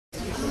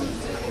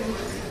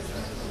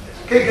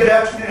Okay, good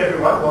afternoon,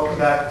 everyone. Welcome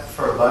back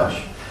for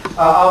lunch.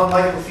 I'm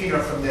Michael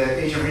Feener from the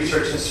Asian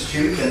Research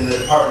Institute in the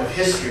Department of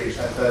History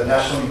at the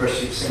National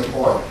University of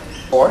Singapore.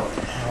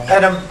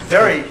 And I'm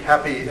very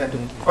happy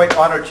and quite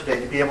honored today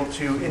to be able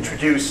to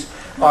introduce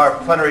our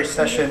plenary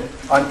session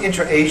on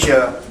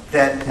InterAsia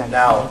Then and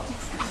Now.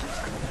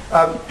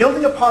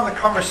 Building upon the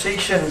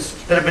conversations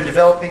that have been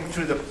developing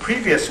through the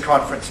previous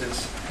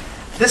conferences,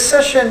 this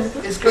session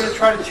is going to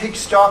try to take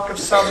stock of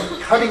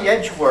some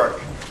cutting-edge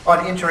work on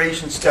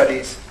InterAsian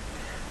studies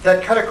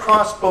that cut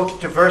across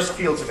both diverse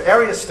fields of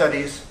area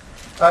studies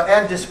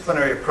and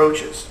disciplinary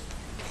approaches.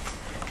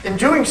 In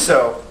doing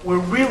so, we're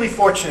really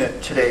fortunate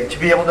today to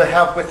be able to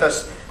have with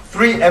us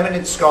three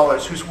eminent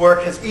scholars whose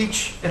work has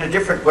each, in a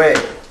different way,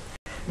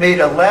 made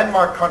a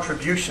landmark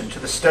contribution to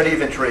the study of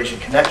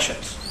InterAsian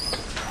connections.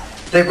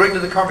 They bring to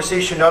the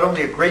conversation not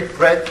only a great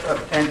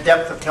breadth and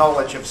depth of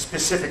knowledge of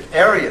specific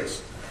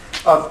areas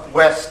of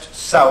West,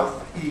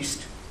 South,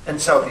 East, and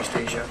Southeast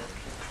Asia,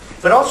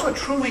 but also a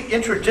truly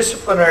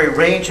interdisciplinary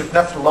range of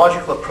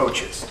methodological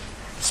approaches,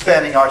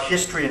 spanning art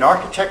history and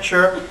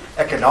architecture,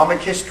 economic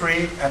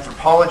history,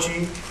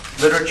 anthropology,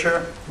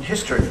 literature, and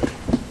history.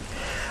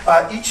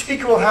 Each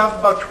speaker will have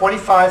about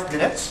 25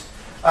 minutes,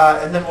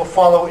 and then we'll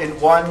follow in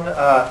one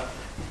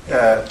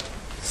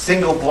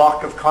single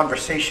block of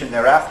conversation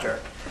thereafter.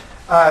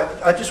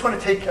 I don't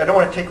want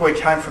to take away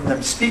time from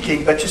them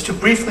speaking, but just to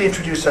briefly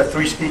introduce our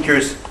three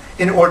speakers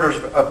in order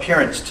of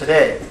appearance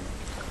today.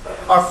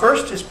 Our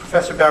first is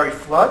Professor Barry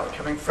Flood,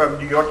 coming from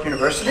New York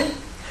University,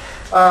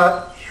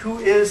 who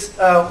is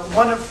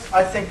one of,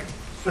 I think,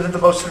 one of the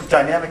most sort of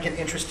dynamic and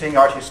interesting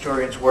art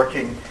historians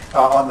working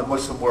on the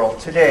Muslim world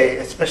today,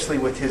 especially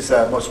with his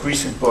most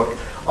recent book,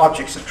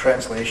 Objects of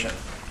Translation.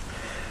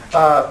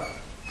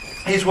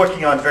 He's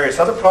working on various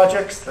other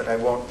projects that I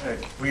won't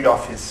read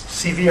off his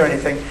CV or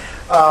anything,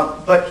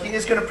 but he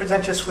is going to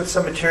present us with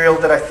some material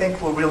that I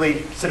think will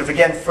really sort of,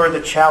 again, further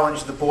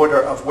challenge the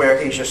border of where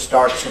Asia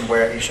starts and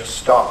where Asia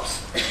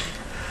stops.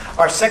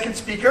 Our second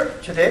speaker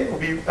today will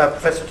be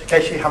Professor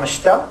Takeshi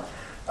Hamashita,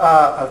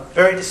 a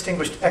very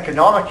distinguished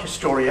economic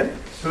historian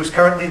who's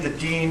currently the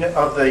Dean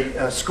of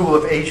the School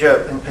of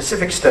Asia and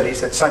Pacific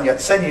Studies at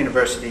Yat-sen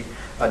University,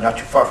 not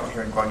too far from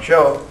here in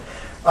Guangzhou.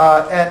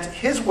 And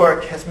his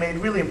work has made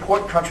really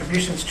important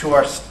contributions to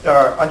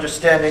our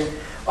understanding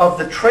of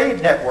the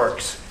trade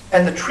networks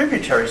and the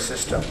tributary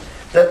system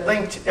that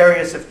linked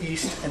areas of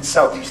East and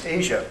Southeast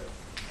Asia.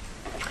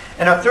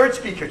 And our third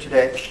speaker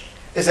today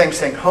is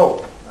Engseng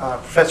Ho,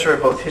 professor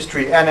of both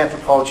history and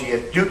anthropology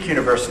at Duke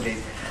University,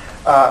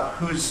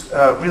 whose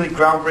really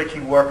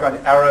groundbreaking work on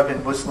Arab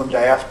and Muslim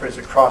diasporas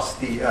across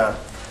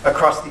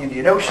the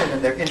Indian Ocean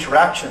and their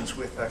interactions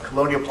with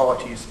colonial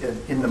polities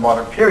in the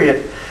modern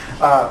period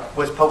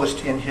was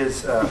published in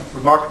his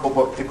remarkable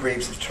book, The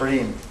Graves of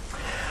Turin.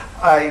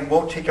 I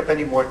won't take up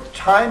any more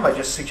time. I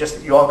just suggest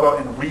that you all go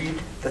out and read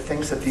the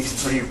things that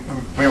these three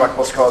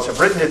remarkable scholars have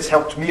written. It's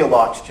helped me a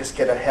lot to just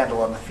get a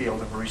handle on the field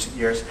over recent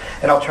years.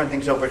 And I'll turn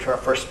things over to our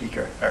first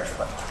speaker, Barry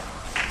Flood.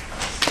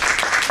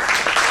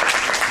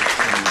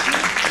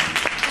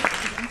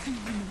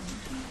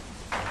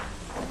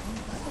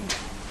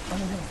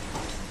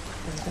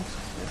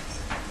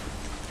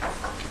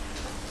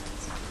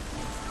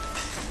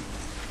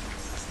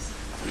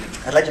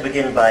 I'd like to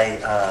begin by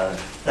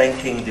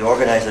thanking the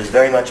organizers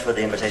very much for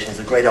the invitation. It's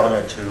a great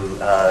honor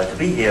to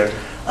be here,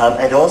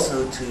 and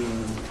also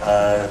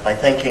by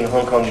thanking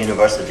Hong Kong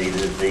University,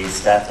 the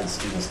staff and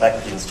students,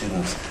 faculty and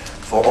students,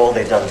 for all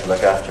they've done to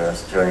look after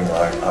us during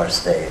our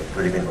stay. It's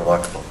really been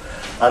remarkable.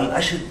 I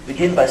should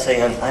begin by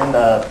saying I'm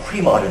a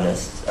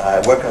pre-modernist.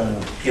 I work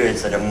on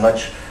periods that are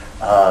much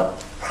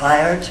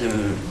prior to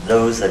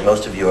those that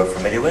most of you are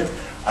familiar with.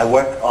 I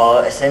work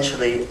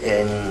essentially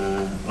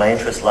my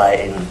interests lie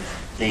in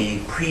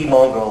the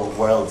pre-Mongol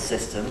world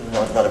system,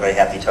 not a very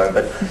happy term,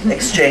 but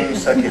exchange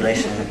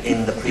circulation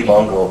in the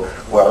pre-Mongol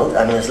world.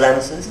 I'm an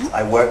Islamicist.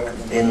 I work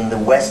in the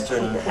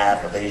western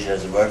half of Asia,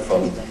 as it were,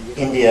 from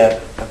India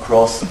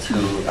across to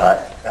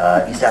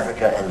East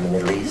Africa and the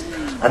Middle East.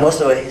 I'm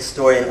also a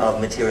historian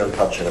of material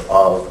culture.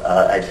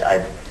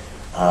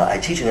 I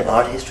teach in an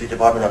art history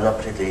department. I'm not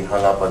particularly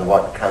hung up on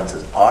what counts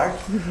as art,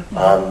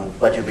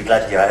 but you'll be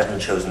glad to hear I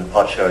haven't chosen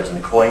potsherds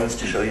and coins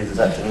to show you this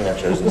afternoon. I've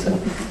chosen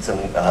some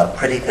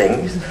pretty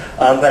things.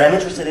 But I'm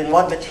interested in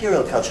what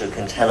material culture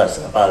can tell us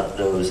about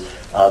those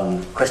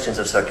questions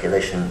of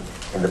circulation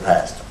in the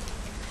past.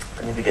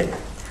 Let me begin.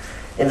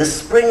 In the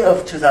spring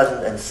of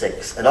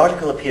 2006, an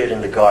article appeared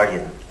in The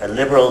Guardian, a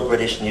liberal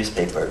British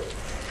newspaper,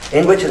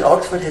 in which an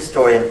Oxford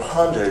historian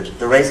pondered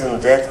the raison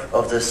d'etre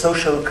of the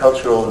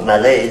socio-cultural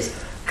malaise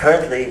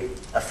currently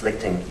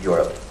afflicting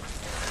Europe.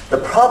 The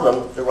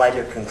problem, the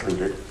writer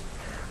concluded,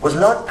 was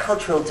not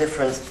cultural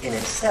difference in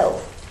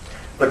itself,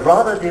 but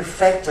rather the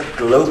effect of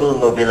global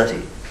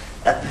mobility,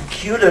 a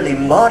peculiarly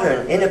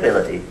modern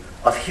inability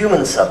of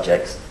human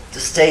subjects to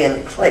stay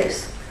in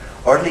place,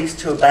 or at least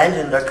to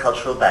abandon their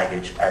cultural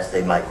baggage as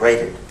they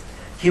migrated.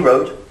 He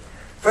wrote,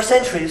 "For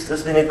centuries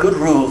there's been a good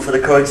rule for the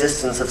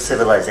coexistence of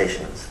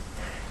civilizations.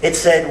 It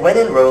said, when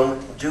in Rome,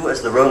 do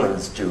as the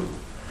Romans do.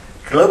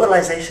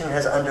 globalization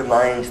has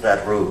undermined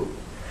that rule.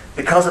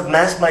 Because of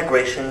mass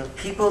migration,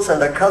 peoples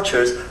and their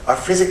cultures are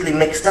physically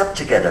mixed up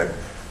together.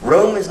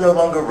 Rome is no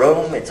longer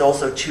Rome, it's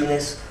also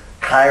Tunis,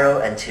 Cairo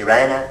and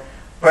Tirana.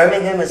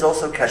 Birmingham is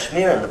also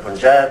Kashmir and the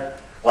Punjab,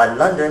 while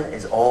London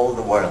is all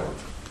the world.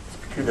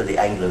 Peculiarly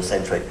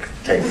Anglo-centric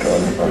take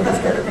on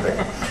this kind of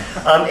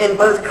thing. In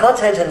both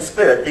content and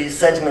spirit, these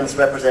sentiments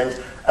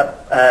represent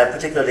a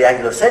particularly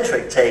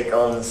Anglo-centric take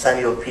on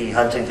Samuel P.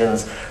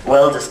 Huntington's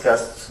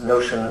well-discussed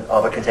notion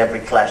of a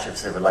contemporary clash of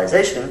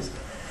civilizations,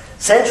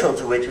 central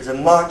to which is a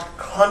marked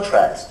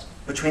contrast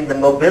between the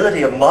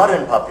mobility of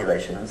modern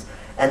populations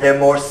and their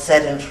more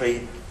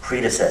sedentary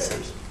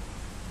predecessors.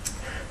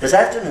 This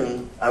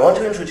afternoon, I want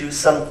to introduce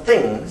some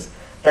things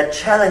that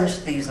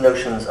challenge these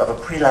notions of a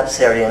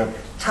prelapsarian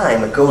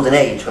time, a golden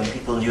age when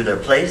people knew their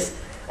place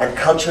and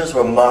cultures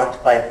were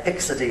marked by a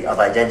fixity of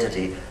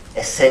identity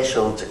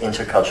essential to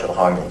intercultural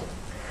harmony.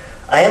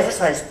 I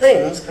emphasize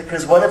things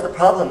because one of the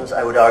problems,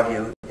 I would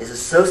argue, is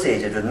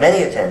associated with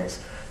many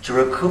attempts to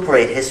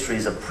recuperate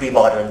histories of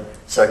pre-modern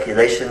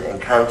circulation,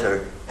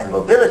 encounter, and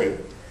mobility,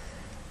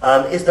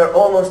 is their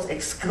almost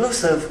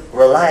exclusive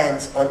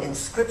reliance on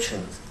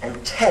inscriptions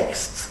and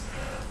texts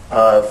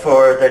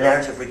for their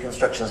narrative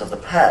reconstructions of the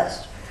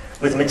past,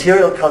 with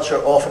material culture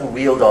often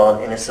wheeled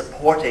on in a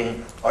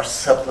supporting or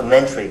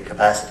supplementary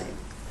capacity.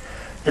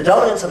 The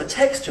dominance of a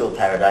textual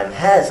paradigm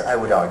has, I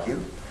would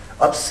argue,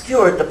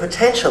 obscured the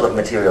potential of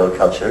material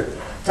culture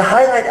to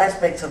highlight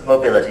aspects of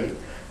mobility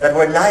that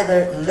were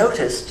neither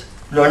noticed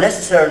nor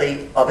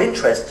necessarily of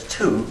interest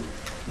to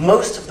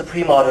most of the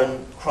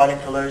pre-modern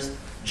chroniclers,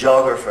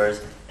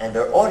 geographers, and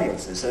their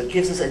audiences. So it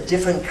gives us a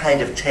different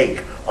kind of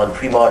take on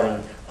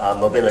pre-modern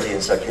mobility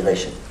and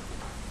circulation.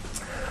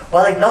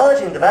 While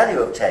acknowledging the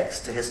value of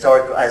text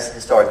as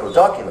historical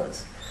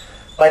documents,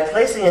 by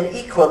placing an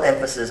equal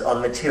emphasis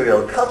on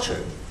material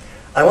culture,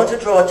 I want to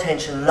draw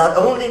attention not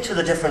only to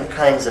the different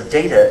kinds of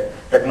data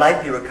that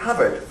might be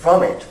recovered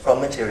from it,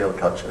 from material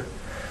culture,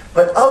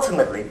 but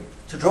ultimately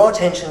to draw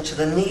attention to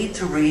the need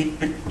to read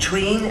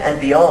between and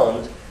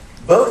beyond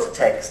both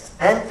text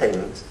and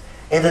things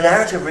in the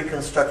narrative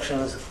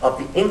reconstructions of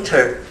the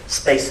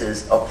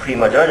interspaces of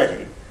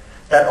pre-modernity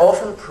that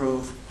often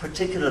prove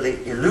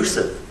particularly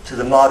elusive to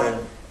the modern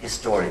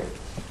historian.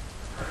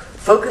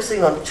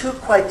 Focusing on two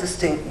quite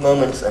distinct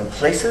moments and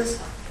places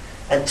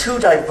and two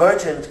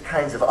divergent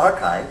kinds of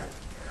archive,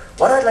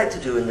 what I'd like to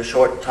do in the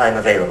short time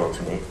available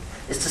to me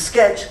is to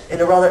sketch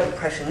in a rather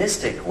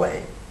impressionistic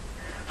way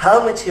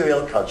how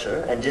material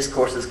culture and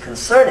discourses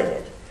concerning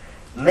it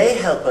may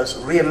help us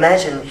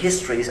reimagine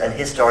histories and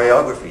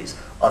historiographies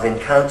of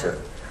encounter,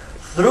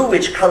 through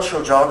which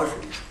cultural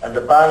geographies and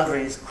the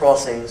boundaries,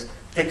 crossings,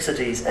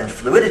 fixities, and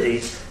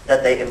fluidities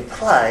that they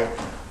imply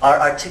are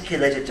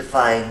articulated,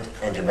 defined,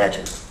 and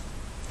imagined.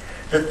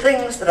 The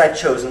things that I've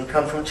chosen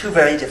come from two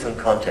very different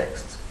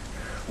contexts.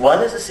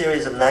 One is a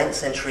series of 9th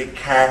century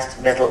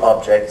cast metal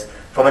objects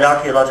from an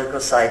archaeological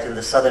site in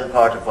the southern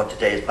part of what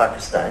today is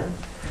Pakistan.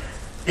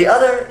 The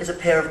other is a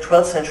pair of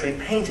 12th century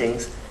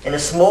paintings in a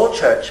small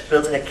church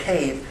built in a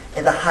cave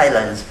in the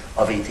highlands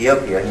of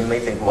Ethiopia. And you may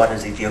think, what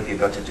has Ethiopia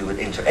got to do with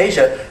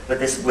InterAsia? But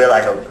this will,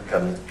 I hope,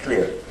 become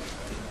clear.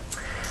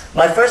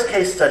 My first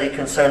case study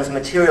concerns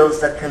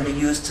materials that can be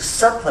used to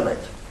supplement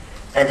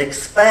and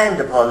expand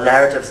upon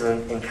narratives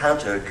of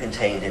encounter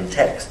contained in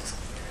texts.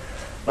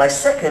 My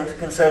second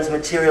concerns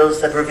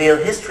materials that reveal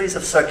histories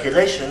of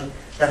circulation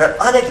that are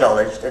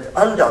unacknowledged and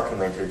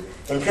undocumented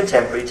in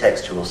contemporary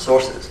textual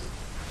sources.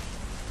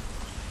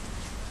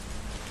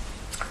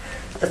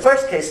 The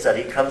first case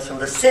study comes from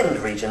the Sindh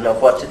region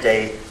of what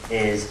today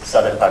is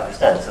southern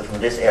Pakistan. So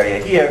from this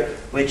area here,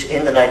 which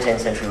in the 19th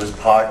century was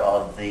part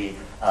of the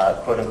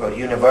quote-unquote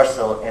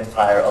universal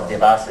empire of the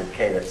Abbasid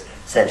caliphs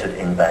centered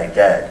in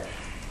Baghdad.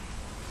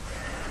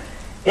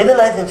 In the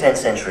 9th and 10th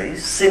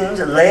centuries, Sindh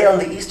lay on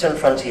the eastern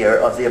frontier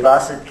of the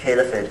Abbasid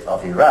Caliphate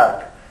of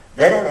Iraq,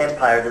 then an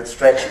empire that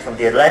stretched from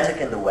the Atlantic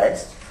in the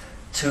west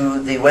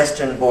to the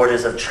western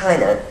borders of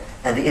China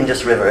and the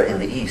Indus River in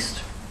the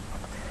east.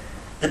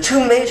 The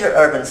two major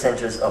urban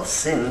centers of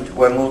Sindh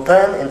were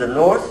Multan in the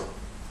north,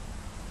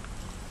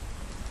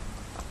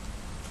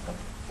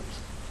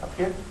 up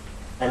here,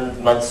 and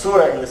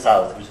Mansoura in the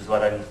south, which is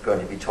what I'm going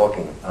to be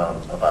talking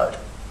about.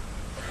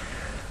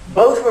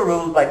 Both were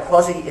ruled by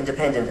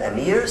quasi-independent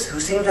emirs who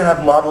seem to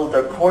have modeled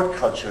their court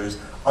cultures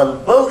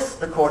on both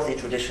the courtly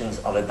traditions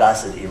of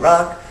Abbasid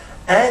Iraq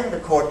and the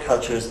court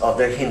cultures of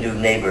their Hindu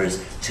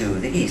neighbors to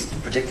the east,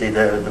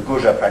 particularly the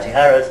Gurja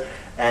Pratiharas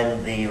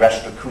and the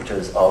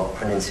Rashtrakutas of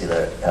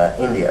peninsular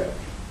India.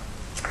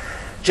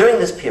 During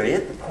this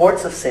period, the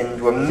ports of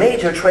Sindh were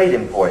major trade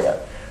emporia,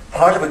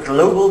 part of a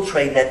global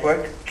trade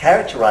network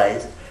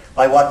characterized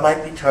by what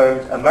might be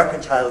termed a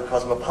mercantile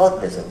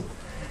cosmopolitanism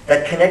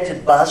that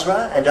connected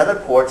Basra and other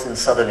ports in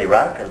southern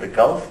Iraq and the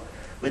Gulf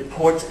with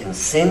ports in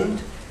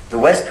Sindh, the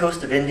west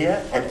coast of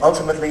India, and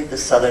ultimately the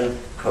southern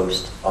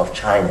coast of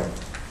China.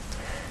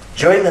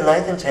 During the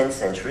 9th and 10th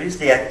centuries,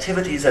 the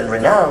activities and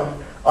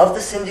renown of the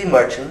Sindhi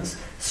merchants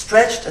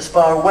stretched as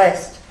far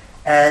west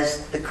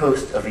as the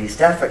coast of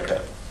East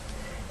Africa.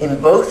 in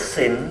both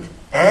Sindh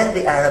and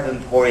the Arab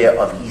Emporia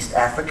of East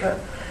Africa,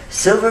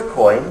 silver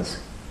coins,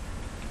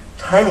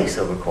 tiny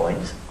silver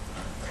coins,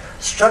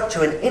 struck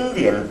to an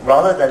Indian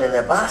rather than an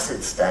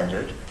Abbasid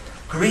standard,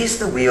 greased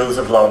the wheels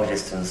of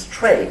long-distance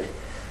trade.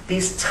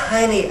 These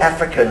tiny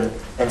African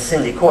and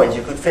Sindhi coins,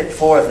 you could fit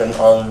 4 of them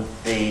on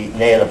the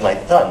nail of my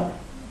thumb.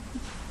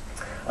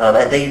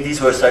 And these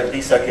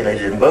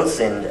circulated in both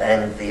Sindh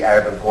and the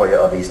Arab Emporia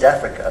of East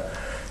Africa.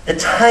 The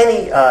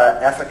tiny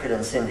African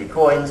and Sindhi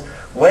coins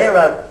weigh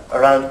around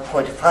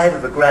 0.5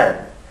 of a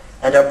gram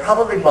and are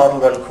probably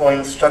modeled on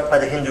coins struck by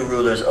the Hindu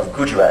rulers of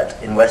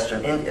Gujarat in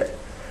western India,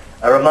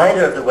 a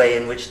reminder of the way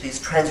in which these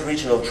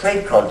trans-regional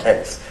trade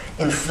contexts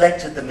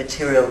inflected the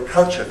material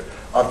culture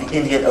of the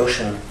Indian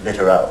Ocean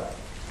littoral.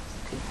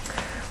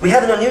 We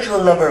have an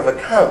unusual number of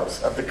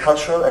accounts of the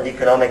cultural and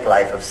economic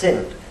life of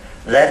Sindh,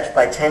 left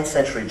by 10th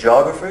century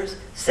geographers,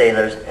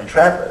 sailors, and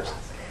travelers,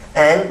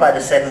 and by the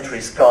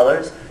sedentary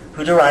scholars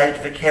who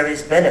derived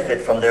vicarious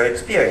benefit from their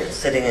experience,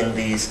 sitting in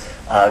these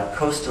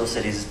coastal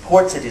cities,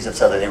 port cities of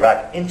southern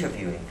Iraq,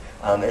 interviewing,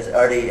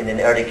 in an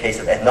early case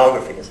of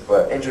ethnography, as it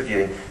were,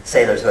 interviewing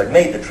sailors who had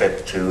made the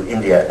trip to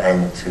India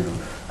and to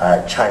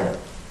China.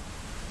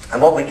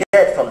 And what we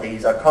get from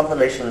these are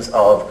compilations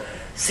of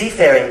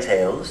seafaring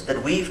tales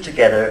that weave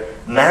together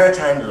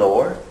maritime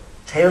lore,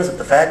 tales of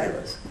the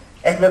fabulous,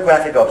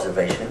 ethnographic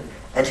observation,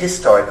 and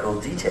historical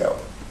detail.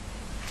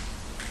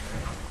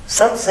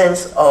 Some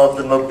sense of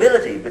the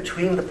mobility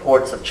between the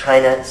ports of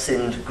China,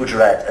 Sindh,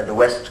 Gujarat, and the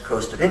west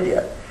coast of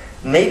India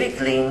may be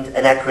gleaned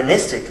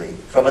anachronistically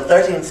from a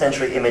 13th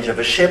century image of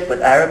a ship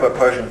with Arab or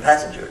Persian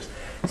passengers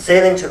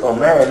sailing to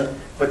Oman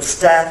but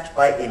staffed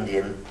by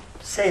Indian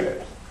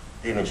sailors,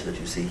 the image that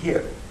you see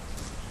here.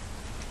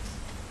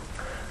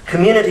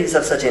 Communities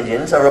of such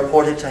Indians are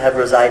reported to have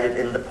resided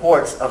in the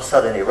ports of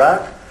southern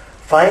Iraq,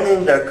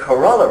 finding their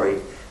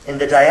corollary in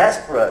the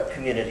diaspora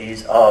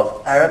communities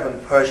of Arab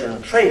and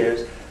Persian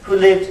traders who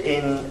lived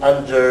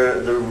under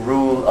the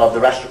rule of the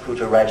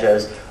Rashtrakuta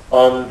Rajas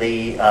on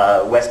the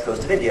west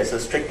coast of India, so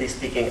strictly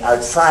speaking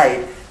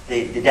outside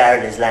the Dar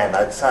al-Islam,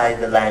 outside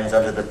the lands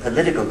under the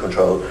political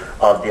control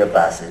of the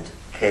Abbasid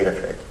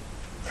Caliphate.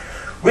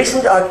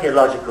 Recent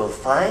archaeological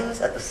finds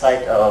at the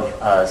site of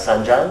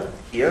Sanjan,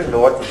 here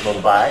north of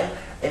Mumbai.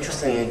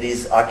 Interestingly,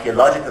 these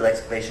archaeological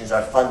excavations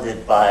are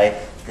funded by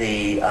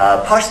the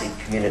Parsi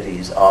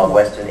communities of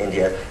Western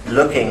India,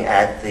 looking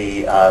at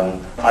the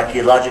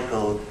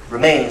archaeological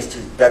remains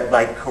that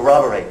might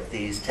corroborate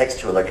these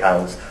textual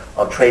accounts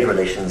of trade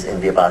relations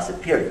in the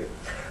Abbasid period.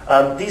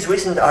 These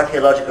recent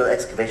archaeological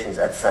excavations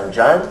at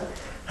Sanjan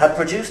have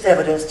produced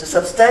evidence to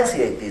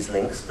substantiate these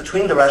links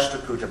between the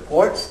Rashtrakuta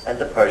ports and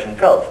the Persian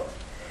Gulf,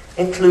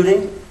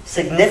 including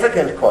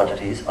significant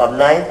quantities of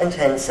 9th and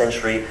 10th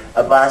century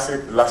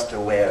Abbasid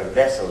lusterware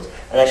vessels.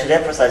 And I should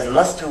emphasize,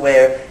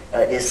 lusterware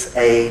is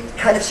a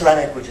kind of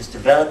ceramic which is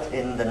developed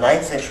in the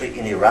 9th century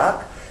in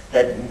Iraq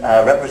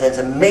that represents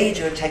a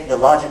major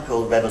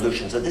technological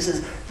revolution. So this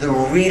is the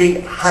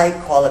really high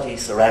quality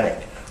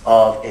ceramic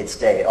of its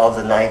day, of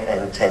the 9th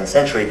and 10th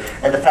century.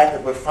 And the fact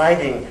that we're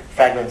finding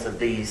fragments of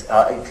these,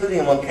 including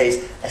in one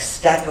case a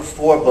stack of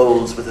 4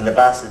 bowls with an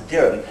Abbasid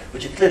dirham,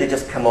 which had clearly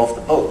just come off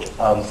the boat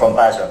from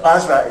Basra.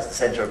 Basra is the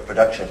center of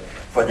production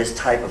for this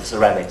type of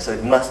ceramic, so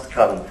it must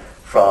come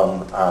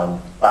from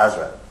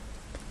Basra.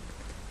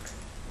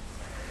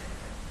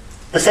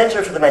 The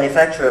center for the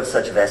manufacture of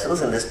such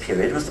vessels in this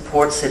period was the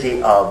port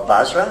city of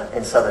Basra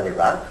in southern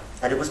Iraq,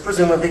 and it was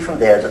presumably from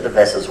there that the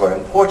vessels were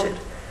imported,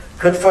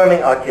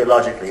 confirming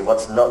archaeologically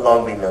what's not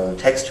long been known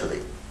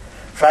textually.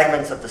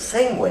 Fragments of the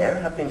same ware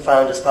have been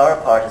found as far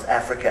apart as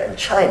Africa and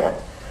China,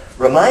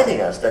 reminding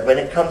us that when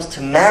it comes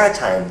to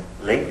maritime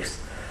links,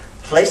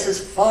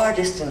 places far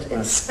distant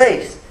in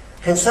space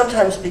can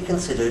sometimes be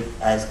considered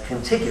as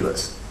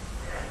contiguous.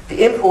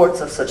 The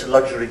imports of such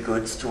luxury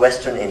goods to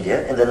Western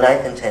India in the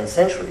 9th and 10th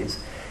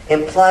centuries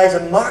implies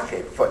a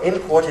market for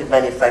imported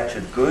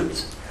manufactured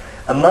goods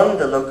among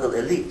the local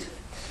elite,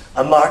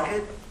 a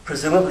market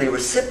presumably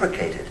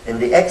reciprocated in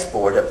the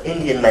export of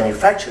Indian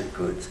manufactured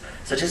goods,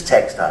 such as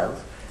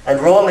textiles, and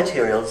raw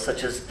materials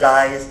such as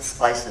dyes,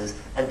 spices,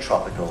 and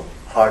tropical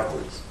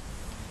hardwoods.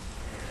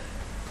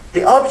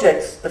 The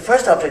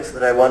first objects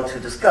that I want to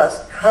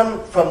discuss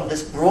come from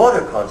this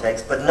broader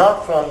context, but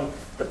not from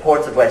the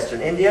ports of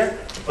Western India,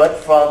 but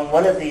from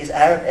one of these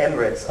Arab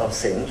emirates of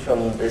Sindh,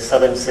 from the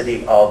southern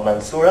city of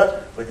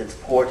Mansoura, with its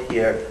port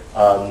here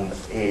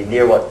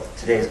near what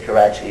today is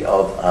Karachi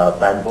of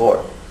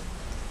Banbor.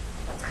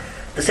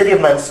 The city of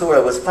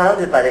Mansoura was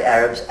founded by the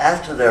Arabs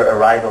after their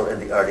arrival in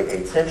the early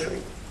 8th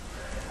century.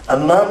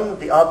 Among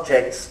the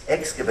objects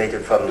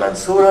excavated from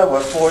Mansoura were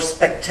 4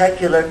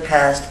 spectacular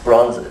cast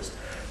bronzes,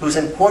 whose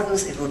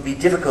importance it would be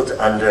difficult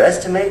to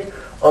underestimate,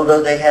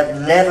 although they have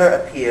never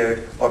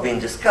appeared or been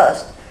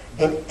discussed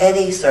in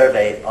any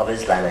survey of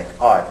Islamic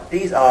art.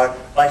 These are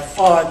by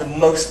far the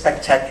most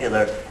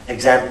spectacular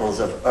examples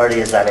of early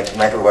Islamic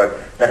metalwork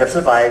that have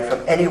survived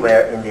from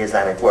anywhere in the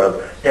Islamic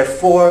world. There are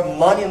 4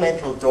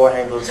 monumental door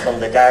handles from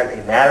the Dar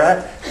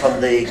al-Imara, from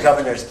the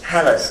governor's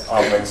palace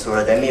of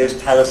Mansoura, the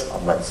emir's palace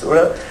of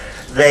Mansoura.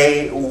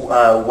 They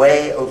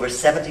weigh over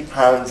 70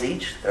 pounds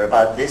each. They're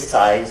about this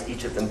size,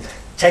 each of them.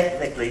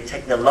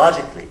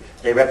 Technologically,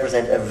 they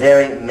represent a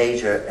very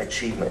major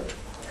achievement.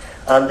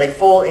 They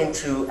fall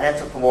into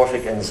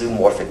anthropomorphic and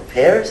zoomorphic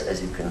pairs,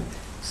 as you can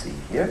see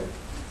here,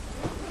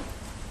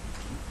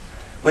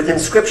 with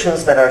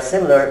inscriptions that are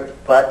similar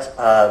but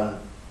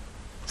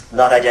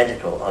not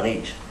identical on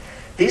each.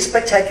 These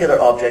spectacular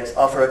objects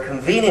offer a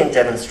convenient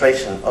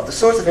demonstration of the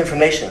sorts of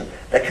information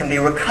that can be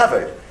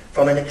recovered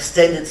from an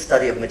extended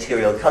study of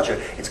material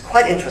culture. It's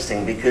quite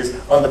interesting because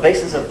on the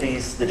basis of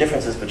the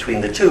differences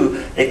between the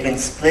two, they've been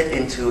split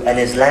into an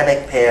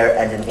Islamic pair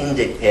and an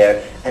Indic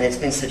pair, and it's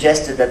been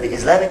suggested that the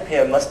Islamic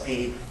pair must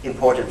be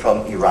imported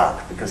from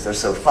Iraq because they're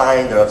so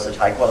fine, they're of such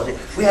high quality.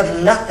 We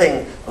have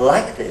nothing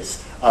like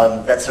this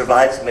that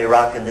survives from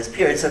Iraq in this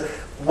period. So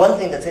one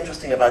thing that's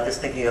interesting about this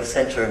thinking of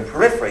center and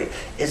periphery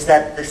is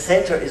that the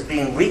center is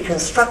being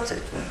reconstructed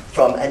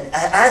from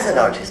as an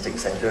artistic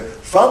center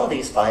from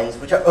these finds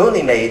which are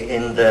only made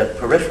in the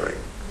periphery.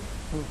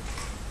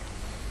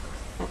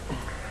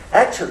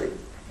 Actually,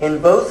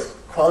 in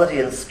both quality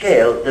and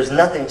scale, there's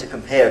nothing to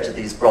compare to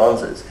these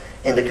bronzes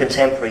in the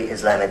contemporary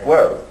Islamic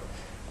world.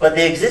 But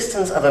the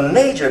existence of a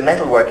major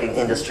metalworking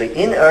industry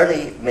in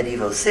early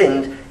medieval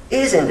Sindh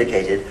is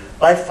indicated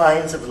by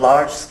finds of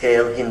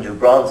large-scale Hindu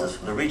bronzes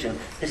from the region.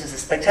 This is a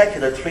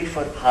spectacular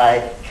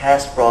 3-foot-high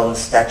cast bronze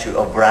statue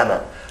of Brahma,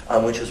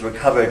 which was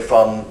recovered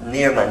from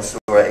near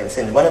Mansoura in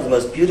Sindh. One of the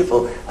most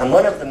beautiful and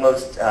one of the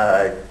most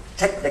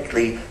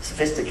technically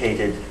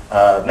sophisticated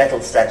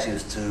metal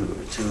statues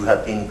to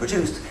have been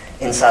produced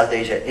in South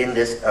Asia in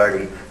this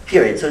early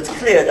period. So it's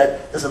clear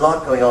that there's a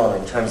lot going on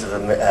in terms of a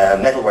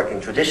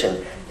metalworking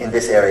tradition in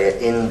this area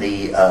in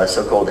the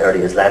so-called early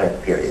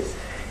Islamic period.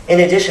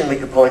 In addition, we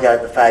could point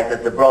out the fact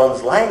that the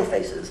bronze lion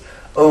faces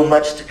owe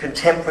much to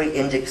contemporary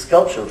Indic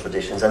sculptural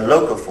traditions and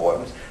local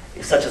forms,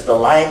 such as the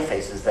lion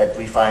faces that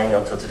we find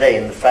until today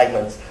in the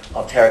fragments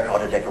of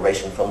terracotta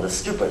decoration from the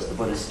stupas, the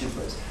Buddhist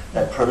stupas,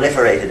 that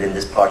proliferated in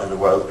this part of the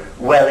world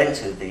well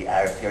into the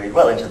Arab period,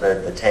 well into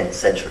the 10th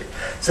century.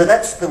 So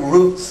that's the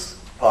roots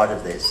part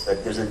of this,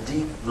 that there's a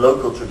deep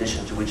local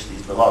tradition to which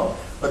these belong.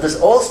 But there's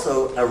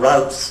also a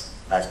routes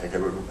aspect.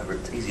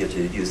 It's easier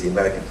to use the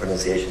American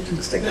pronunciation to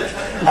distinguish.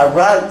 A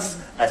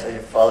routes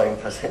aspect, following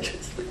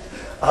percentages.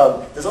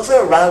 There's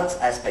also a routes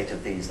aspect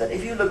of these, that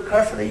if you look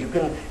carefully, you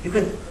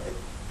can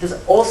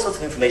there's all sorts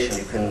of information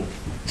you can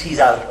tease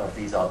out of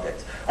these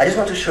objects. I just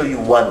want to show you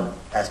one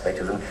aspect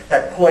of them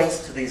that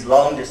points to these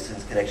long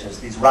distance connections,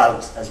 these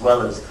routes, as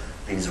well as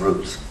these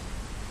routes.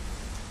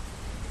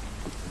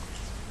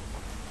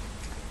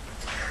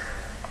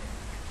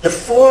 The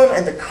form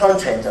and the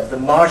content of the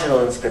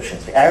marginal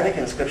inscriptions, the Arabic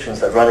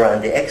inscriptions that run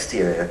around the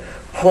exterior,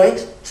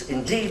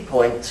 indeed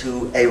point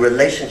to a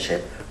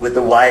relationship with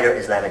the wider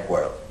Islamic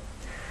world.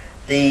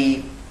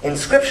 The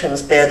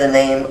inscriptions bear the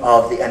name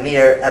of the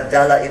Emir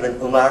Abdallah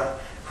ibn Umar,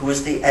 who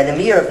was an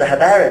emir of the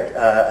Habarid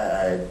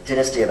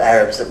dynasty of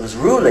Arabs that was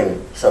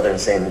ruling southern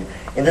Sindh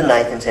in the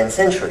 9th and 10th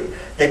century.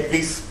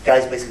 These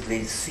guys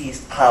basically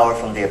seized power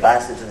from the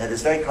Abbasids and had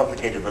this very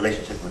complicated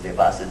relationship with the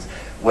Abbasids,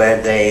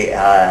 where they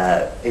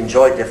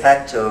enjoyed de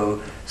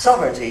facto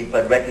sovereignty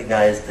but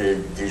recognized the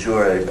de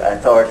jure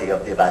authority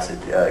of the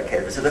Abbasid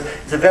caliphate. So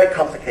it's a very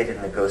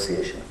complicated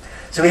negotiation.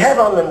 So we have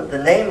on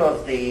the name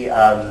of the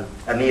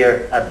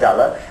Emir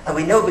Abdallah, and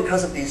we know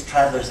because of these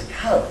travelers'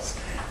 accounts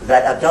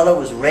that Abdullah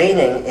was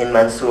reigning in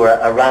Mansoura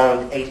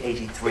around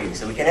 883.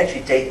 So we can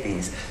actually date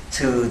these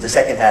to the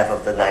second half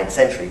of the 9th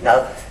century.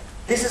 Now,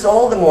 this is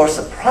all the more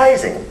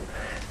surprising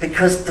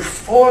because the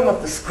form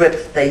of the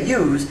script they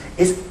use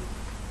is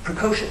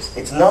precocious.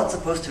 It's not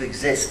supposed to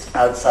exist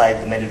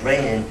outside the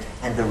Mediterranean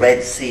and the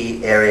Red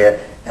Sea area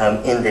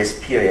in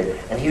this period.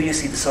 And here you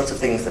see the sorts of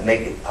things that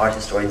make art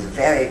historians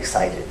very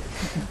excited.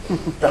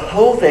 The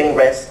whole thing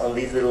rests on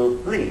these little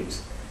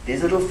leaves,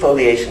 these little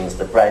foliations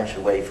that branch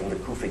away from the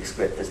Kufic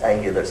script, this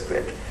angular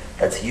script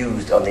that's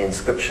used on the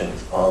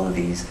inscriptions on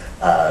these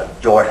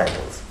door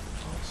handles.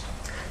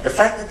 The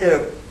fact that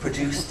they're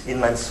produced in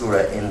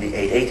Mansoura in the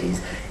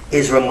 880s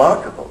is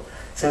remarkable,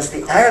 since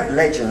the Arabic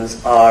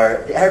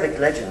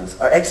legends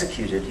are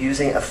executed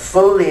using a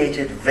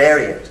foliated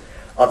variant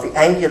of the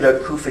angular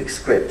Kufic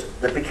script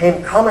that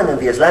became common in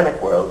the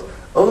Islamic world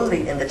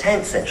only in the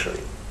 10th century.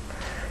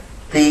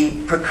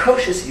 The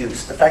precocious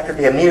use, the fact that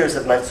the emirs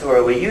of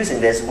Mansoura were using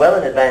this well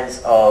in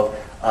advance of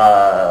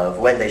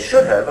when they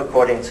should have,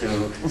 according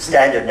to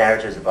standard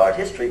narratives of art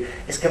history,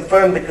 is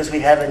confirmed because we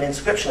have an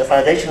inscription, a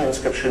foundation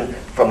inscription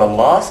from a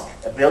mosque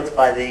built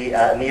by the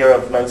emir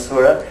of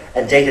Mansoura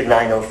and dated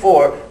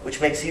 904, which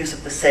makes use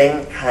of the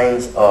same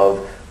kinds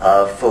of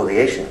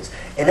foliations.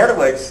 In other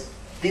words,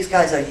 these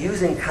guys are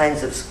using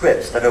kinds of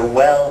scripts that are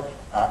well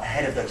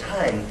ahead of their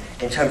time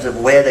in terms of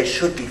where they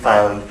should be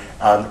found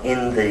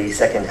in the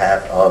second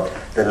half of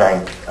the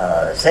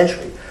 9th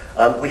century.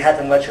 We had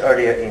them much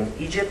earlier in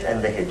Egypt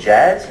and the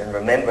Hijaz, and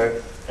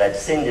remember that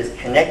Sind is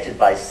connected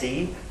by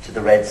sea to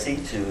the Red Sea,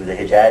 to the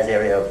Hijaz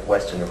area of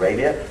Western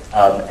Arabia,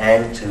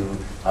 and to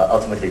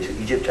ultimately to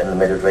Egypt and the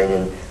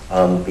Mediterranean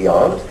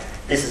beyond.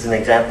 This is an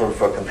example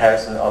for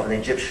comparison of an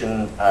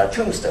Egyptian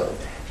tombstone,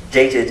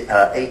 dated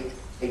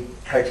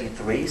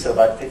 833, so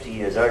about 50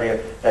 years earlier,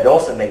 that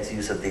also makes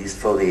use of these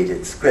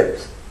foliated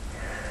scripts.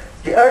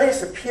 The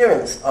earliest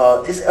appearance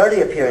this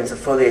early appearance of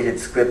foliated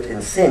script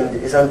in Sind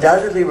is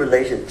undoubtedly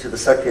related to the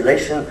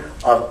circulation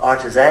of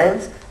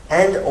artisans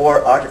and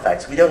or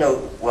artifacts. We don't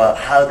know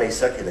how they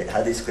circulate,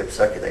 how these scripts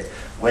circulate,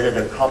 whether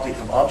they're copied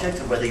from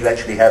objects or whether you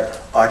actually have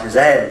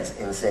artisans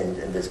in Sind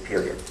in this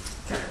period.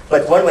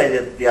 But one way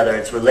or the other,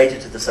 it's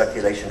related to the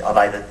circulation of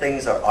either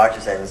things or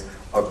artisans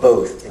or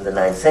both in the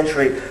 9th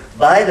century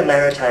by the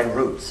maritime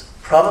routes,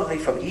 probably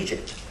from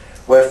Egypt,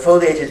 where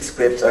foliated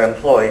scripts are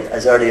employed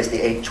as early as the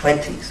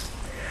 820s.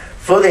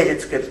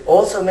 Foliated scripts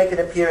also make an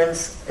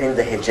appearance in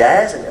the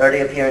Hijaz, an early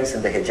appearance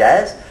in the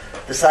Hijaz,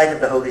 the site of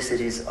the holy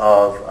cities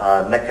of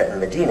Mecca and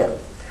Medina.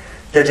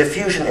 Their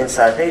diffusion in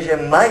South Asia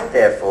might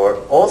therefore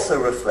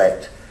also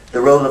reflect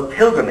the role of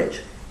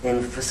pilgrimage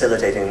in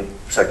facilitating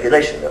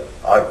circulation.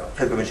 Our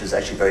pilgrimage is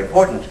actually very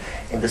important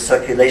in the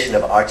circulation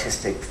of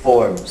artistic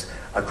forms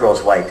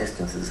across wide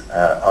distances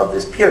of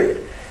this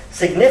period.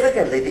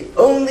 Significantly, the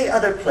only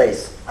other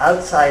place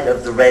outside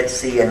of the Red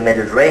Sea and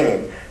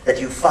Mediterranean that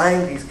you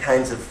find these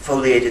kinds of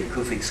foliated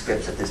Kufic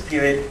scripts at this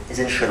period is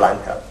in Sri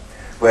Lanka,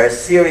 where a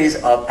series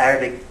of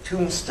Arabic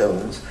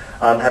tombstones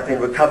have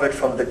been recovered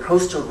from the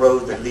coastal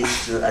road that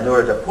leads to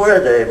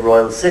Anuradhapura, the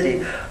royal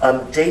city,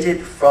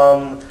 dated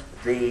from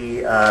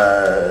the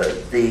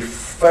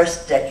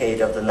first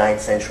decade of the 9th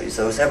century,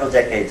 so several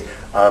decades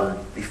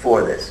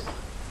before this.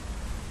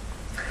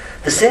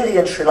 The Sindhi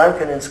and Sri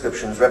Lankan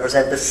inscriptions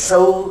represent the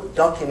sole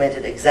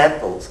documented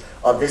examples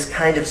of this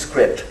kind of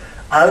script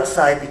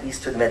outside the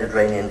Eastern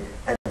Mediterranean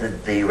and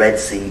the Red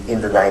Sea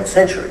in the 9th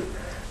century,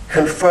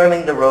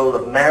 confirming the role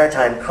of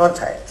maritime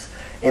contacts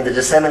in the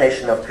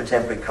dissemination of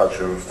contemporary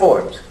cultural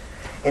reforms.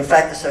 In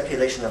fact, the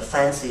circulation of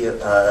fancy,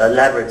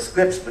 elaborate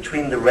scripts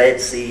between the Red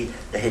Sea,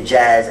 the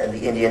Hijaz, and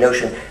the Indian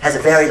Ocean has a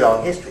very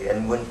long history,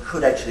 and one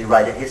could actually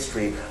write a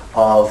history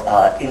of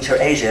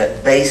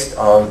InterAsia based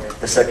on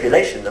the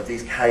circulation of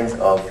these kinds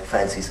of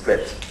fancy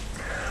scripts.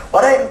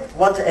 What I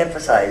want to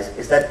emphasize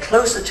is that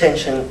close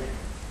attention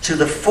to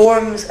the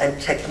forms and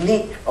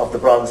technique of the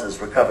bronzes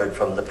recovered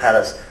from the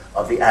palace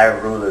of the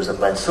Arab rulers of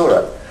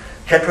Mansoura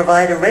can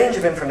provide a range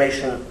of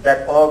information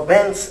that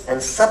augments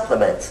and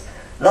supplements,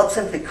 not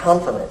simply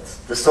complements,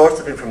 the sorts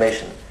of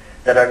information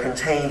that are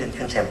contained in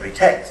contemporary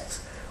texts,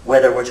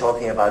 whether we're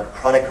talking about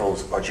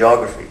chronicles or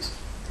geographies.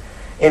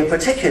 In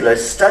particular,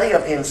 study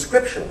of the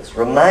inscriptions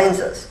reminds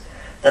us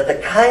that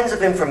the kinds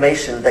of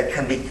information that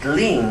can be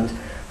gleaned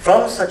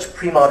from such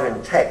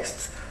pre-modern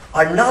texts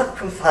are not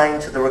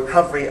confined to the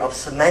recovery of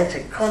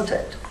semantic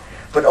content,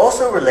 but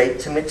also relate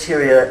to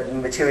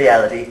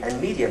materiality and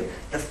medium.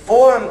 The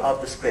form of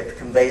the script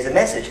conveys a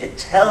message. It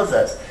tells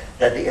us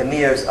that the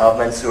emirs of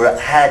Mansoura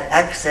had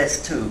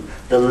access to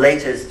the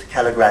latest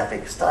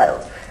calligraphic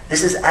styles.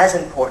 This is as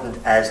important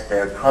as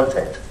their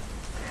content.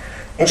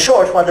 In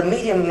short, while the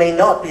medium may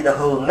not be the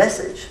whole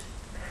message,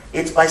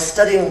 it's by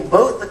studying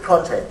both the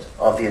content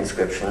of the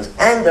inscriptions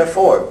and their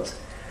forms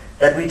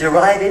that we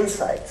derive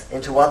insights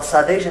into what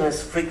South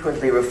Asianists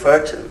frequently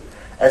refer to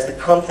as the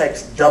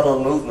complex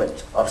double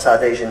movement of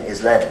South Asian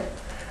Islam,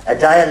 a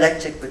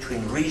dialectic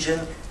between region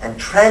and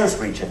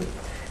trans-region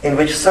in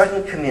which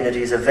certain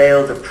communities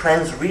availed of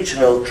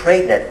trans-regional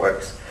trade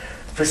networks,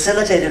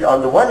 facilitated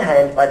on the one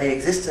hand by the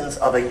existence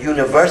of a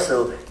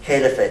universal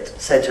caliphate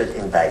centered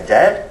in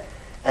Baghdad,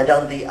 and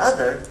on the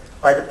other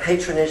by the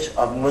patronage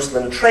of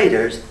Muslim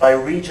traders by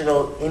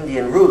regional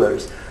Indian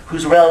rulers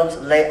whose realms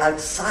lay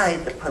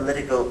outside the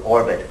political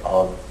orbit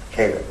of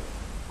Caliph.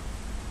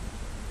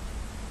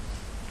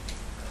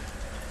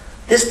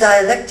 This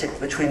dialectic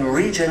between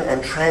region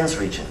and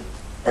trans-region,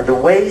 and the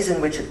ways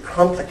in which it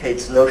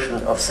complicates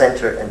notion of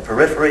center and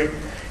periphery,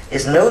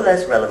 is no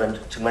less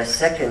relevant to my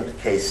second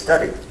case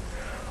study,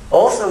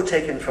 also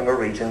taken from a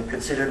region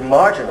considered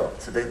marginal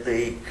to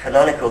the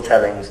canonical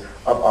tellings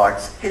of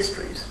art's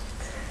histories.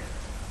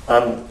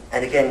 And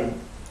again,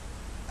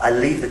 I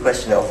leave the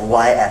question of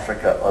why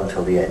Africa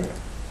until the end.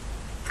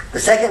 The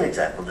second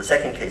example, the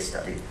second case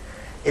study,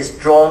 is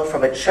drawn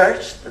from a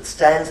church that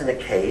stands in a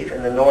cave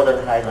in the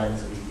northern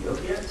highlands of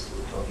Ethiopia. So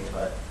we're talking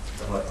about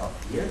somewhat up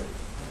here.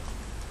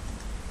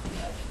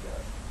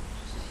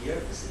 Here,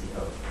 the city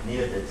of,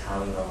 near the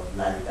town of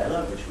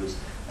Lalibela, which was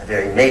a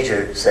very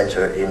major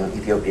center in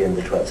Ethiopia in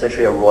the 12th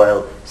century, a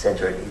royal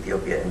center in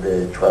Ethiopia in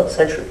the 12th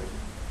century.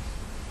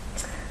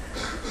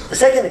 The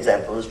second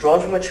example is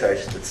drawn from a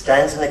church that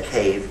stands in a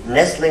cave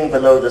nestling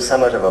below the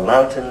summit of a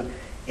mountain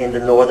in the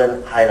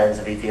northern highlands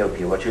of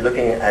Ethiopia. What you're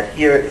looking at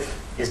here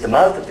is the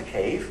mouth of the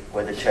cave,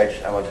 where the church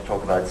I want to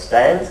talk about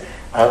stands,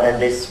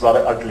 and this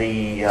rather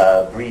ugly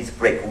breeze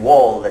brick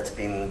wall that's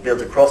been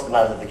built across the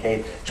mouth of the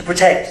cave to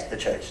protect the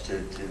church,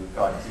 to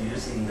guard. So you're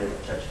seeing the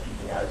church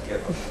peeking out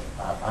here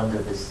under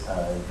this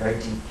very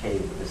deep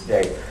cave with this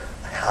very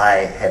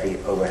high, heavy,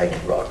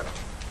 overhanging rock.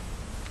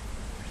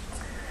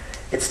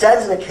 It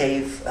stands in a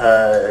cave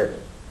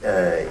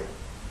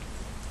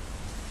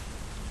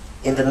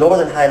in the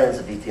northern highlands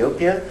of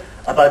Ethiopia,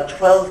 about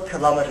 12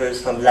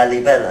 kilometers from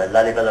Lalibela.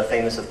 Lalibela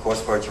famous, of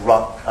course, for its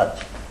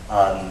rock-cut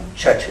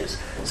churches.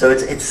 So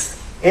it's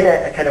in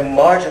a kind of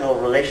marginal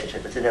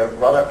relationship. It's in a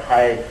rather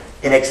high,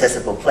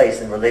 inaccessible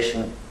place in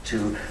relation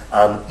to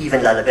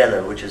even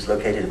Lalibela, which is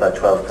located about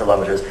 12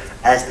 kilometers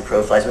as the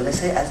crow flies. When they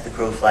say as the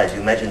crow flies, you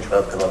imagine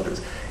 12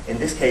 kilometers. In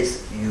this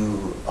case,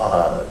 you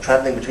are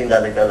traveling between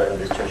Lalibela and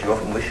this church. You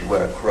often wish you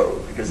were a crow,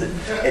 because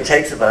it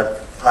takes about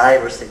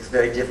 5 or 6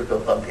 very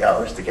difficult, bumpy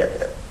hours to get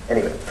there.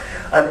 Anyway,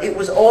 it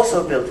was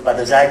also built by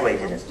the Zagwe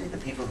dynasty, the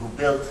people who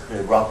built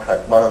the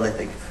rock-cut,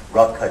 monolithic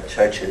rock-cut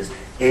churches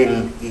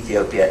in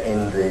Ethiopia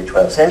in the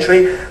 12th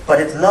century,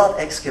 but it's not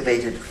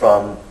excavated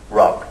from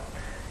rock.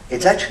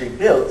 It's actually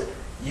built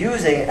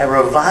using a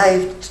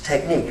revived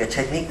technique, a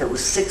technique that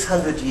was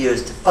 600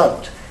 years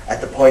defunct at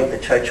the point the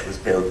church was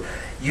built,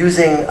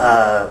 using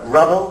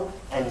rubble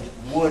and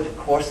wood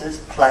courses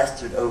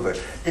plastered over.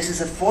 This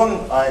is a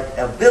form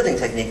of building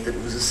technique that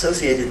was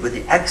associated with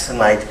the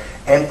Aksumite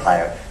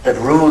Empire that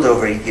ruled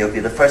over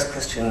Ethiopia, the first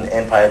Christian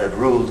empire that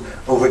ruled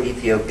over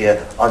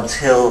Ethiopia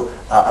until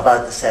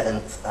about the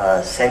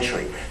 7th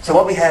century. So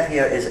what we have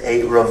here is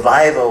a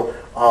revival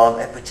of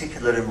a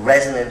particularly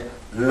resonant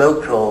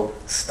local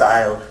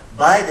style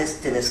by this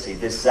dynasty,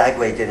 this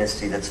Zagwe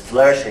dynasty that's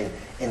flourishing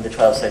in the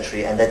 12th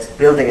century and that's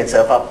building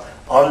itself up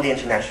on the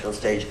international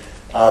stage,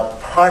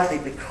 partly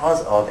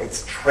because of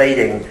its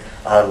trading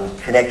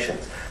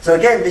connections. So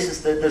again,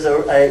 there's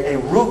a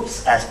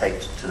roots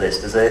aspect to this.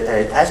 There's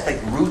an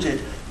aspect rooted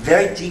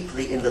very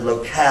deeply in the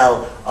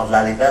locale of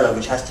Lalibela,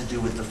 which has to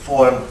do with the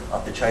form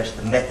of the church,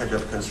 the method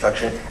of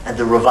construction, and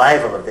the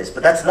revival of this.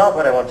 But that's not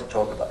what I want to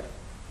talk about.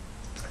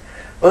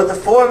 Both the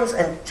forms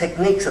and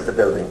techniques of the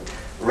building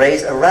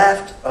raise a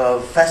raft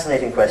of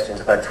fascinating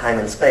questions about time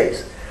and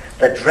space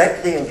that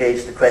directly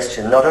engage the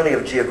question not only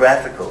of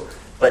geographical,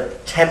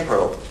 but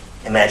temporal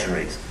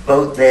imaginaries,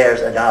 both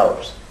theirs and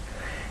ours.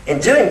 In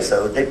doing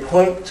so, they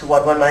point to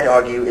what one might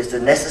argue is the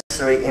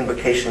necessary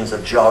imbrications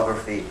of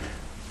geography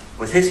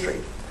with history,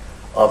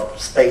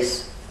 of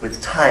space with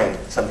time,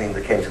 something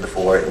that came to the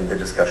fore in the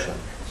discussion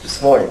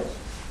this morning.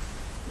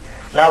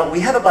 Now, we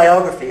have a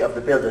biography of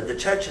the builder. The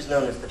church is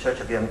known as the Church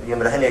of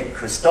Yemrahene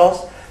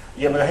Christos.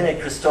 Yemrahene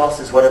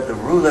Christos is one of the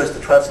rulers, the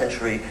 12th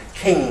century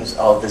kings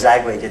of the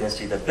Zagwe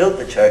dynasty that built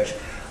the church.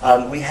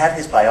 We have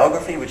his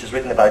biography, which is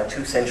written about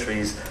 2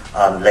 centuries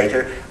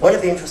later. One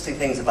of the interesting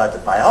things about the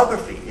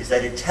biography is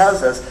that it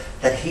tells us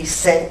that he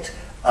sent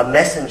a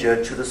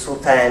messenger to the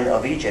Sultan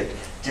of Egypt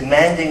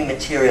demanding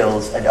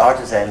materials and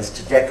artisans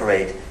to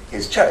decorate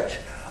his church.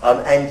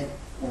 And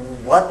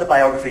what the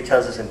biography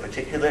tells us in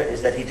particular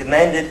is that he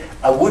demanded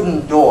a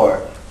wooden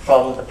door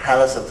from the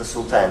palace of the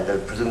Sultan,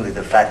 presumably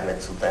the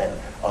Fatimid Sultan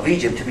of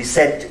Egypt, to be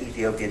sent to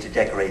Ethiopia to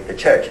decorate the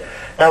church.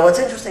 Now, what's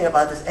interesting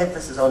about this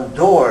emphasis on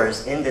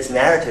doors in this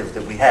narrative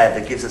that we have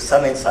that gives us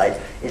some insight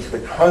into the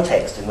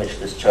context in which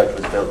this church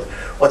was built.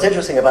 What's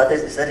interesting about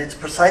this is that it's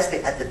precisely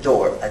at the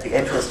door, at the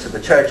entrance to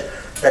the church,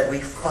 that we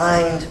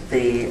find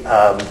the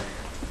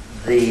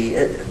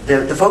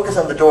focus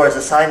on the door as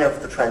a sign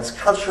of the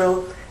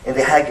transcultural in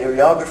the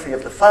hagiography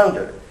of the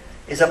founder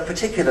is of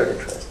particular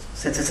interest,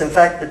 since it's in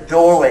fact the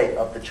doorway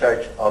of the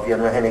church of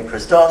Yemrahene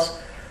Christos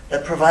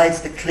that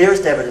provides the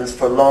clearest evidence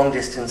for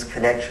long-distance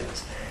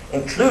connections,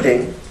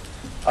 including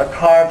a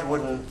carved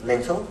wooden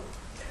lintel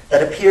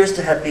that appears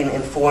to have been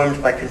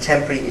informed by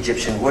contemporary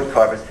Egyptian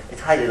woodcarvers.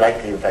 It's highly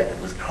likely, in fact,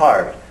 it was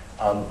carved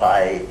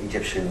by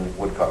Egyptian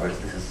woodcarvers.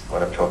 This is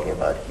what I'm talking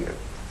about here.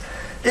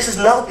 This is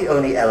not the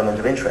only element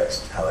of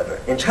interest,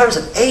 however. In terms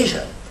of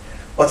Asia,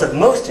 what's of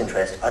most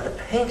interest are the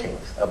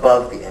paintings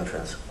above the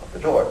entrance of the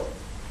door.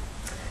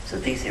 So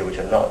these here, which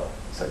are not,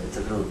 so it's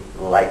a little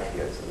light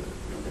here, so a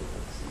little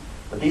difficult to see.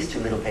 But these 2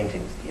 little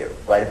paintings here,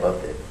 right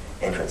above the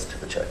entrance to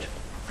the church.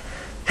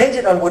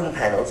 Painted on wooden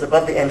panels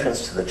above the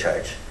entrance to the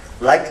church,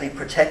 likely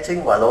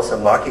protecting while also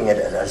marking it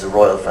as a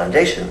royal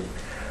foundation,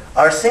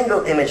 are a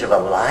single image of a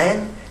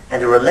lion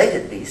and a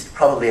related beast,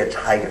 probably a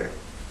tiger.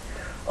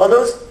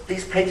 Although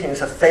these paintings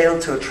have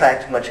failed to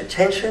attract much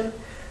attention,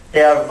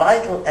 they are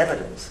vital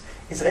evidence.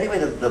 Is there any way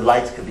that the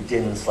lights could be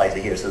dimmed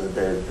slightly here so that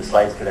the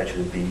slides could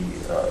actually be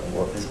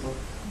more visible?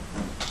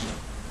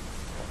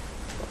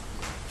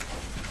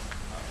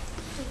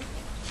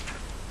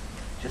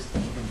 Just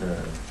even the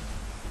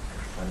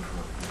front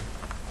row here.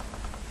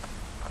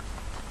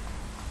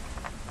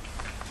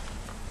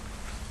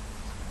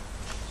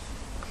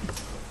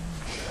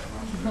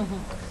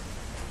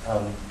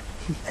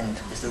 And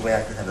is there a way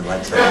I could have the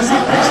lights so I see?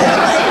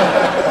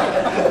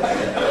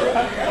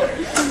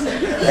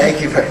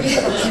 Thank you very much.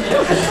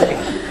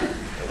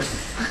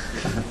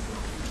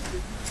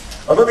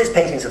 Although these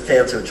paintings have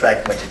failed to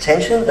attract much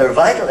attention, they're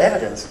vital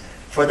evidence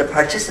for the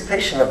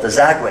participation of the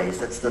Zagweis,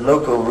 that's the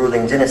local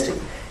ruling dynasty,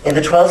 in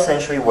the 12th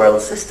century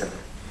world system.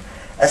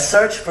 A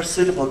search for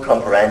suitable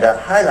comparanda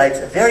highlights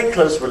a very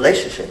close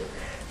relationship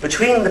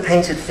between the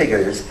painted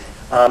figures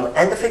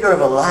and the figure of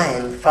a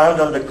lion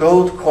found on the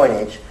gold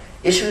coinage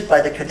issued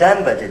by the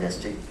Kadamba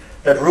dynasty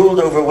that ruled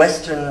over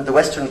the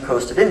western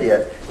coast of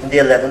India in the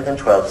 11th and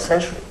 12th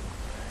century.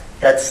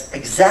 That's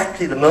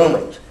exactly the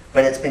moment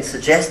when it's been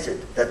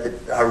suggested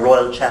that our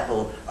royal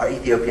chapel, our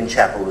Ethiopian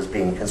chapel, was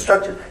being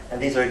constructed.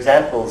 And these are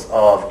examples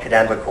of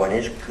Kadamba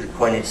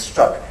coinage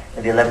struck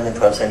in the 11th and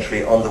 12th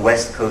century on the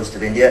west coast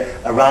of India,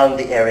 around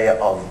the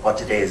area of what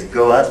today is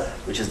Goa,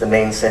 which is the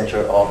main center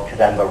of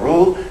Kadamba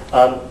rule,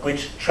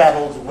 which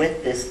travels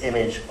with this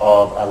image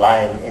of a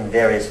lion in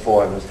various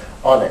forms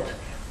on it.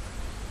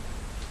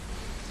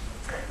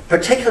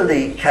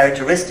 Particularly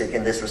characteristic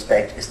in this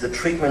respect is the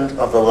treatment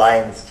of the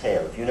lion's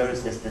tail. If you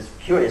notice this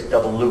curious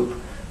double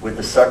loop with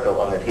the circle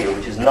on it here,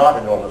 which is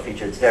not a normal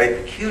feature, it's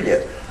very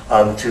peculiar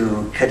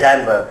to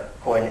Kadamba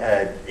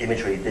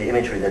imagery, the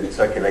imagery that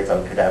circulates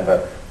on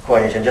Kadamba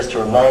coinage. And just to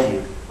remind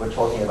you, we're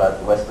talking about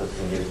the west coast of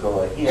India,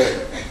 Goa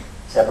here,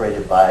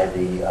 separated by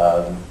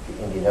the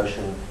Indian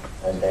Ocean,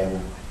 and then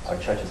our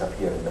church is up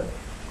here in the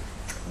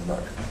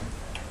north.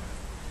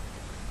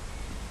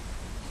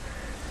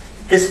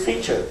 This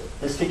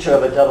feature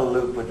of a double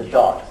loop with a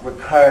dot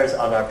recurs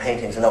on our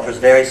paintings and offers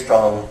very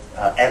strong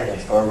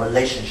evidence for a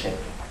relationship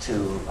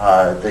to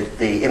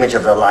the image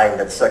of the lion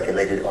that's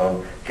circulated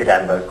on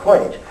Kadamba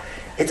coinage.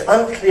 It's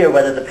unclear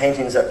whether the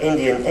paintings are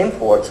Indian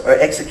imports or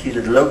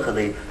executed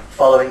locally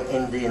following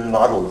Indian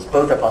models.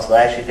 Both are possible.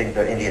 I actually think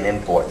they're Indian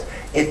imports.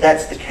 If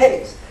that's the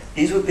case,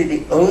 these would be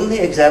the only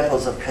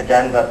examples of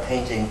Kadamba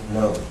painting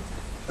known.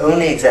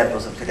 Only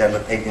examples of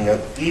Kadamba painting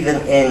known, even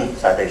in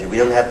South Asia. We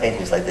don't have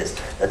paintings like this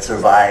that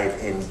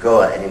survive in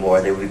Goa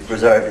anymore. They will be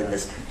preserved in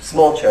this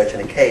small church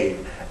in a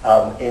cave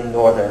in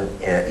northern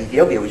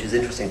Ethiopia, which is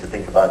interesting to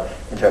think about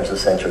in terms of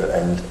center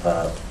and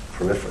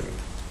periphery.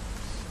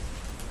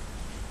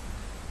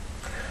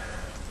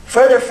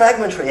 Further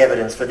fragmentary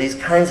evidence for these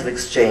kinds of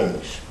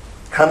exchange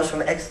comes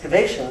from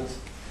excavations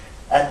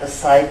at the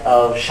site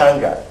of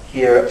Shanga,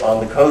 here on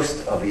the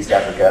coast of East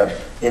Africa,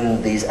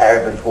 in these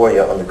Arab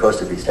emporia on the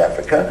coast of East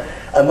Africa,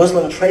 a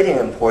Muslim trading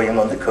emporium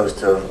on the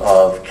coast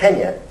of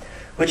Kenya,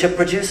 which have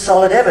produced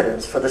solid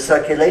evidence for the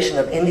circulation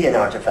of Indian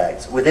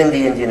artifacts within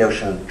the Indian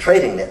Ocean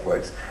trading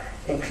networks,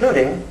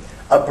 including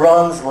a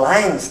bronze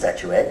lion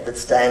statuette that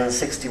stands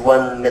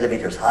 61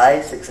 millimeters high,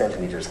 6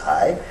 centimeters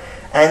high,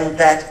 and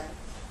that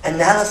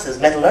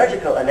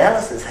metallurgical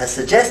analysis has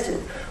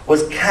suggested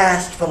was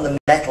cast from the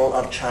metal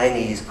of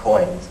Chinese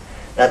coins.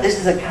 Now this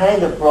is a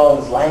kind of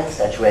bronze lion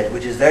statuette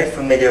which is very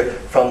familiar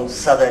from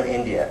southern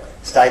India.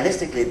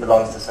 Stylistically it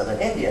belongs to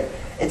southern India.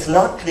 It's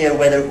not clear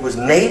whether it was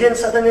made in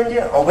southern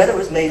India or whether it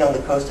was made on the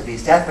coast of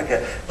East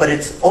Africa, but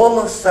it's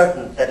almost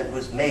certain that it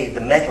was made,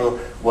 the metal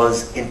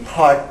was in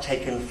part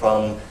taken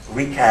from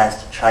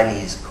recast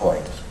Chinese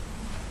coins.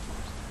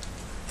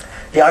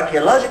 The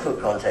archaeological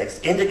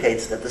context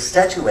indicates that the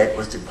statuette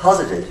was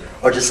deposited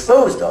or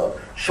disposed of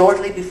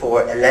shortly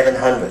before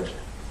 1100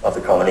 of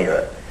the Common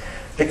Era.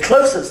 The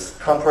closest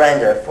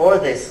comparanda for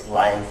this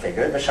lion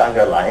figure, the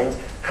Shanga lions,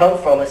 come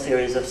from a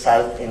series of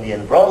South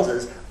Indian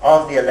bronzes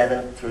of the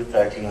 11th through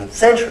 13th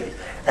centuries.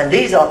 And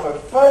these offer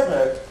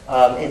further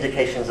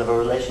indications of a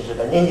relationship,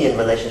 an Indian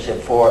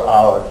relationship for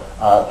our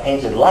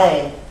painted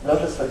lion.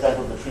 Notice, for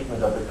example, the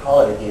treatment of the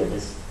collar here,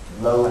 this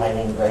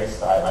low-hanging, very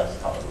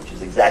stylized collar, which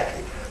is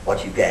exactly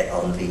what you get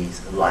on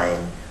these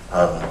lion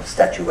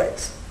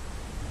statuettes.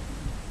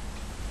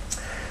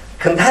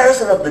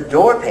 Comparison of the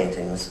door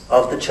paintings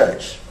of the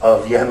church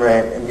of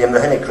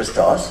Yemrahene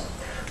Christos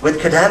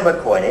with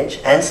Kadamba coinage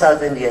and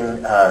South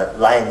Indian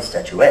lion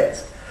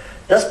statuettes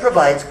thus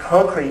provides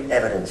concrete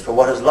evidence for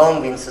what has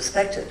long been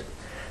suspected,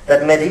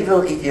 that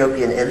medieval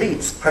Ethiopian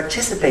elites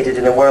participated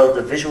in a world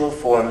of visual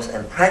forms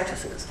and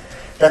practices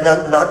that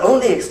not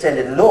only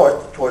extended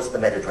north towards the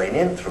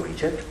Mediterranean through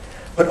Egypt,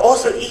 but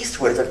also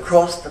eastwards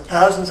across the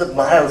thousands of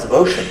miles of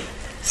ocean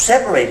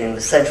separating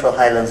the central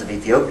highlands of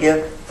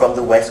Ethiopia from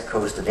the west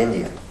coast of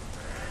India.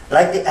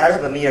 Like the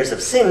Arab emirs of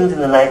Sind in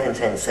the 9th and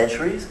 10th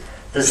centuries,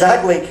 the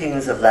Zagwe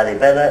kings of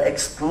Lalibela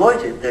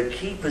exploited their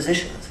key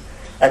positions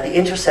at the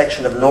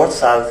intersection of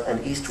north-south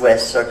and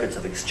east-west circuits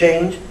of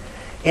exchange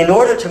in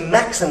order to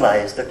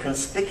maximize the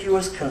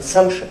conspicuous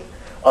consumption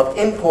of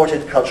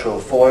imported cultural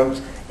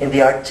forms in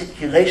the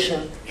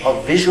articulation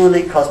of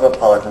visually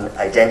cosmopolitan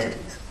identities.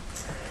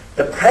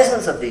 The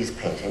presence of these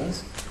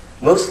paintings,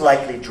 most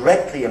likely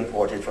directly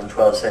imported from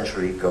 12th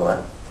century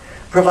Goa,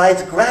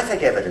 provides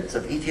graphic evidence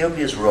of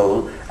Ethiopia's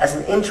role as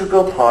an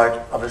integral part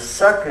of a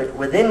circuit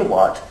within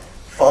what,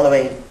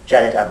 following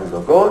Janet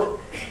Abu-Logod,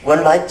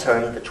 one might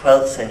term the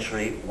 12th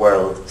century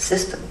world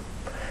system,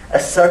 a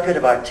circuit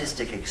of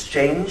artistic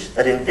exchange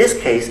that in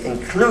this case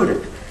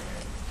included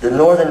the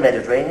northern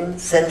Mediterranean,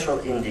 central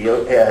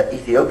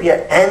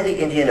Ethiopia, and the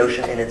Indian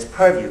Ocean in its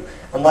purview.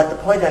 And what the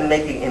point I'm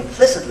making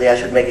implicitly, I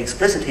should make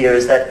explicit here,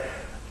 is that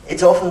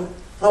it's often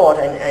thought,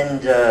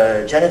 and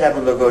Janet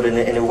Abu-Logod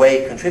in a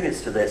way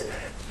contributes to this,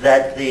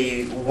 that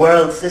the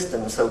world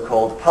system,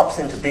 so-called, pops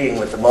into being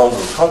with the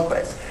Mongol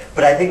conquest.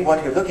 But I think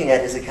what you're looking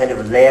at is a kind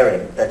of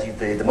layering that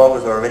the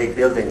Mongols are already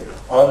building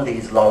on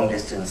these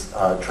long-distance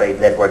trade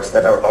networks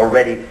that are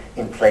already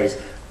in place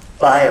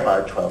by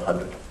about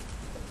 1200.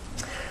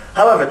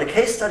 However, the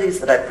case studies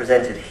that I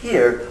presented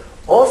here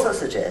also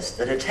suggest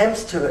that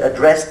attempts to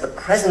address the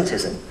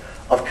presentism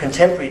of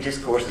contemporary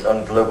discourses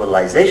on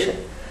globalization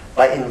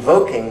by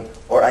invoking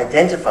or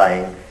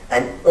identifying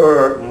an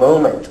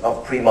moment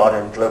of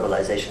pre-modern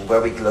globalization,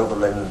 were we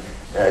global in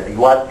the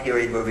Yuan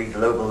period, were we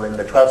global in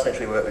the 12th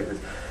century,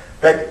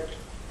 that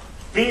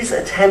these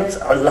attempts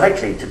are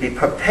likely to be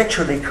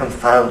perpetually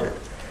confounded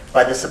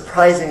by the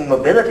surprising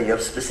mobility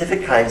of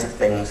specific kinds of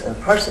things and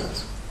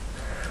persons.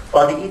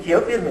 While the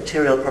Ethiopian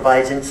material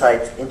provides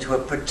insights into a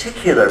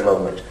particular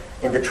moment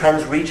in the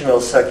trans-regional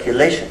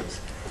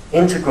circulations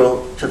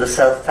integral to the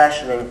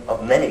self-fashioning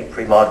of many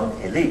pre-modern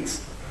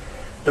elites,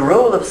 the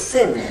role of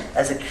sin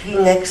as a key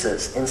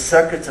nexus in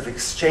circuits of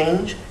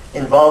exchange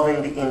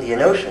involving the Indian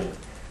Ocean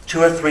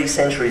 2 or 3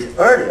 centuries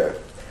earlier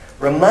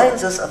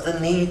reminds us of the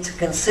need to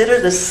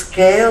consider the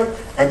scale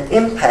and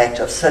impact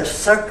of such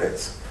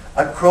circuits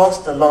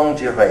across the longue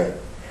durée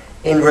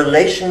in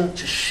relation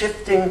to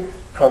shifting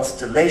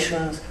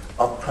constellations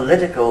of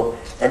political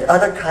and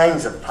other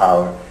kinds of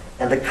power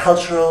and the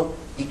cultural,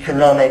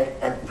 economic,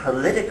 and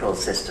political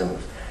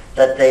systems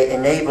that they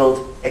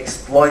enabled,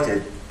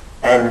 exploited,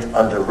 and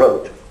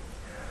underwrote.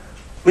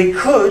 We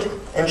could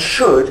and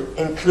should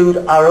include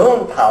our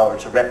own power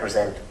to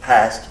represent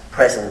past,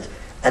 present,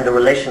 and the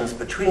relations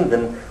between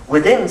them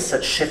within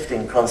such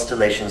shifting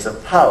constellations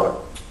of power.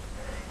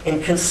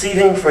 In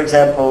conceiving, for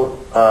example,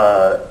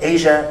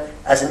 Asia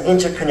as an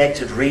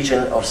interconnected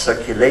region of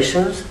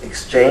circulations,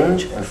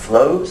 exchange, and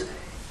flows,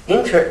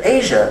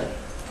 InterAsia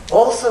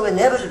also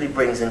inevitably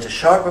brings into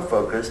sharper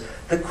focus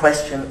the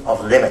question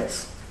of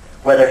limits,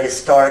 whether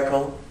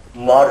historical,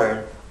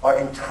 modern, or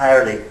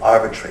entirely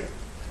arbitrary.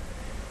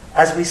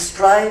 As we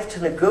strive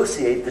to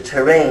negotiate the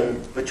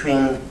terrain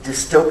between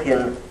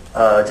dystopian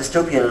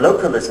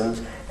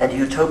localisms and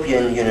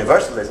utopian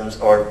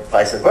universalisms, or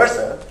vice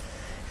versa,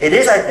 it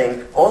is, I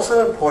think,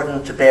 also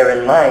important to bear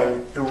in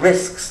mind the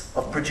risks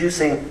of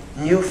producing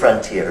new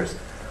frontiers,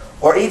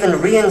 or even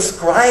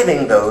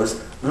reinscribing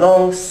those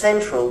long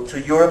central to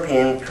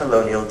European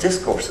colonial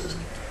discourses,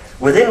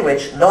 within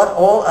which not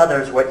all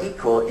others were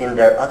equal in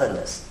their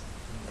otherness.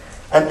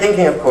 I'm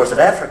thinking, of course, of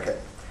Africa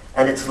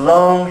and its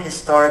long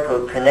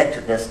historical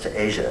connectedness to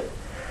Asia,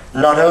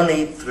 not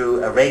only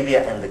through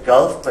Arabia and the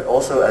Gulf, but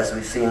also, as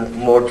we've seen,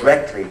 more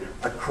directly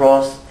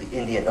across the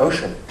Indian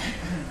Ocean,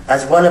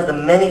 as one of the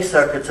many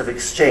circuits of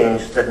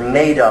exchange that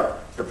made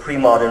up the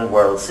pre-modern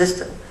world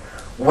system,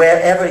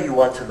 wherever you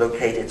want to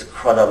locate its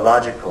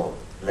chronological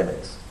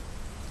limits.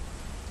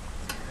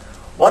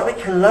 What we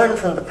can learn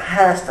from the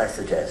past, I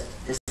suggest,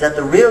 is that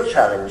the real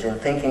challenge in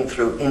thinking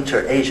through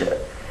InterAsia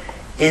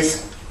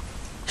is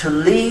to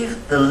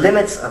leave the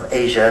limits of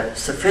Asia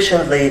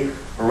sufficiently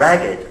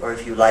ragged, or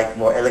if you like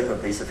more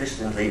eloquently,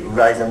 sufficiently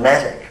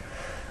rhizomatic,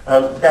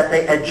 that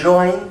they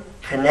adjoin,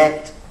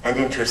 connect, and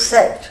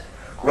intersect,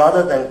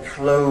 rather than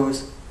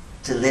close,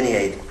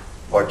 delineate,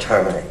 or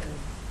terminate.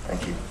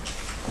 Thank you.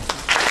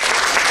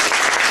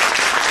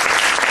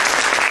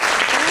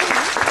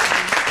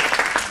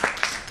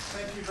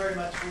 Thank you very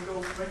much.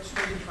 We'll go right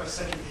straight into our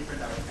second paper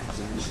now.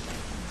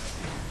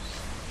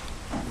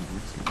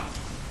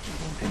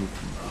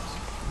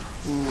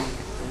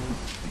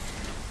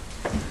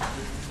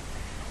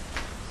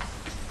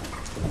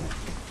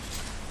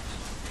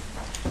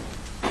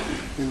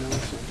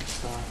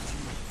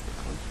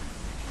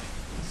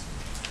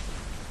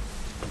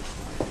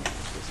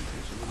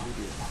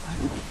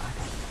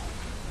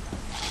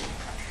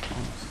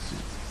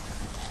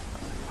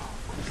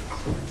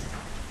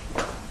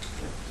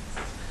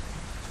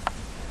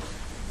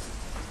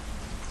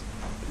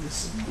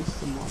 This is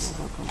the model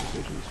of our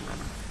conversations.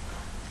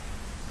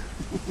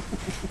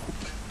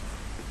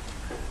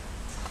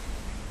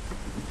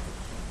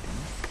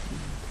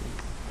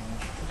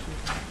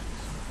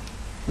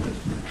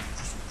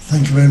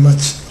 Thank you very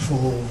much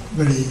for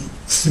very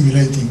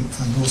stimulating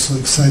and also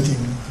exciting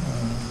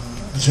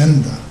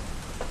agenda,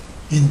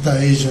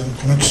 InterAsian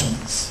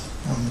Connections.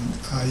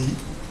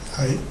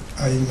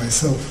 I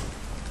myself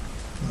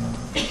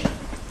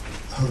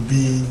have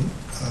been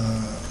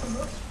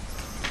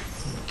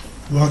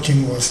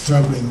working or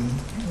struggling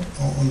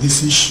on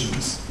these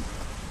issues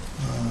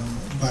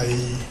by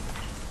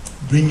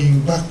bringing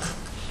back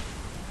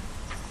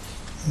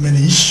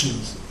many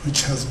issues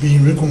which has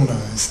been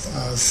recognized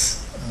as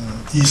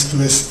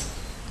East-West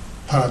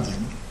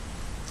paradigm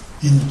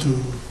into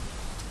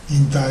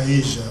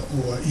InterAsia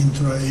or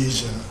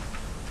InterAsia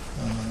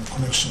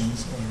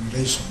connections or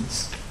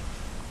relations.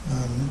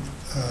 And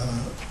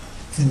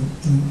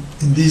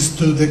in these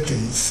 2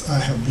 decades, I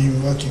have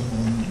been working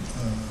on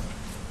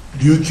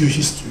Ryukyu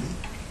history.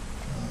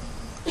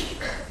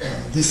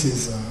 This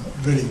is a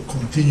very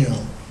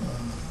continual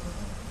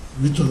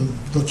written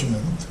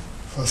document,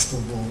 first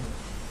of all,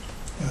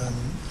 and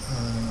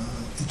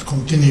it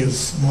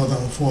continues more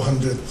than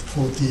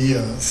 440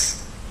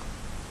 years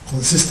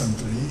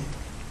consistently.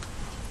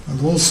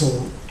 And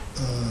also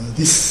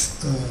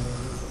this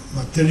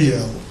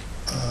material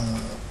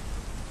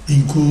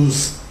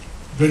includes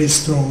very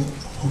strong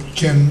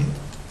Hokkien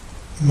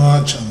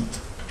merchant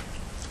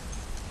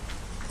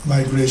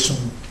migration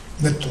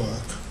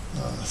network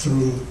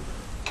through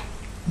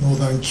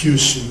northern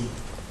Kyushu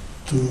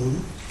to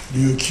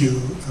Ryukyu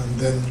and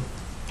then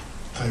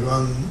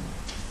Taiwan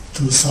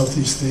to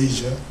Southeast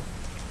Asia.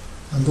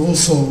 And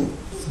also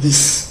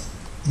this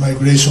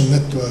migration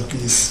network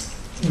is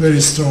a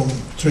very strong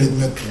trade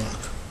network,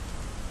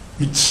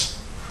 which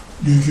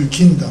Ryukyu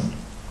Kingdom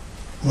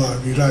were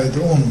relied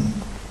on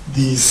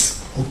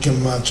these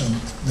Hokkien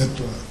merchant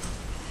network.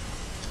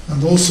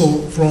 And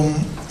also from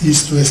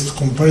East-West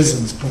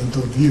comparisons point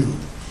of view,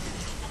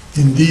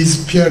 in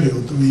this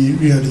period we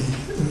really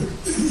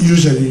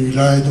usually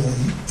relied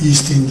on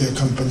East India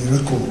Company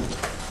record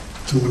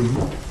to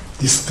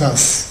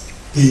discuss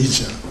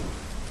Asia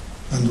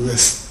and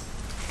West.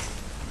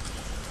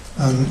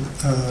 And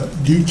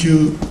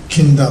Ryukyu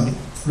Kingdom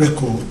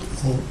record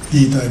of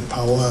Li-Dai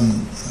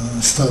Pawan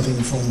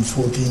starting from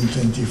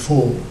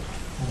 1424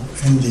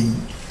 ending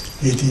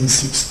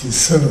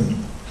 1867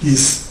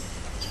 is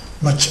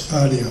much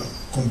earlier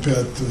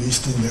compared to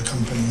East India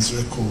Company's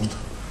record,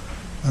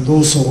 and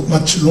also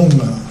much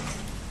longer,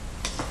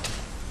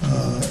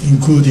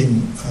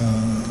 including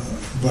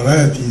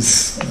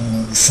varieties,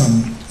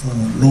 some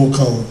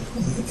local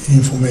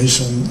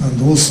information,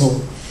 and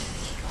also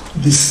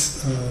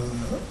this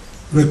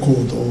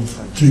record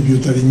of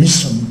tributary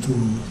mission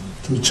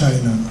to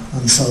China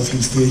and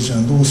Southeast Asia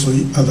and also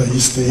other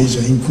East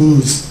Asia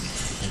includes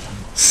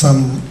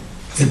some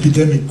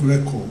epidemic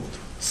records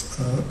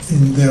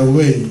in their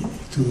way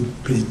to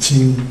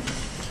Beijing.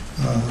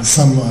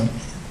 Some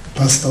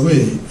passed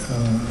away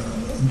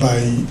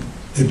by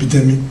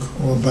epidemic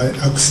or by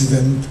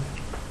accident.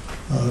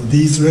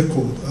 These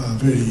records are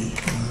very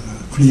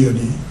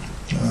clearly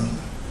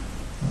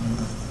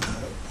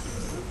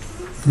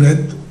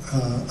read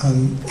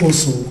and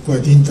also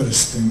quite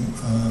interesting.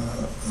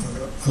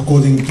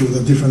 According to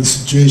the different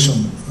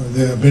situation,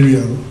 their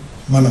burial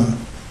manner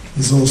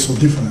is also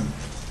different.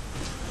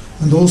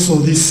 And also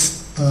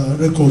this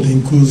record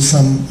includes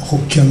some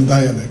Hokkien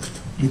dialect,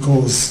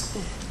 because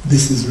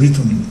this is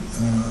written,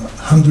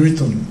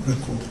 handwritten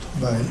record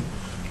by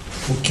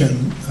Hokkien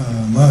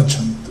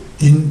merchant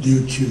in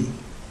Ryukyu.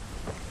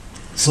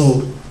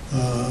 So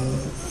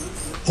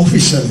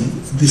officially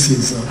this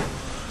is a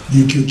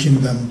Ryukyu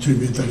Kingdom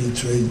tributary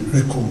trade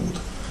record,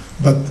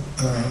 but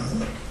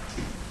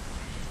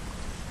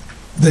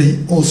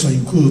they also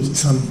include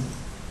some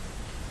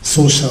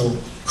social,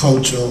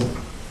 cultural,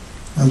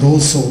 and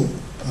also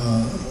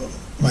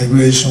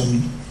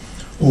migration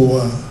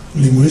or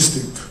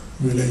linguistic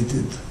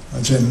related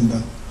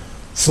agenda.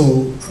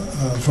 So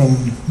from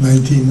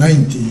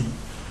 1990,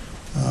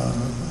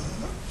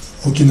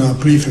 Okinawa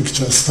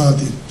Prefecture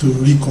started to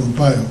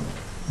recompile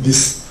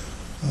this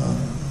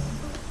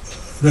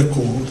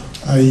record.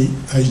 I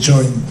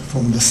joined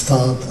from the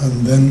start,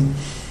 and then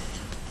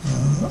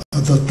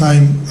at the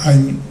time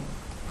I'm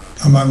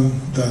among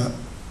the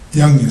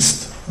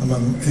youngest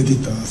among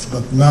editors,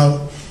 but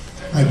now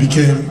I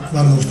became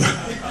one of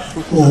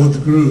the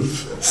old group.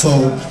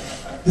 So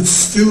it's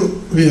still,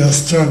 we are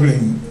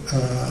struggling.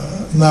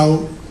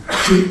 Now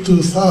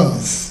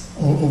two-thirds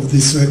of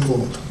this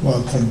record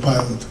were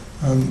compiled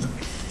and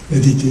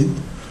edited,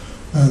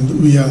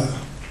 and we are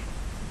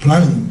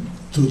planning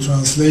to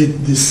translate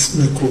this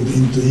record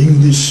into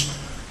English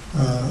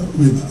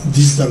with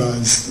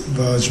digitalized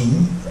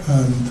version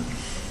and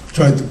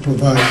try to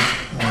provide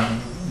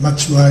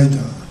much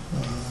wider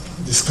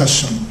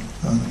discussion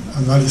and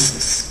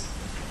analysis.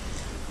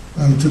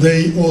 And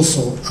today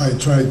also I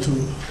try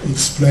to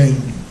explain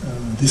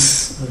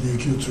this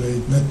Ryukyu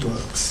trade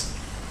networks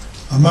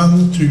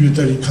among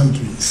tributary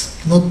countries,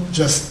 not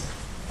just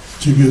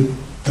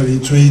tributary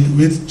trade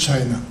with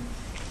China,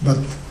 but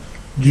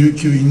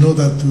Ryukyu, in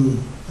order to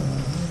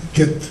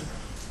get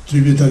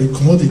tributary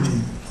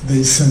commodity,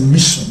 they send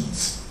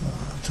missions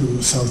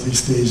to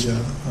Southeast Asia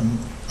and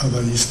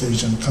other East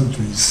Asian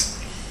countries.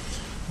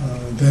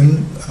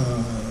 Then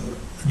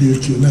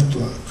Ryukyu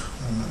network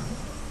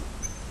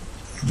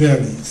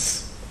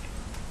varies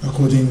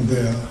according to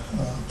their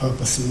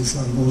purposes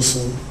and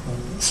also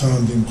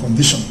surrounding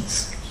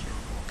conditions.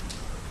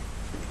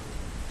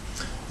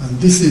 And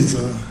this is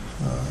a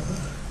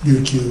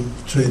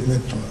Ryukyu trade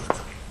network.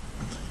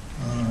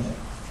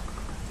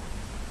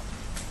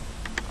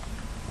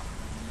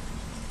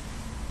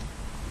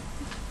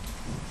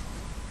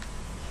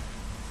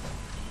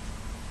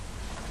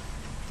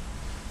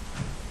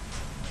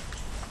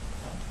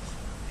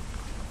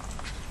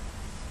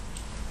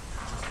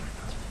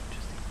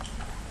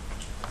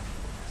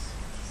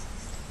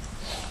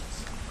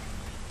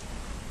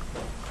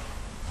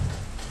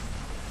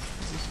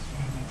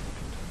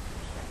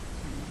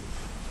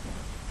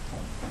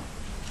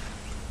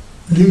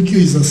 Ryukyu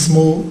is a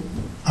small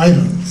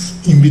island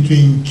in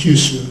between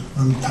Kyushu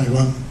and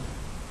Taiwan.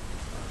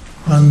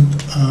 And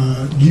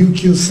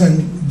Ryukyu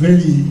sent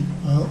very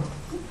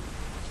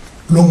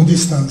long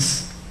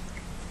distance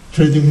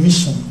trading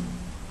mission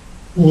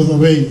all the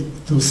way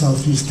to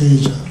Southeast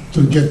Asia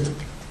to get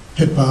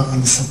pepper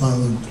and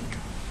sapwood.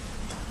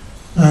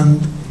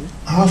 And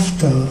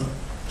after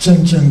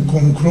Chen Chen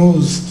Kong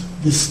closed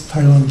this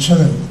Taiwan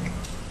channel,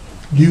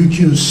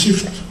 Ryukyu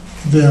shift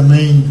their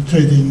main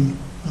trading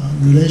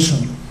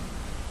relation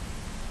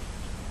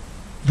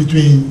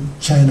between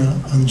China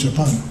and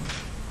Japan.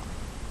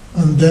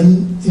 And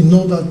then in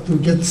order to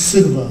get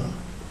silver,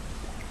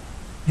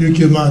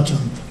 Ryukyu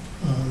merchant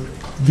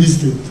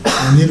visited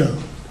Manila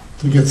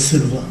to get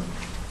silver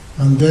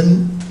and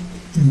then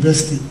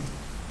invested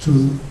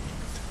to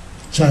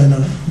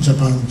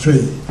China-Japan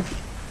trade.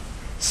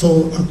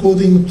 So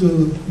according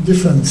to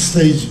different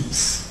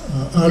stages,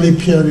 early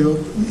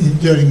period,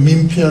 during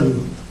Ming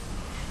period,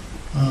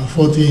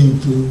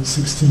 14th to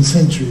 16th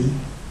century,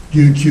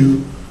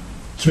 Ryukyu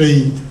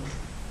trade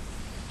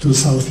to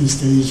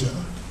Southeast Asia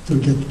to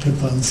get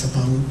pepper and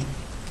sapwood.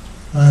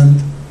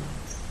 And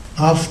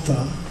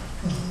after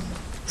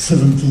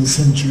 17th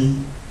century,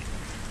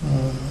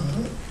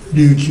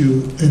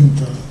 Ryukyu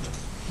entered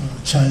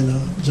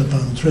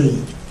China-Japan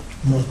trade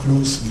more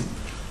closely.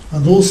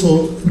 And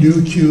also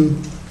Ryukyu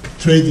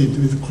traded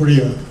with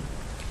Korea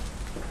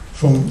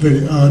from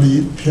very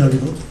early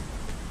period.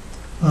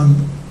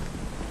 And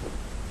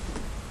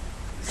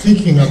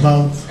thinking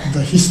about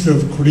the history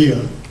of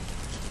Korea,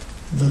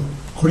 the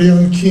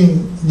Korean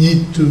king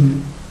need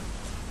to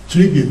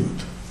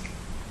tribute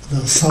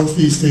the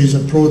Southeast Asia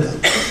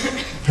product,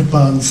 pepper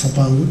and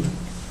sapwood,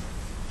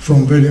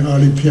 from very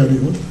early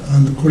period.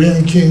 And the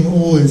Korean king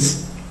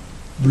always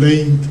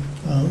blamed,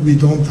 we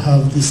don't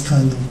have this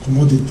kind of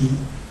commodity,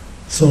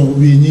 so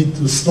we need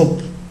to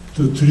stop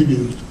to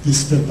tribute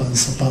this pepper and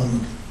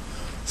sapwood.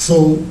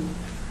 So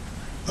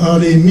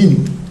early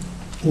Ming,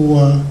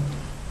 or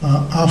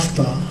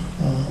after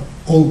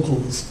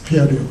Olko's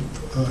period,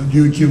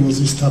 Ryukyu was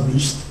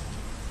established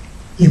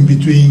in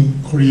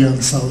between Korea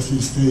and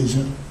Southeast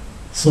Asia.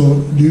 So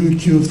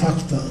Ryukyu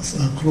factors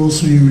are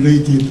closely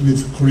related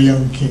with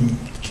Korean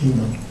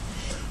kingdom,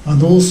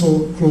 and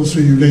also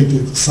closely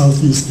related to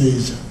Southeast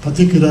Asia,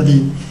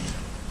 particularly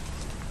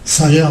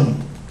Siam,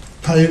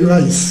 Thai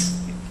rice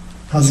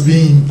has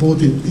been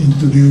imported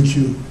into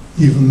Ryukyu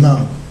even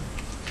now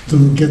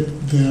to get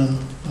their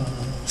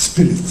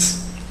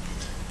spirits.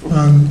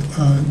 And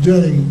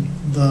during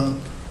the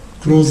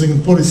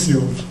closing policy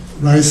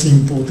of rice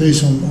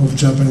importation of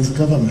Japanese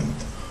government,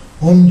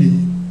 only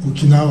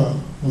Okinawa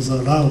was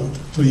allowed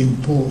to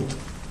import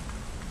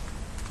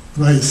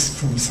rice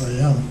from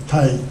Siam,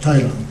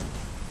 Thailand,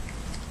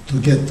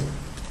 to get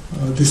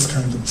this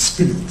kind of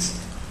spirits.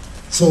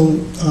 So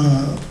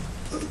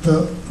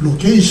the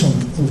location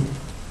of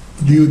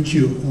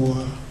Ryukyu,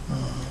 or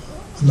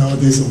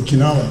nowadays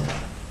Okinawa,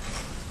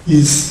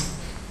 is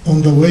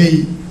on the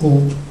way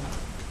of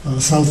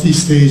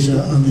Southeast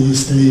Asia and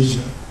East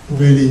Asia,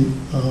 very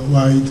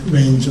wide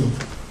range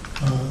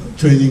of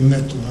trading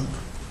network.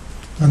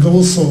 And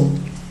also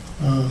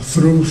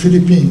through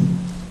Philippines,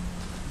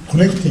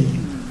 connecting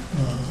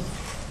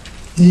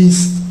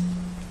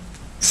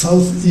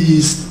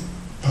Southeast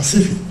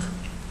Pacific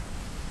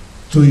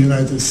to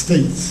United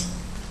States.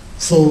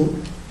 So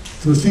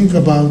to think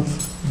about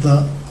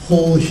the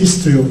whole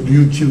history of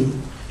Ryukyu,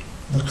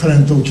 the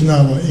current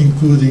Okinawa,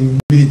 including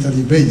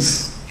military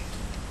base,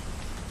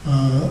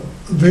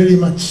 very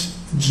much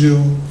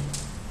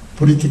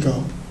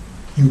geopolitical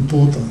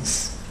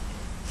importance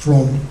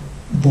from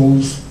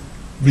both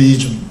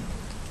regions.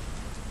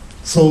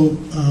 So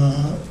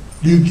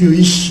Ryukyu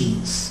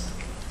issues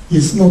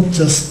is not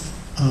just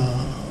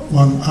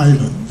one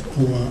island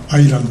or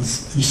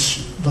islands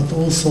issue, but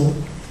also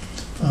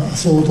a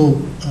sort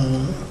of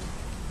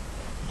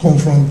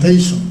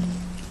confrontation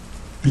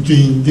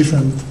between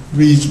different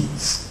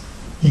regions,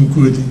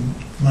 including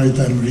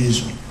maritime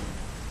region.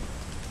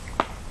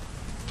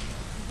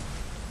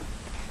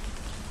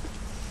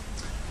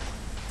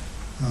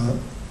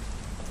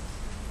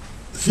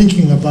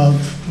 Thinking about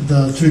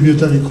the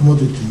tributary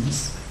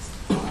commodities,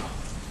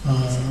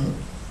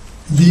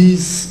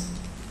 these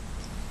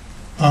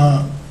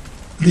are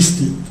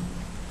listed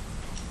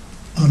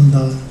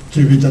under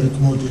tributary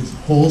commodities: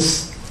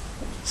 horse,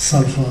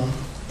 sulfur,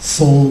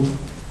 salt,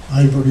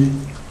 ivory,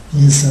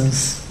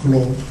 incense,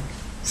 clove,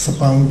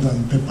 sapwood,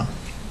 and pepper.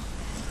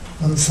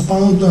 And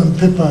sapwood and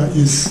pepper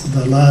is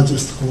the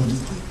largest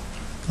commodity,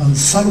 and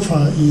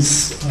sulfur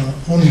is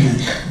only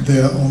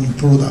their own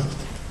product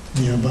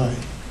nearby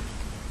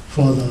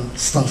for the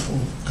stuff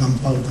of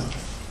gunpowder.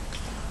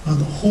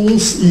 And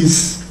horse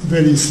is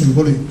very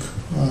symbolic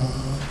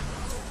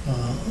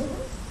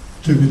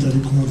tributary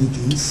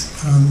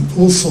commodities, and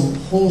also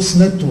horse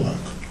network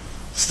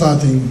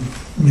starting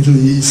Middle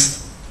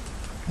East,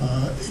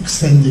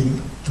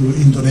 extending to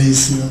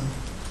Indonesia,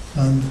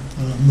 and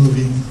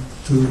moving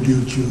to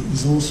Ryukyu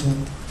is also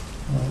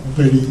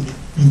very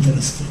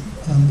interesting.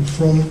 And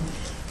from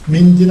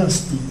Ming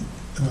Dynasty,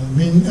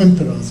 Ming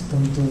Emperor's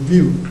point of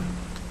view,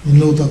 in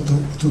order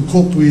to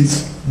cope with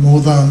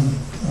modern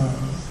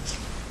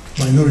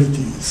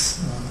minorities,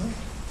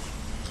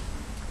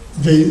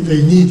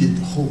 they needed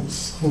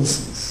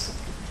horses.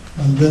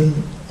 And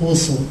then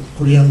also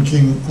Korean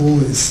king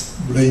always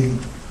blamed,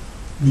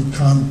 we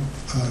can't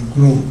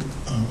grow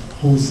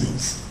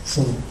horses,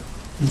 so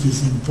it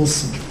is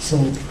impossible. So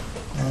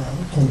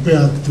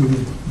compared to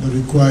the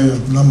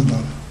required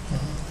number,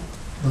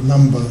 the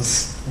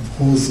numbers of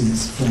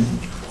horses from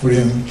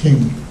Korean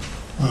king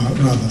are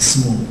rather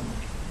small.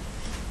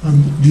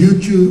 And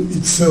Ryukyu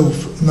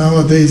itself,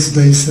 nowadays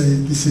they say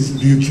this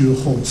is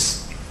Ryukyu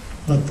horse,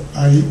 but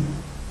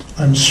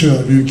I'm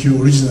sure Ryukyu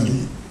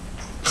originally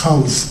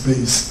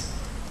cows-based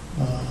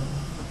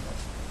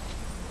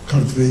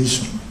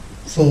cultivation.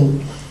 So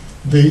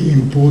they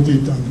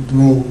imported and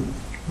grow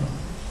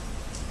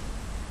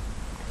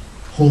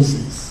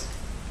horses.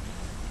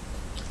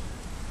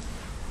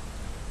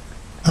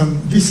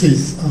 And this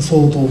is a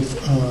sort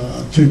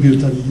of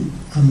tributary,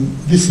 and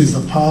this is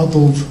a part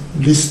of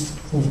list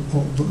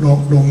of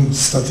long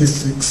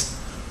statistics.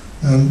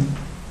 And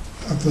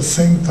at the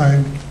same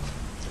time,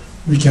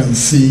 we can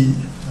see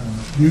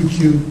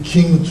Ryukyu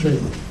king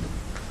trade.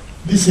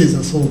 This is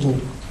a sort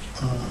of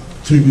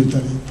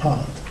tributary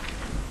part,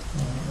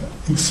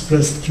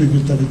 expressed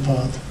tributary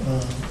part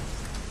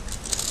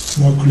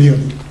more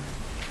clearly.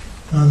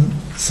 And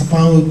it's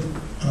about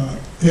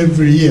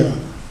every year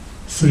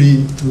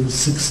 3 to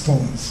 6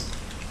 tons,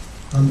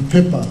 and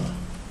pepper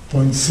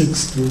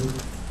 0.6 to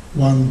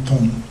 1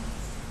 ton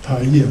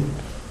per year.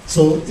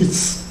 So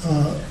it's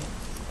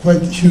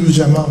quite huge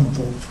amount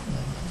of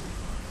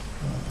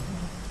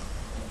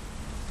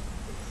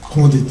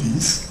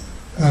commodities.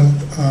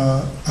 And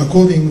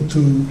according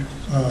to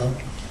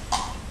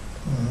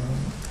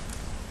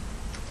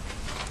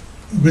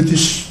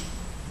British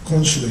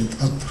consulate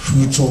at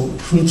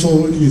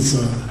Fuzhou is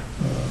a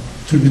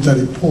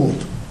tributary port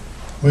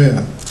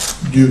where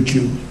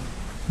Ryukyu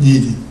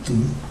needed to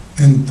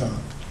enter.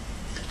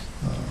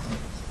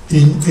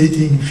 In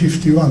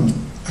 1851,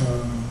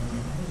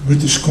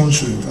 British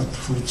consulate at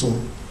Fuzhou,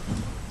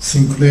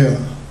 Sinclair,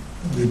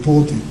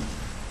 reported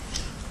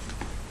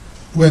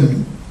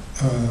when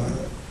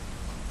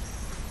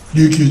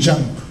Ryukyu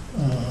junk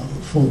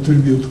for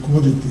tribute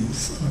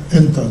commodities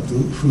entered to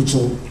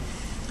Fuzhou,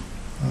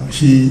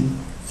 he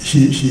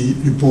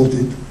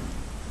reported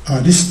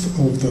a list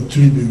of the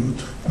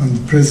tribute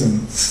and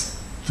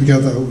presents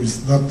together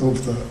with that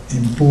of the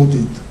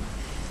imported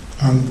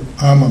and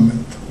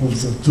armament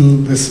of the two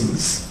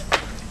vessels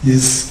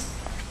is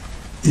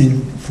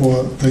in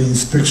for the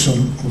inspection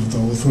of the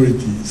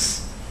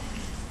authorities.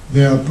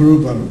 Their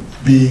approval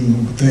being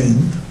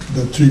obtained,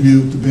 the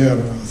tribute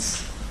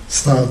bearers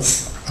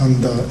starts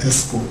under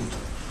escort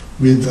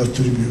with the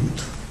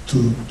tribute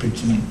to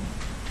Peking,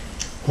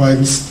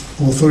 whilst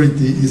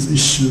authority is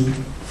issued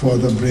for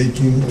the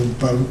breaking of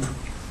bulk.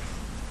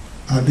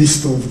 A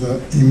list of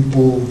the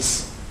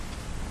imports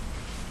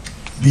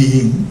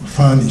being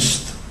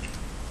furnished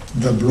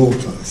the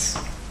brokers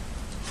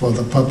for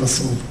the purpose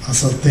of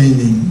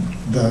ascertaining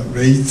the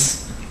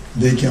rates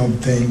they can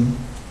obtain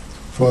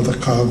for the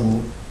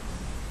cargo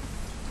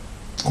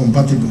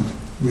compatible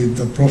with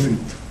the profit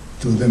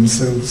to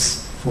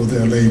themselves for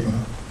their labor.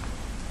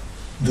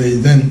 They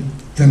then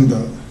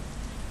tender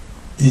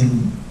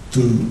in to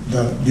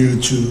the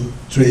Ryukyu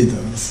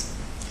traders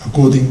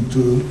according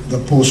to the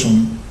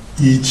portion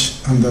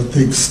each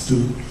undertakes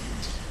to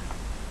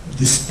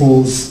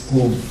dispose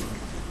of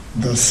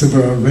the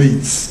several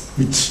rates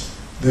which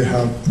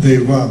they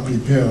were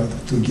prepared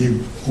to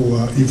give,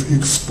 or if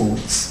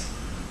exports,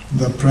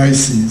 the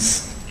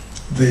prices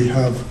they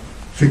have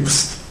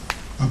fixed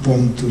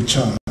upon to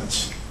charge.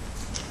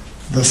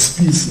 The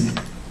species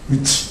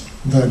which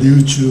the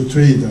Ryukyu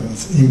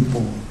traders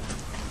import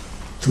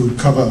to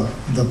cover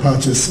the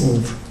purchase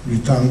of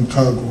return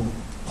cargo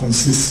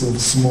consists of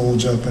small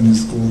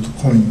Japanese gold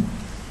coin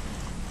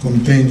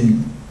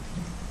containing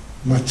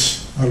much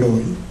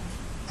alloy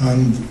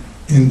and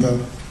in the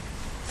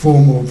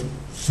form of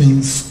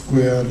thin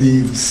square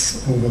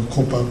leaves of a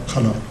copper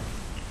color.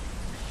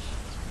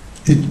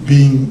 It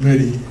being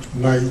very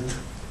light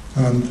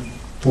and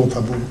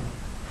portable,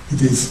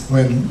 it is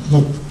when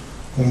not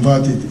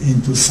converted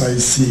into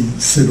size C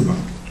silver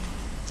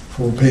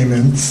for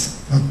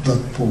payments at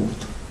that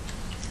port,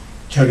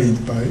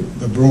 carried by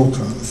the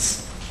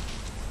brokers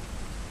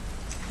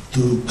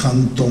to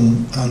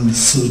Canton and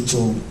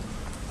Suzhou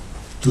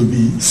to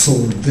be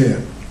sold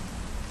there.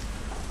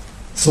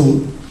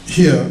 So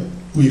here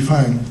we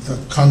find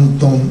that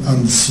Canton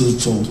and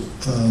Suzhou,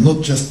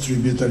 not just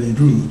tributary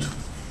route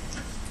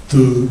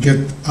to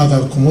get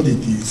other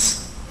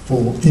commodities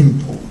for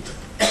import.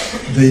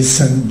 They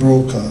send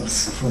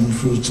brokers from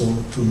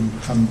Fuzhou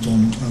to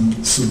Canton and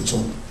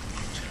Suzhou.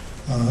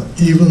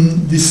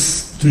 Even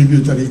these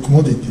tributary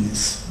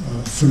commodities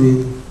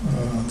through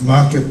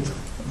market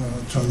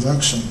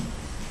transaction,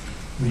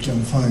 we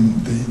can find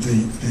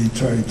they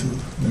try to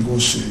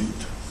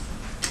negotiate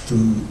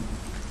to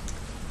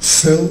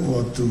sell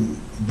or to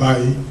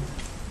buy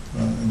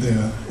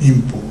their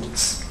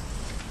imports.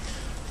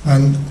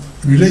 And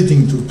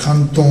relating to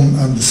Canton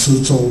and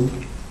Suzhou,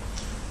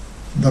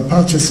 the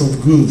purchase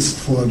of goods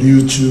for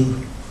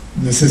Liuqiu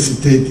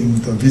necessitating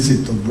the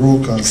visit of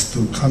brokers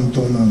to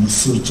Canton and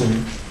Suzhou,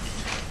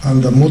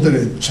 and the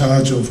moderate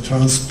charge of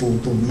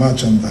transport of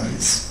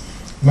merchandise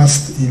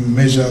must in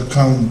measure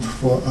account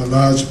for a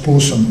large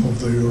portion of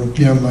the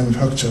European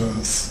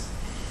manufacturers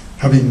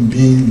having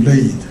been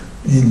laid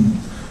in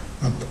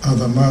at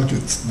other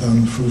markets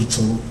than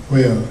Fuzhou,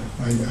 where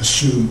I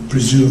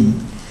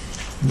presume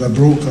the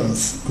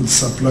brokers could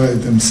supply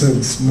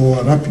themselves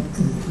more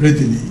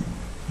readily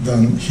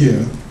than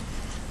here,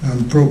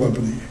 and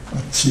probably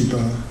at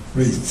cheaper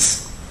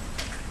rates.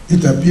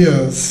 It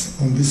appears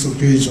on this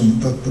occasion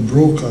that the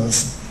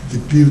brokers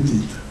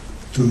deputed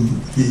to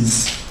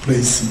these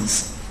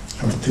places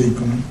have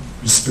taken,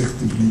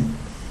 respectively,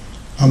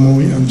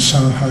 Amoy and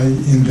Shanghai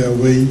in their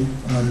way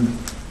and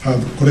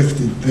have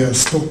collected their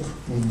stock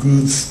of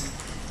goods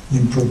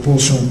in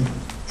proportion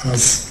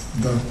as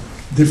the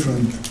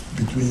difference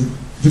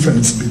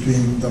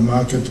between the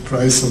market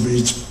price of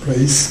each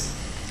place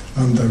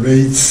and the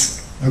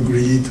rates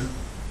agreed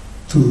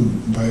to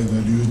by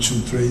the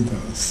Liuqiu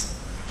traders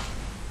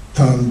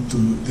turn to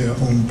their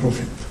own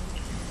profit.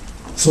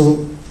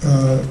 So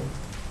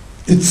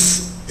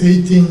it's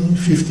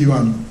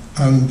 1851,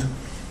 and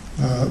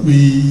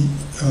we,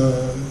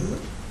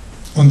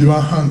 on the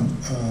one hand,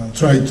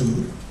 try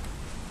to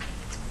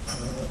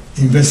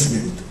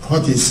investigate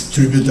what is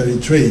tributary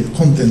trade,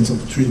 contents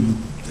of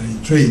tributary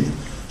trade,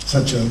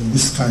 such as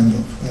this kind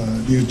of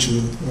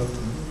Liuqiu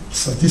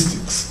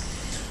statistics.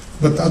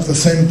 But at the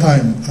same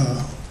time,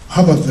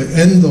 how about the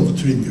end of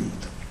tribute?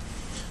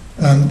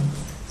 And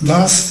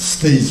last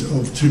stage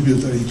of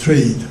tributary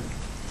trade,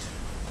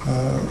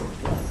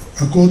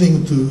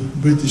 according to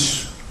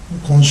British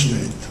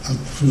consulate at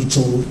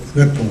Fuzhou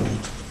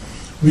report,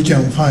 we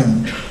can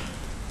find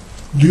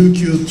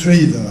Liuqiu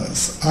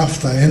traders,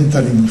 after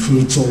entering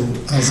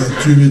Fuzhou as a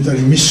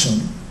tributary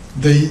mission,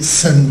 they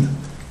send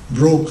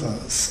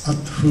brokers at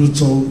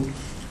Fuzhou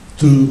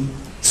to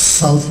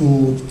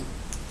southward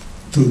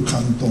to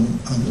Canton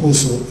and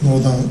also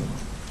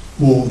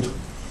northernward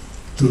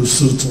to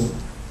Suzhou.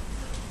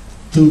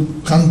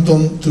 To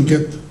Canton to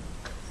get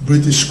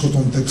British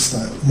cotton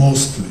textile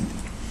mostly,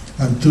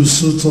 and to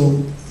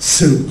Suzhou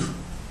silk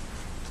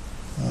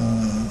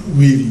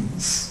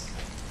weavings.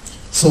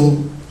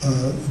 So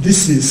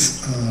this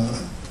is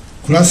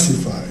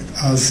classified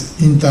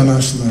as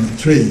international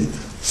trade.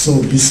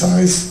 So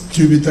besides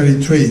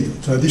tributary trade,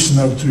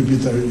 traditional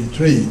tributary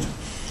trade,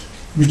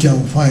 we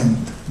can find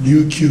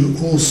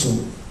Liuqiu also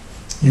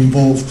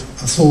involved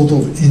a sort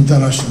of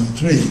international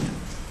trade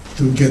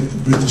to get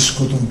British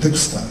cotton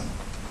textile,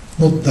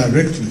 not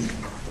directly,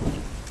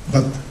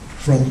 but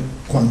from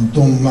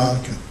Guangdong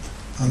market.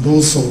 And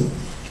also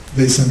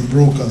they send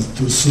brokers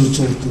to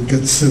Suzhou to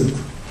get silk.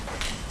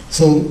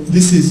 So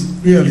this is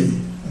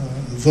really,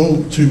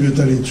 though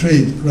tributary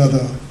trade,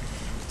 rather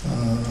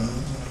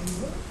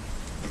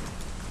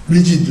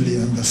rigidly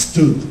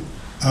understood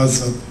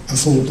as a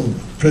sort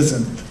of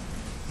present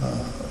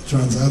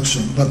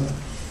transaction, but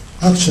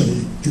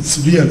actually it's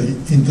really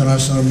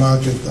international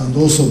market and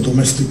also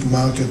domestic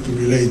market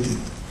related.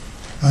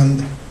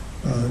 And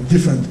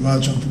different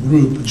merchant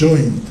group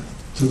joined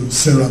to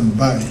sell and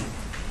buy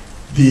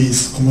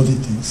these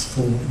commodities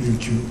for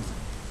Liuqiu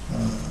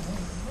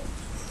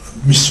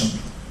mission.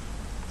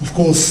 Of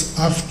course,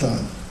 after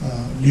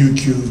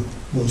Liuqiu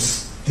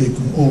was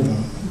taken over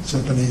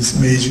Japanese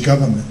Meiji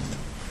government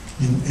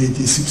in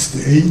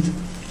 1868,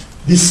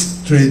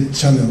 this trade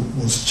channel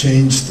was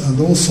changed, and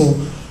also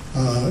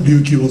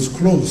Liuqiu was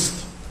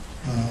closed.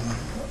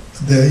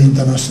 Their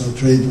international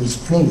trade was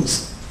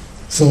closed.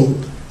 So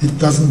it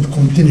doesn't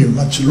continue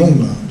much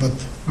longer, but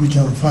we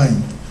can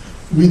find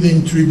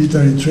within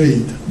tributary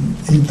trade,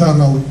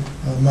 internal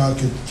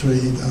market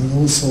trade, and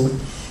also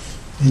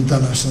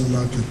international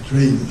market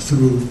trade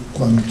through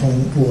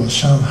Guangdong or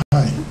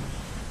Shanghai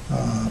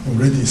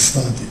already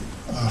started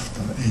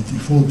after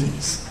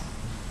 1840s.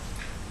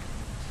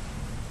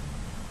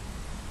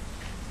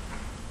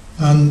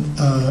 And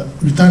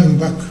returning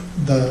back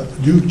the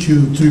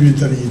Liuqiu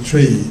tributary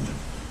trade,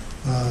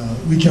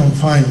 we can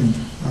find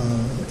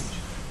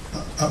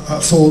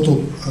a sort of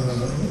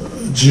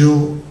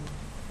geo-cultural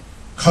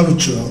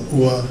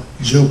or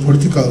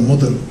geopolitical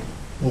model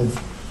of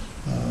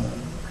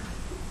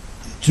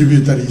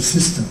tributary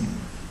system.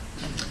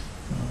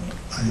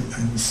 I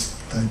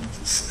mistyped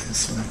this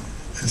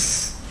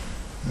as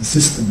a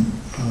system,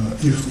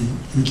 if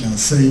we can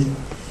say,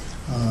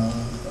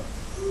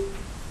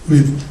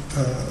 with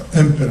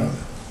emperor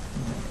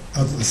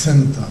at the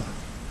center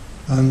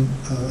and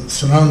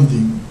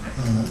surrounding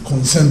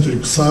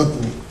concentric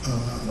circle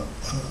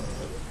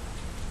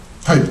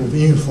type of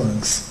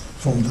influence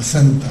from the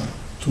center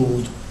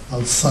toward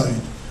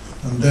outside.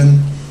 And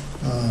then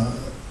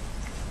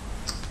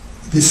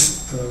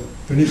this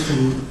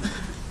periphery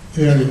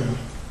area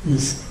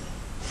is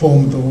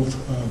formed of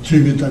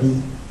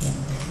tributary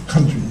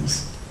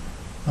countries.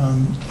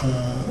 And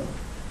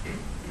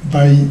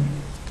by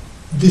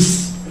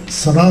this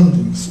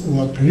surroundings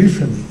or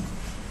periphery,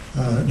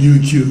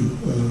 Liuqiu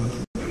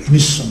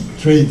mission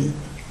traded.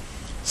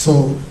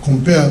 So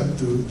compared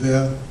to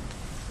their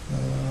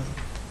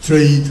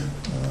trade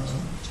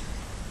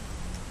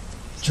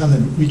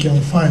channel, we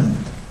can find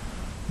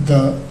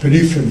the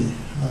periphery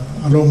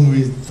along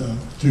with the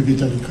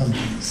tributary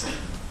countries.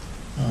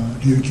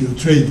 Ryukyu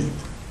traded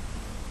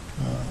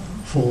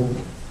for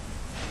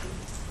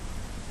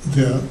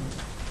their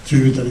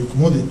tributary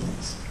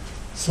commodities.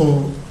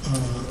 So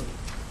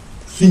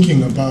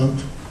thinking about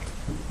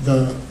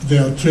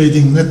their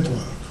trading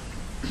network,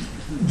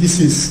 this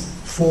is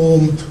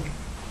formed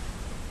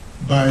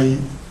by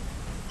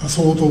a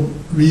sort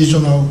of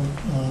regional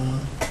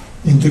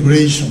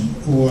integration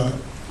or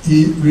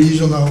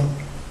regional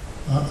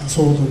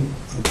sort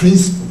of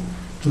principle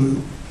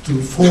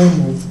to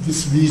form of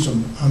this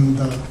region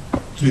under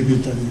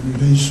tributary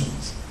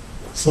relations.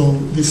 So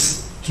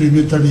this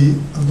tributary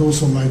and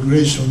also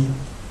migration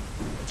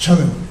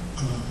channel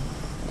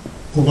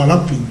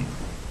overlapping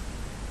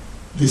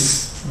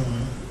this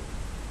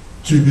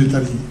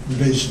tributary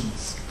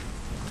relations.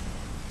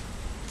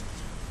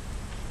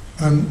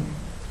 And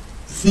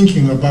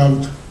thinking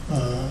about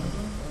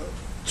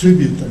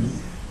tributary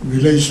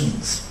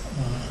relations,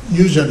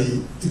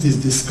 usually it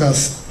is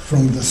discussed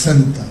from the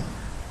center.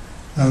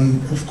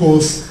 And of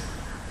course,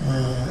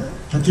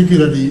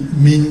 particularly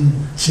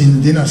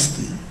Min-Qin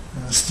dynasty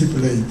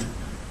stipulate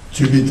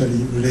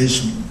tributary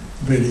relation,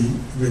 very,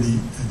 very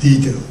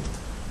detailed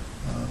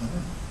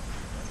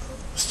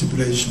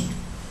stipulation.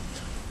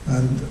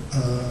 And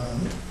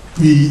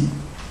we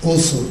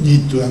also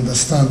need to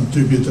understand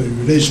tributary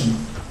relation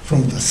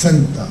from the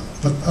center,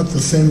 but at the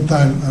same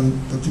time, and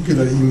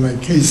particularly in my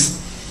case,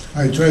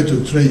 I try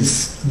to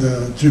trace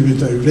the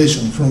tributary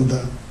relation from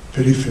the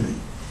periphery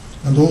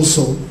and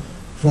also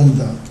from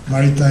the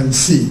maritime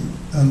sea.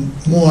 And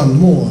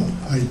more,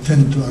 I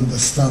tend to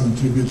understand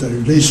tributary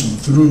relation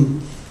through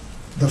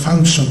the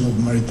function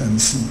of maritime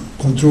sea,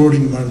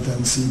 controlling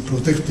maritime sea,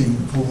 protecting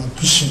or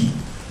pushing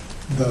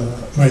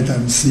the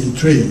maritime sea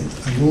trade,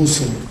 and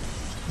also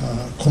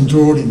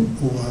controlling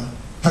or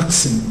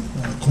taxing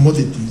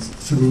commodities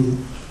through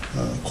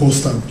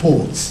coastal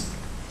ports.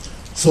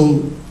 So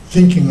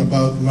thinking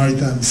about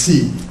maritime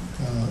sea,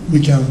 we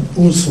can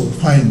also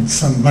find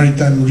some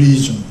maritime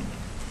region,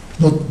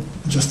 not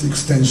just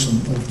extension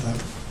of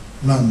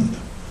the land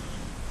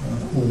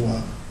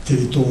or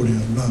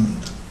territorial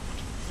land.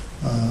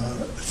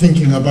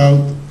 Thinking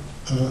about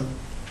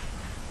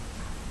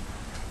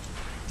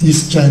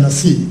East China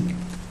Sea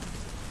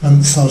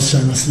and South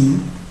China Sea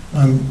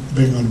and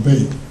Bengal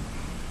Bay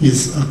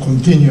is a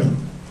continuum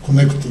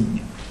connecting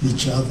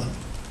each other.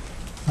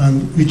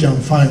 And we can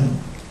find,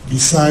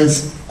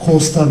 besides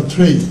coastal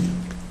trade,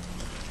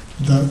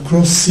 the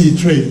cross-sea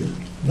trade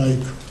like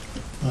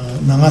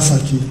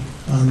Nagasaki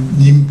and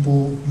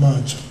Nimpo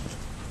merchant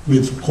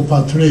with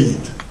copper trade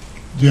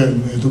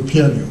during the Edo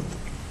period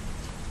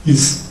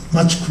is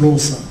much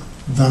closer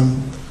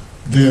than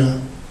their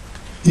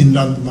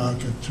inland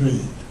market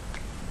trade.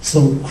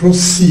 So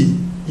cross-sea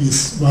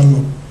is one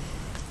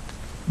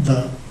of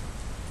the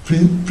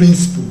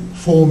principle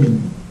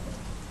forming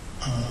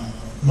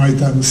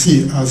maritime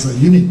sea as a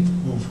unit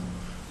of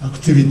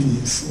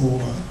activities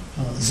or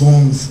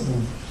zones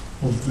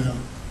of their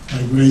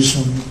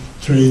migration,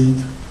 trade,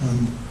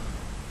 and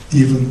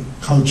even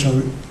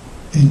cultural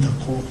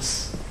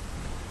intercourse.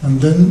 And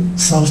then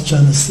South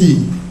China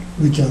Sea,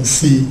 we can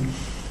see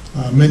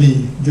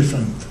many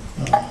different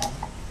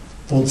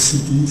port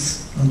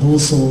cities, and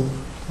also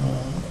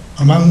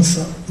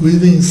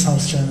within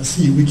South China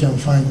Sea, we can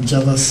find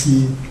Java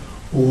Sea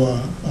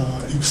or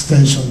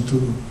extension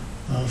to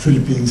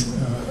Philippines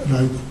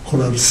like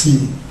Coral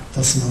Sea,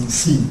 Tasman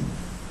Sea,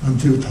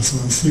 until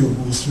Tasman Sea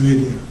of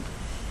Australia.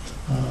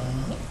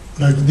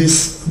 Like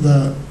this,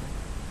 the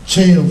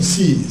chain of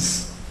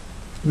seas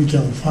we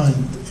can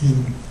find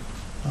in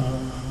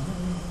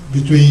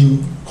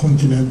between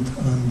continent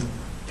and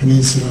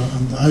peninsula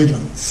and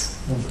islands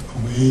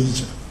of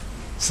Asia.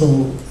 So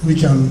we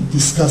can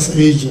discuss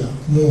Asia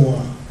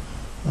more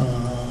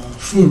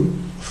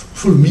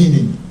full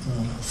meaning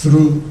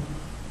through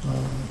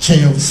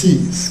chain of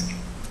seas,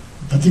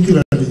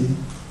 particularly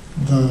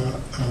the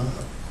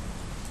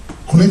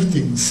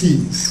connecting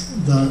seas,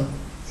 the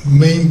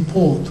main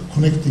port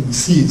connecting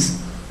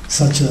seas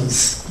such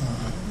as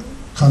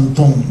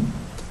Canton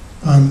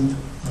and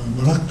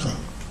Malacca.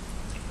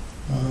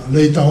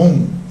 Later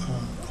on,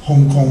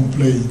 Hong Kong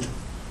played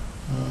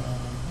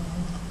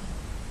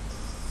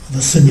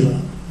the similar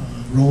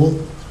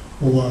role,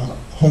 or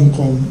Hong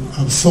Kong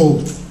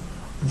absorbed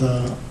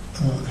the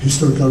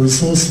historical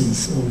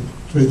resources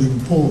of trading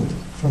port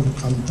from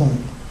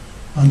Canton,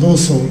 and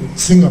also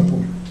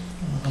Singapore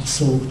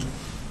absorbed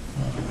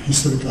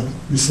historical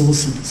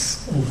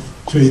resources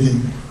of trading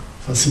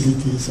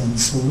facilities and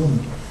so on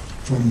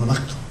from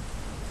Malacca.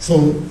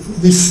 So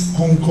this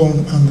Hong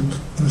Kong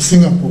and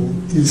Singapore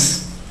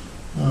is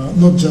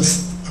not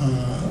just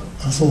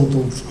a sort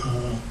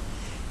of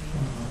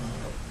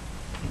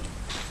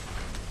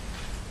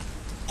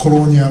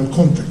colonial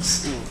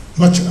context.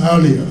 Much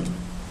earlier,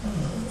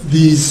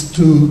 these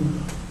two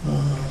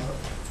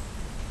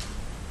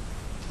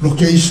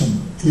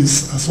locations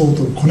is a sort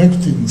of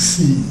connecting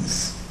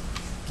seas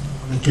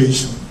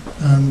location,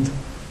 and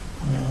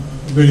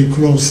very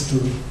close to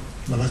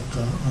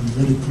Malacca and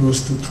very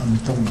close to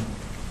Canton.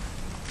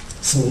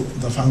 So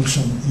the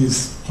function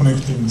is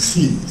connecting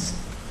seas.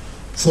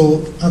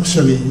 So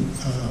actually,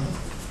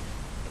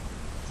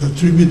 the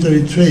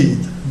tributary trade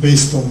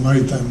based on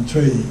maritime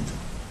trade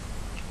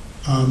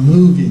are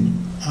moving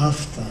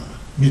after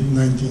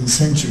mid-19th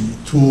century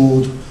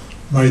toward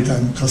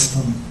maritime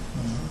custom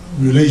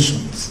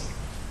relations.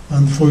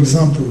 And for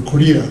example,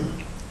 Korea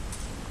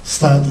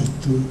started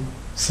to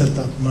set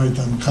up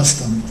maritime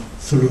custom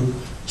through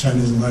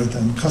Chinese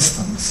maritime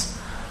customs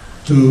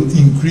to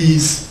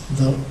increase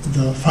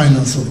the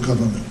finance of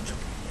government,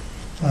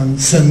 and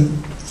send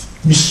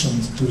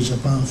missions to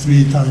Japan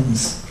 3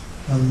 times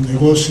and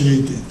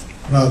negotiated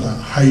rather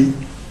high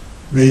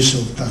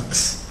ratio of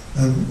tax.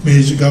 And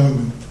Meiji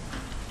government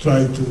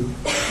tried to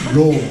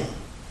lower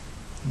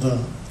the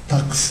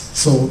tax,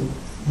 so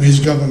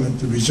Meiji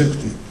government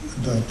rejected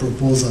the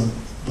proposal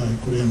by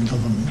Korean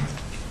government.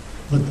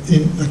 But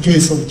in the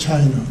case of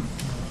China,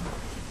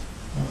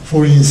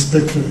 foreign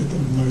inspectorate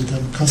of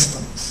maritime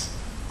customs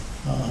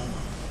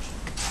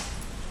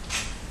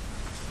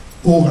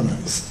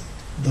organized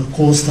the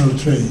coastal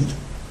trade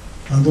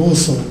and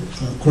also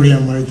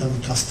Korean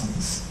maritime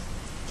customs.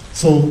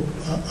 So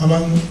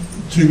among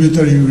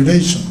tributary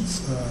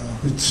relations,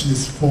 which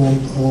is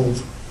formed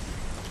of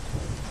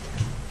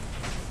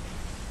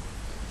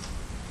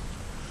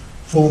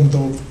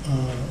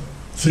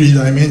 3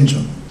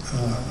 dimensions,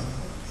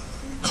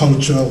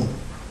 cultural,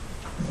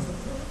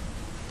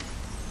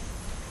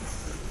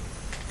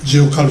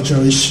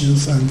 geocultural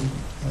issues and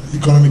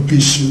economic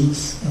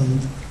issues,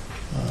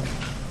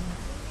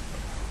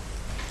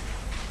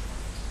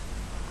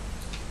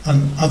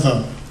 and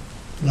other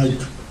like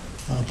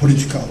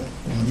political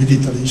or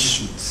military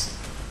issues,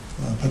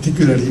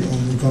 particularly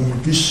on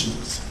economic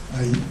issues,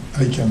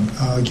 I can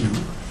argue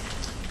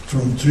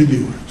from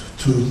tribute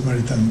to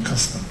maritime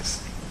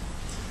customs.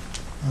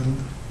 And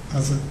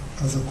as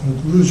a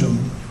conclusion,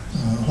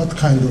 what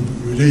kind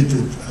of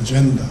related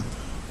agenda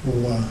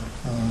or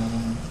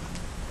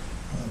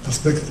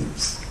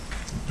perspectives,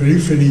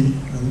 periphery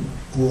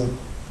or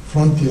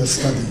frontier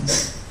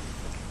studies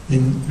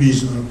in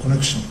regional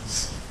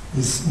connections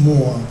is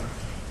more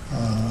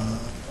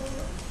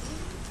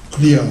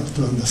clear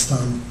to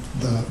understand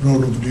the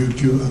role of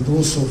Ryukyu, and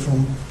also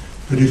from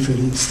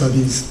periphery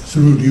studies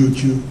through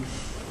Ryukyu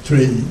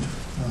trade,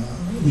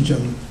 we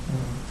can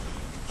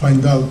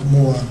find out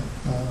more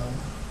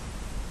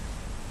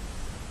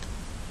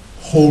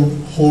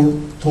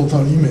whole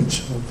total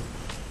image of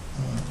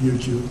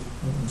Ryukyu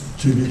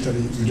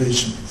tributary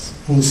relations,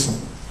 also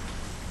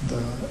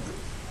the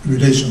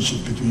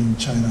relationship between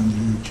China and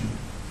Ryukyu.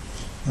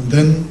 And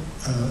then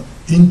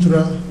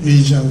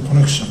intra-Asian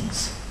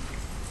connections,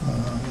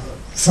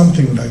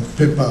 something like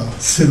pepper,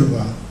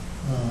 silver,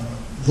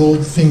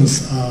 those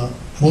things are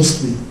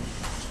mostly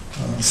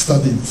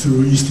studied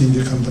through East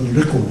India Company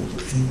record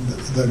in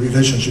the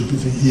relationship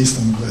between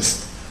East and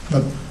West.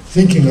 But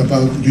thinking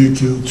about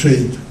Ryukyu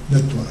trade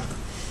network,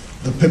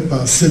 the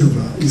pepper,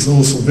 silver is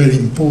also very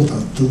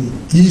important to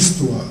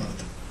eastward,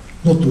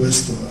 not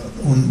westward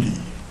only.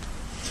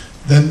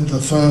 Then the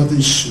third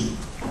issue,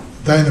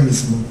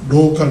 dynamism of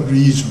local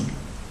region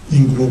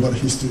in global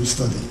history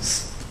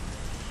studies.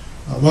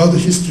 World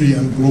history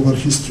and global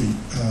history,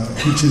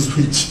 which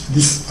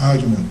this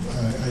argument,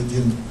 I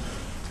didn't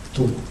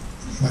talk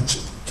much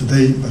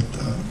today, but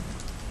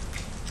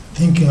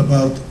thinking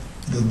about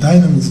the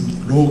dynamism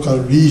of local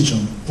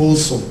region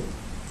also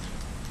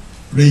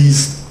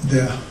raised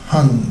their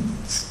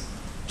hands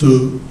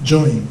to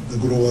join the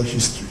global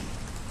history,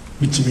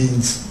 which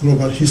means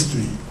global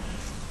history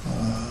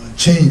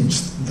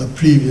changed the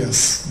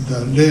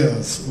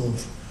layers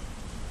of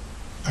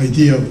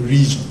idea of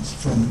regions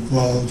from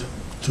world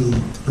to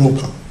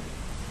local.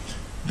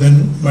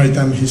 Then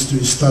maritime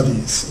history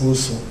studies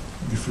also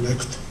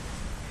reflect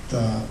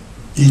the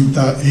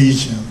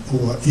inter-Asian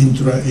or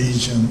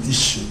intra-Asian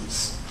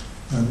issues,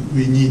 and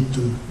we need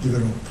to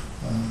develop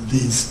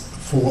these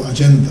 4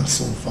 agendas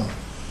so far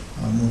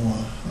more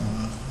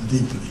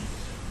deeply.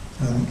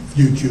 And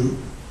Ryukyu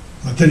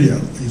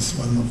material is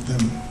one of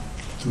them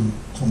to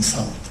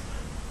consult.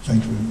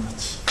 Thank you very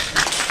much.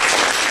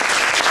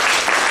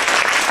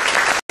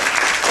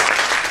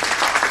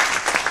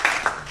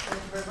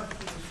 Thank you very much.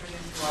 We move straight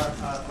into our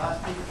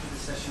last speaker for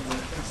this session with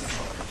Engseng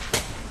Ho.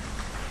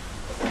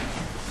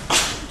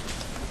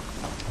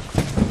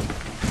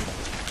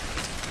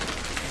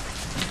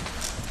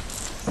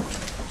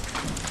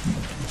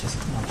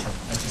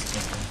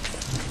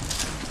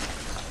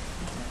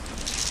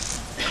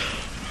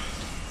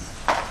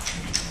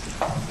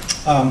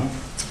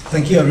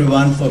 Thank you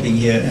everyone for being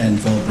here and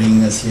for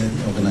bringing us here,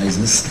 the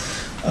organizers.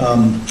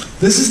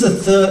 This is the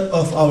 3rd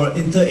of our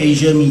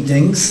InterAsia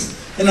meetings,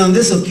 and on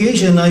this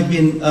occasion I've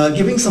been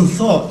giving some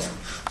thought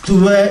to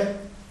where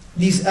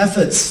these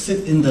efforts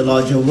fit in the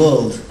larger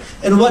world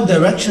and what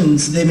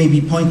directions they may be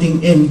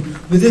pointing in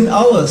within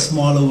our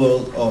smaller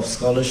world of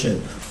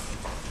scholarship.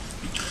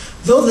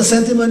 Though the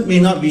sentiment may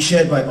not be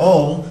shared by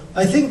all,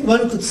 I think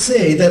one could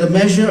say that a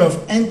measure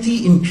of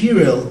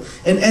anti-imperial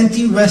and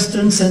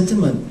anti-Western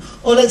sentiment,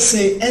 or let's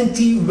say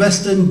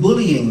anti-Western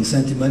bullying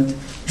sentiment,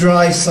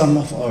 drives some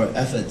of our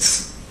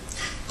efforts.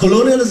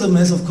 Colonialism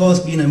has of course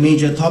been a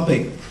major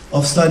topic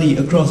of study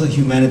across the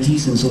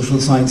humanities and social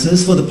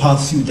sciences for the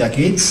past few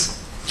decades,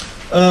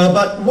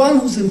 but one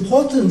whose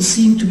importance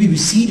seemed to be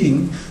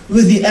receding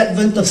with the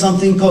advent of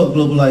something called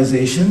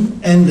globalization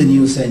and the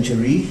new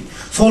century,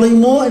 falling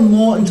more and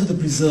more into the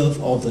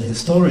preserve of the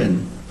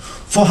historian.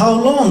 For how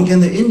long can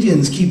the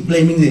Indians keep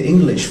blaming the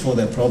English for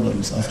their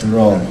problems, after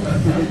all?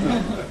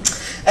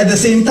 At the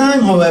same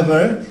time,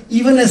 however,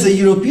 even as the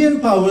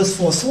European powers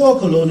forswore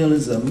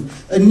colonialism,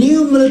 a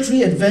new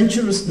military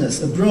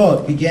adventurousness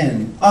abroad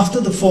began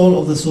after the fall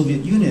of the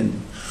Soviet Union,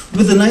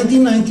 with the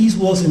 1990s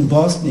wars in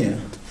Bosnia,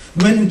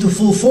 went into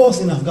full force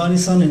in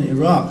Afghanistan and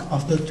Iraq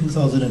after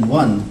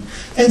 2001,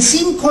 and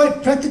seemed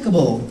quite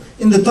practicable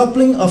in the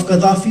toppling of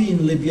Gaddafi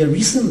in Libya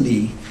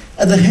recently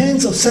at the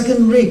hands of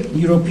second-rate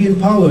European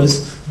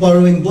powers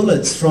borrowing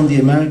bullets from the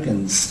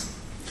Americans.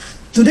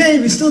 Today,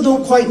 we still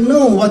don't quite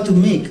know what to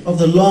make of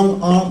the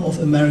long arm of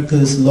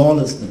America's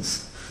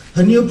lawlessness,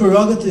 her new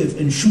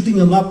prerogative in shooting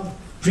them up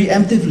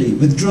preemptively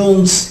with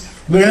drones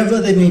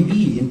wherever they may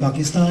be, in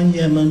Pakistan,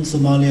 Yemen,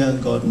 Somalia,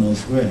 and God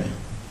knows where.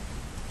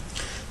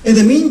 In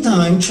the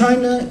meantime,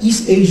 China,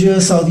 East Asia,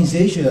 Southeast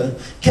Asia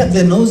kept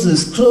their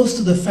noses close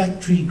to the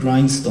factory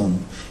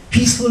grindstone,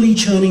 peacefully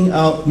churning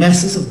out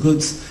masses of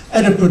goods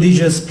at a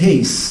prodigious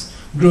pace,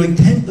 growing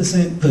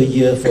 10% per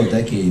year for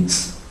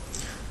decades.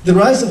 The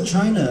rise of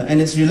China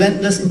and its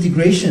relentless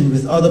integration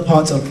with other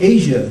parts of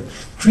Asia,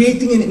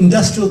 creating an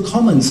industrial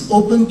commons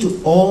open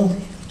to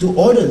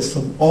orders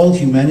from all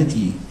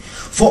humanity,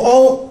 for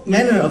all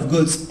manner of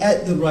goods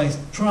at the right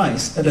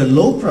price, at a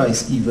low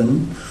price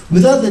even,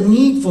 without the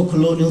need for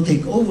colonial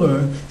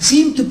takeover,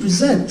 seemed to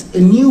present a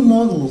new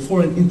model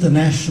for an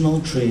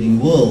international trading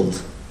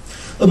world.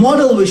 A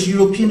model which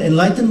European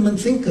Enlightenment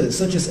thinkers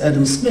such as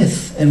Adam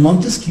Smith and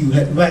Montesquieu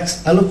had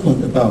waxed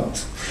eloquent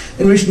about,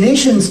 in which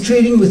nations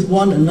trading with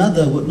one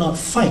another would not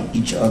fight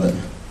each other.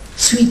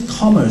 Sweet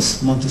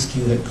commerce,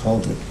 Montesquieu had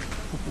called it.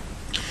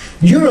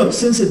 Europe,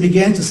 since it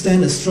began to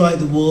stand astride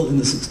the world in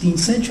the 16th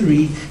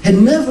century, had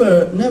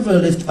never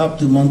lived up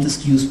to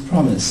Montesquieu's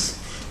promise.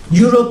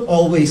 Europe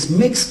always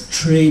mixed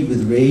trade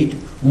with raid,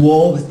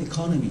 war with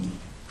economy.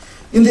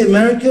 In the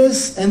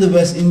Americas and the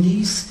West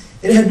Indies,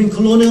 it had been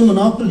colonial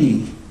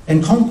monopoly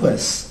and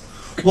conquest,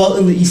 while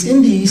in the East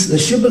Indies, the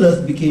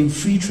shibboleth became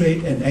free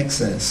trade and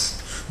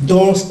access,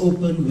 doors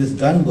open with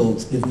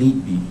gunboats if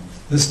need be,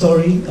 the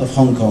story of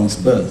Hong Kong's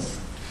birth.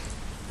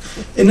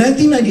 In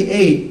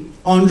 1998,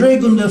 Andre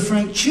Gunder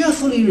Frank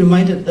cheerfully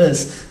reminded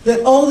us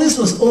that all this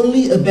was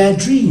only a bad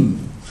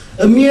dream,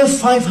 a mere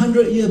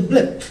 500-year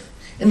blip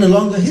in a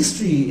longer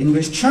history in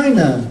which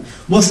China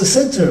was the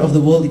center of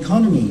the world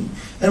economy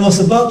and was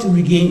about to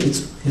regain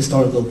its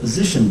historical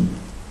position.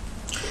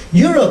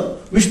 Europe,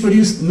 which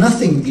produced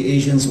nothing the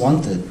Asians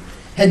wanted,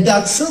 had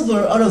dug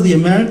silver out of the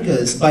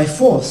Americas by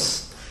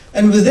force,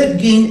 and with it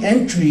gained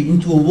entry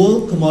into a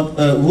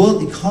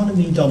world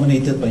economy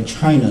dominated by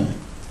China.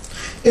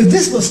 If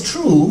this was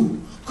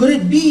true, could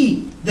it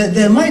be that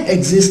there might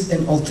exist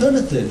an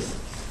alternative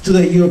to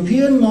the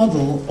European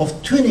model of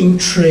twinning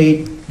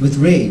trade with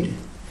raid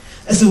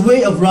as a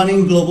way of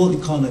running global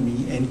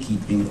economy and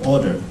keeping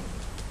order?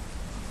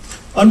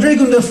 Andre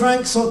Gunder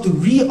Frank sought to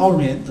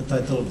reorient, the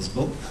title of his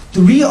book, to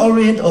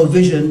reorient our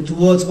vision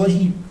towards what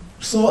he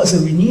saw as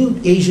a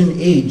renewed Asian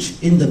age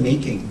in the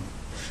making.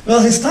 Well,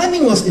 his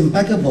timing was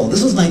impeccable.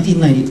 This was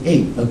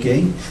 1998,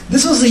 okay?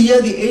 This was the year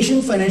the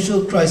Asian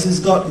financial crisis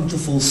got into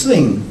full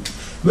swing.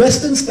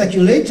 Western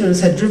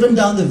speculators had driven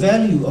down the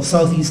value of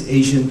Southeast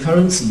Asian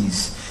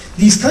currencies.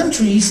 These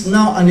countries,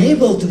 now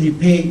unable to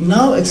repay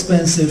now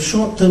expensive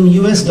short-term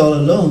US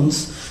dollar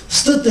loans,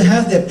 stood to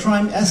have their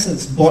prime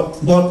assets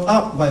bought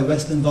up by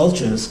Western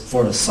vultures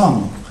for a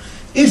song,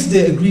 if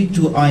they agreed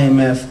to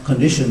IMF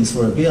conditions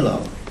for a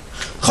bailout.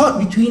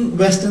 Caught between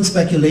Western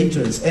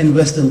speculators and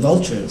Western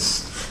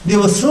vultures, they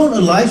were thrown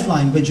a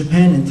lifeline by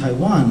Japan and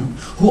Taiwan,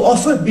 who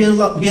offered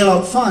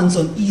bailout funds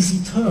on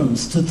easy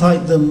terms to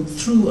tide them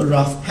through a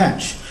rough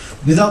patch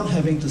without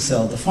having to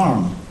sell the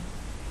farm.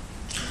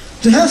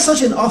 To have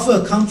such an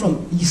offer come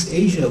from East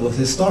Asia was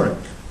historic.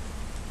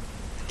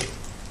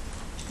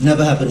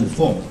 Never happened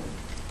before.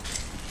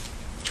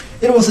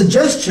 It was a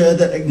gesture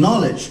that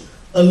acknowledged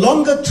a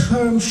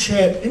longer-term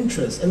shared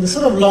interest, and the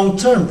sort of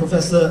long-term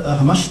Professor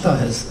Hamashita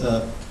has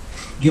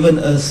given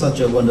us such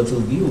a wonderful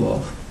view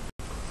of.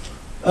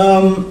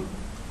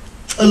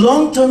 A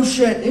long-term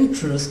shared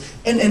interest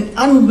and an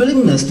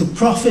unwillingness to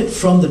profit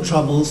from the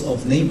troubles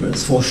of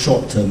neighbors for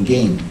short-term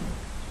gain.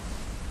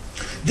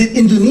 Did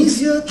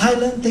Indonesia,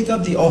 Thailand take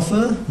up the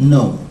offer?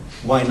 No.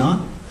 Why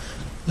not?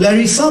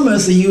 Larry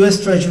Summers, the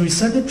US Treasury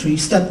Secretary,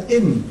 stepped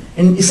in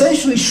and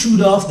essentially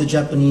shooed off the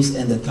Japanese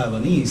and the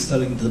Taiwanese,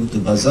 telling them to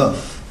buzz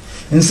off,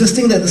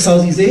 insisting that the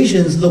Southeast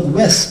Asians look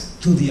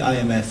west to the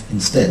IMF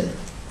instead.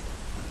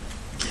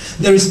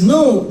 There is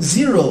no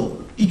zero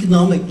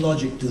economic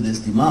logic to this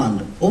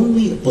demand,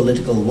 only a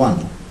political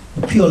one,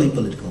 a purely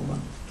political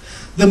one.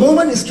 The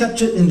moment is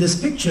captured in this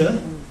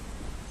picture,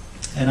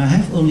 and I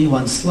have only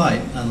one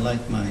slide,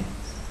 unlike my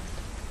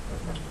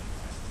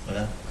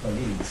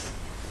colleagues.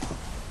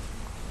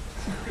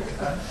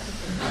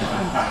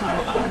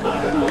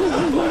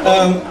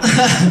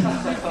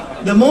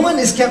 The moment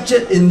is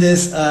captured in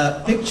this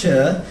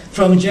picture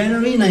from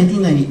January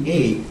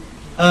 1998,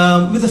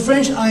 with the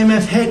French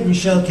IMF head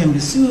Michel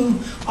Cambisu,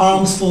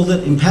 arms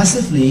folded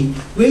impassively,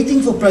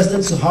 waiting for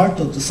President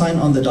Suharto to sign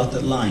on the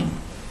dotted line.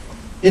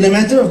 In a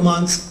matter of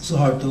months,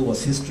 Suharto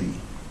was history.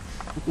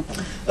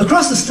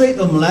 Across the Strait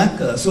of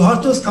Malacca,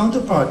 Suharto's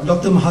counterpart,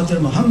 Dr. Mahathir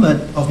Mohamad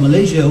of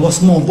Malaysia,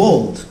 was more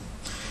bold.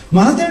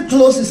 Mahathir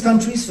closed his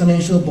country's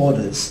financial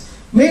borders,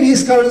 made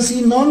his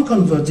currency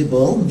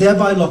non-convertible,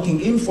 thereby locking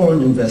in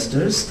foreign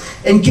investors,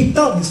 and kicked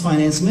out his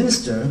finance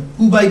minister,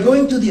 who by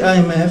going to the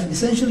IMF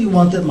essentially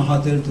wanted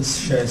Mahathir to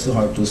share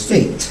Suharto's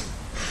fate.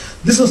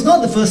 This was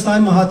not the first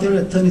time Mahathir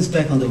had turned his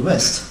back on the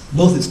West,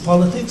 both its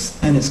politics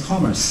and its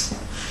commerce.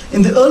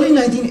 In the early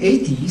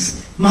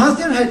 1980s,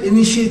 Mahathir had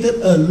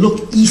initiated a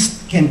Look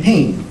East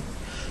campaign.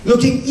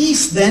 Looking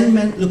east then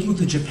meant looking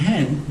to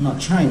Japan, not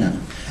China.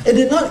 It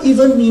did not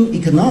even mean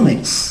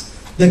economics.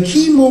 The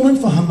key moment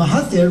for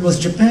Mahathir was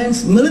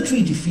Japan's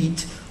military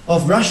defeat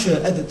of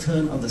Russia at the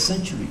turn of the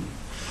century.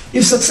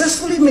 If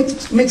successfully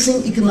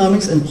mixing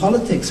economics and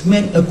politics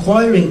meant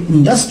acquiring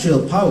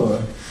industrial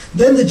power,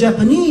 then the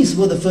Japanese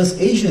were the first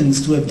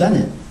Asians to have done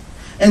it.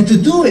 And to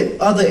do it,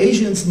 other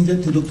Asians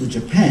needed to look to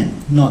Japan,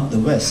 not the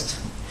West.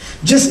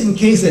 Just in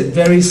case that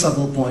very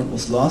subtle point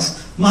was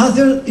lost,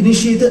 Mahathir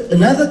initiated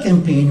another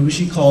campaign which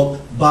he called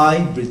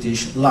Buy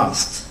British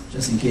Last,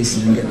 just in case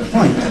you didn't get the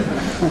point.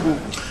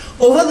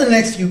 Over the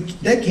next few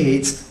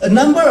decades, a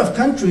number of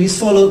countries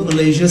followed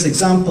Malaysia's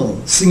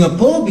example.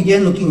 Singapore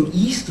began looking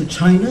east to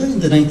China in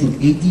the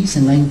 1980s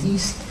and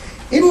 90s.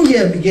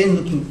 India began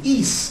looking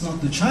east, not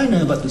to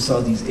China, but to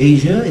Southeast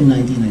Asia in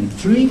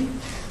 1993.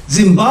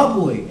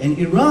 Zimbabwe and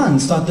Iran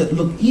started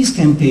Look East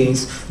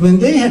campaigns when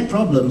they had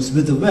problems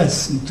with the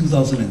West in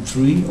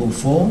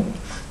 2003-04.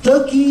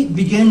 Turkey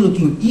began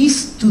looking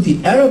east to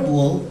the Arab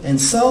world and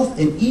South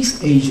and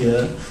East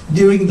Asia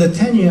during the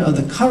tenure of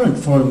the current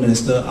Foreign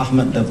Minister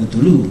Ahmad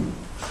Davutoglu.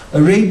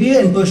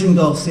 Arabia and Persian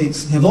Gulf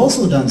states have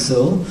also done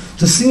so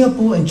to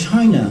Singapore and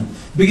China,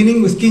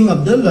 beginning with King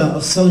Abdullah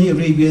of Saudi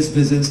Arabia's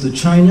visits to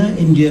China,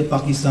 India,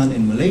 Pakistan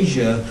and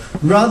Malaysia,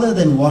 rather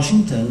than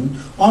Washington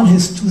on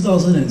his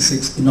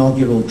 2006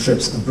 inaugural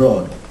trips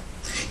abroad.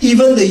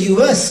 Even the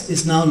US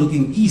is now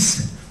looking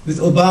east, with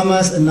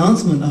Obama's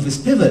announcement of his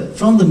pivot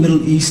from the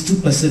Middle East to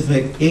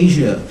Pacific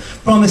Asia,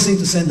 promising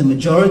to send the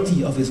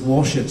majority of his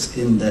warships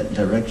in that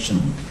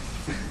direction.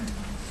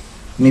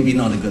 Maybe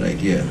not a good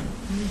idea.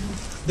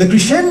 The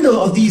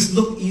crescendo of these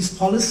Look East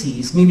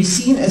policies may be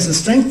seen as a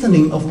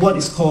strengthening of what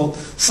is called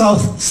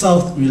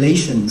South-South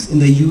relations in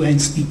the UN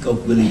speak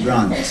of Willy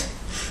Brandt.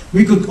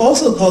 We could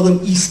also call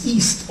them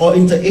East-East or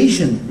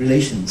InterAsian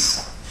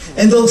relations.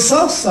 And those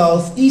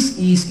South-South,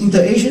 East-East,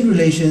 InterAsian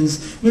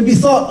relations may be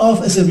thought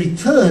of as a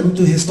return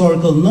to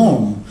historical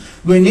norm,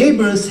 where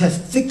neighbors have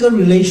thicker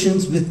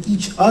relations with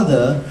each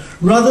other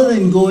rather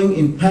than going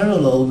in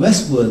parallel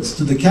westwards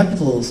to the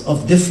capitals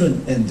of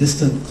different and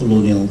distant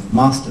colonial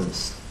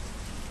masters.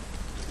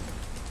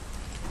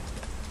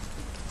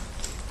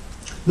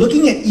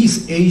 Looking at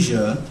East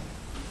Asia,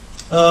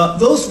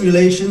 those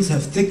relations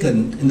have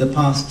thickened in the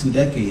past 2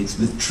 decades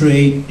with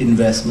trade,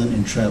 investment,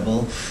 and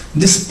travel,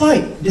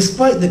 despite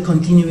the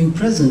continuing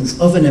presence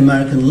of an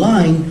American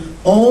line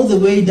all the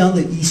way down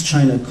the East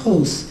China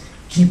coast,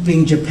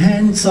 keeping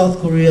Japan,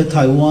 South Korea,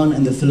 Taiwan,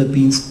 and the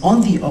Philippines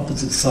on the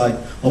opposite side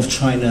of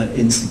China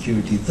in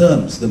security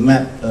terms. The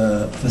map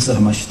Professor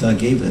Hamashita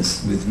gave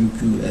us with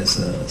Ryukyu as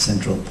a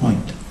central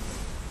point.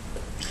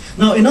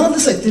 Now, in all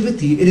this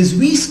activity, it is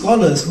we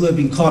scholars who have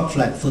been caught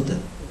flat-footed.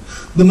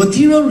 The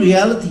material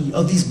reality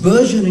of these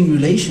burgeoning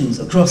relations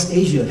across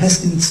Asia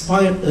has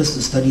inspired us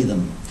to study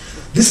them.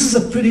 This is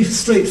a pretty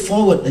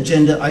straightforward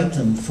agenda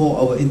item for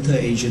our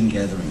inter-Asian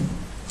gathering.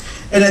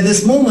 And at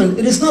this moment,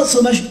 it is not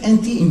so much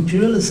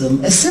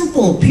anti-imperialism as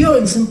pure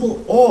and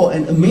simple awe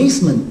and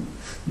amazement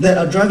that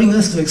are driving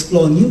us to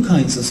explore new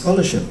kinds of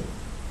scholarship.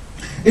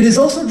 It is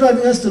also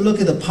driving us to look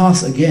at the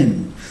past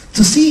again,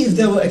 to see if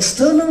there were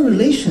external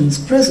relations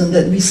present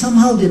that we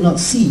somehow did not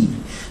see,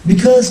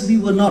 because we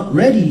were not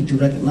ready to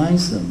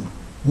recognize them.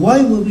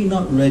 Why were we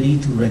not ready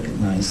to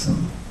recognize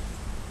them?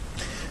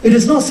 It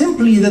is not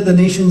simply that the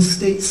nation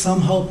states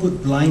somehow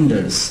put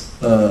blinders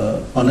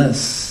on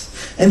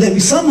us, and that we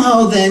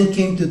somehow then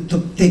came to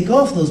take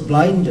off those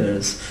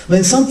blinders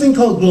when something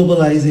called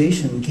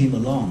globalization came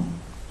along.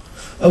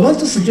 I want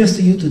to suggest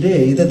to you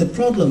today that the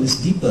problem is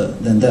deeper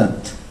than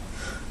that.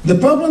 The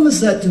problem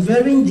is that to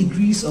varying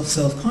degrees of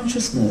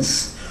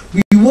self-consciousness,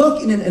 we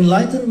work in an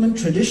Enlightenment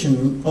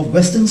tradition of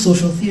Western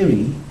social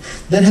theory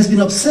that has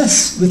been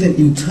obsessed with an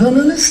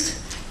internalist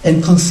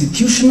and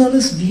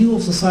constitutionalist view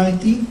of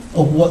society,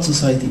 of what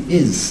society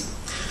is.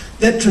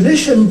 That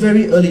tradition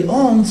very early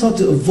on sought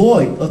to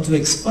avoid or to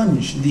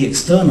expunge the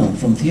external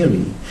from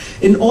theory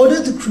in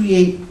order to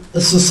create a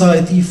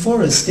society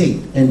for a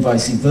state and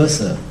vice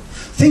versa.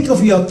 Think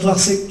of your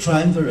classic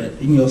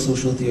triumvirate in your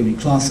social theory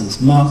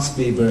classes, Marx,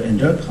 Weber, and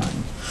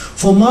Durkheim.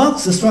 For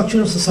Marx, the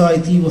structure of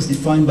society was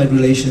defined by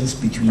relations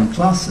between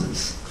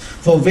classes.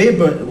 For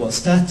Weber, it was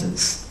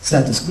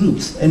status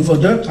groups, and for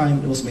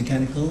Durkheim, it was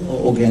mechanical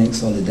or organic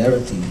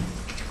solidarity.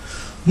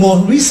 More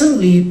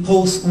recently,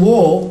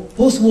 post-war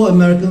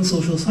American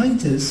social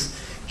scientists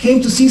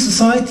came to see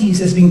societies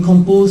as being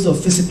composed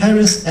of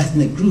vociferous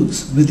ethnic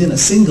groups within a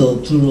single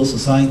plural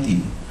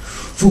society.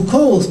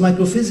 Foucault's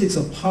microphysics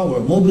of power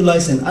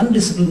mobilized an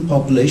undisciplined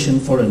population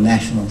for a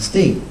national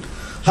state.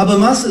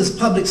 Habermas's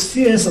public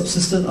sphere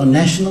subsisted on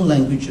national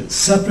languages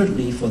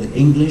separately for the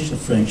English, the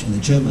French, and the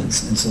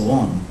Germans, and so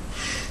on.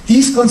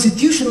 These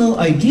constitutional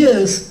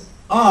ideas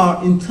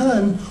are, in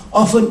turn,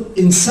 often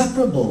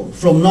inseparable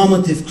from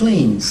normative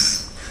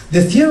claims.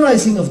 The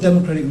theorizing of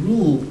democratic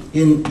rule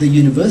in the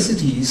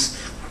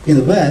universities in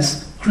the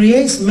West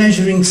creates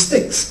measuring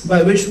sticks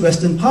by which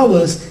Western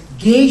powers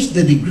gauge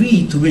the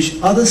degree to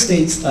which other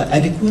states are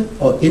adequate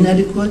or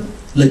inadequate,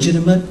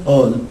 legitimate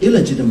or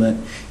illegitimate,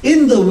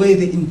 in the way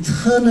they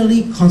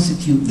internally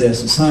constitute their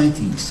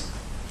societies.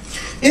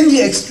 In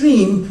the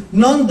extreme,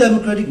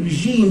 non-democratic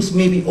regimes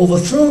may be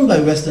overthrown by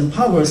Western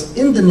powers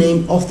in the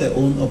name of their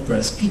own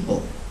oppressed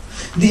people.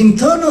 The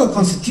internal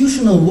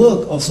constitutional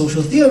work of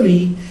social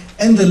theory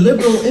and the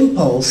liberal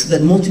impulse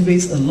that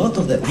motivates a lot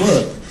of that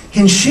work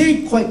can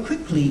shade quite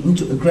quickly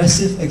into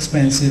aggressive,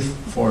 expansive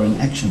foreign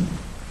action.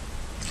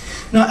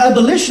 Now,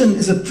 abolition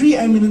is a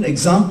preeminent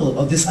example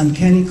of this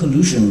uncanny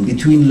collusion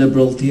between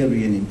liberal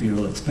theory and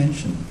imperial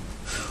expansion.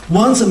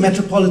 Once a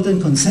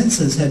metropolitan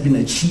consensus had been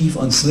achieved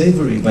on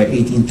slavery by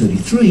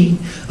 1833,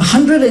 a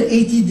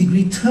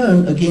 180-degree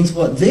turn against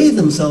what they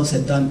themselves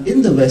had done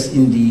in the West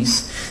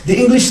Indies, the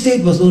English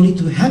state was only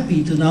too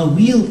happy to now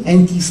wield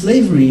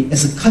anti-slavery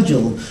as a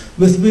cudgel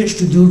with which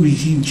to do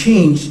regime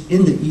change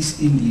in the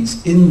East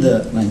Indies in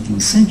the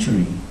 19th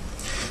century.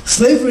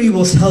 Slavery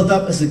was held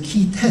up as a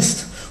key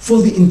test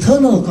for the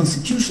internal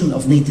constitution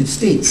of native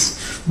states,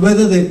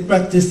 whether they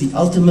practiced the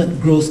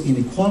ultimate gross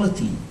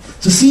inequality,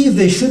 to see if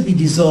they should be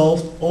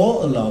dissolved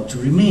or allowed to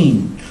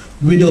remain.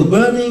 Widow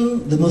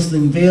burning, the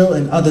Muslim veil,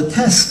 and other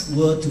tests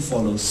were to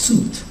follow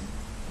suit.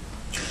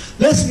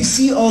 Lest we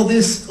see all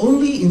this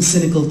only in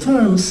cynical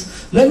terms,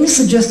 let me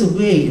suggest a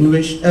way in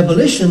which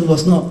abolition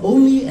was not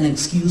only an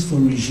excuse for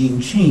regime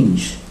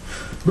change.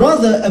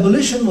 Rather,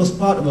 abolition was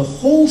part of a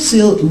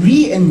wholesale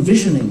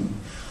re-envisioning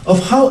of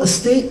how a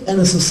state and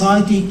a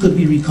society could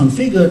be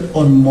reconfigured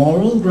on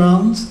moral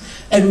grounds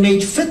and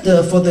made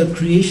fitter for the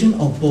creation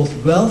of both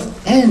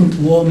wealth and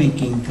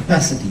war-making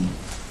capacity.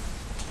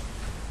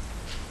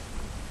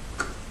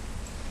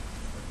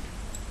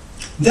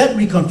 That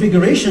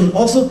reconfiguration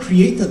also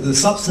created the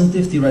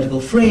substantive theoretical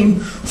frame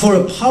for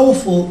a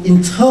powerful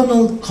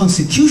internal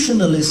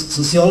constitutionalist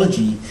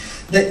sociology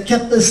that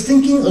kept us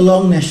thinking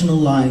along national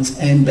lines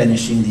and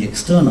banishing the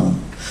external.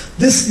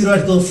 This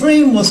theoretical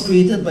frame was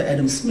created by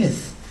Adam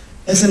Smith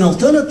as an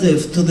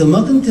alternative to the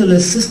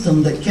mercantilist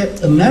system that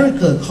kept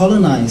America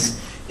colonized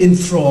in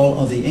thrall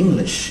of the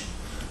English.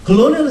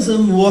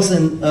 Colonialism was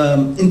an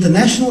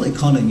international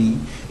economy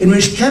in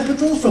which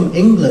capital from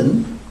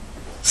England,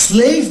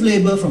 slave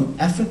labor from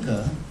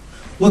Africa,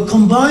 were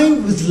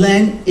combined with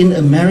land in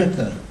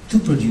America to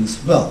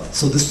produce wealth.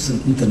 So this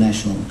was an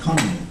international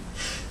economy.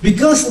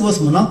 Because it was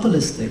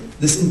monopolistic,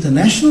 this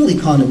international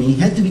economy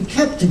had to be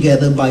kept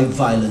together by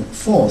violent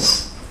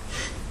force.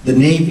 The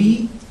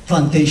Navy,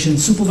 plantation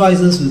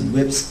supervisors with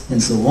whips,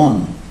 and so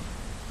on.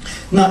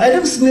 Now,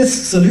 Adam Smith's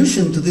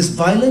solution to this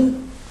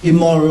violent,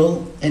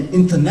 immoral, and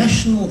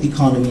international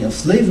economy of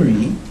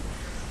slavery,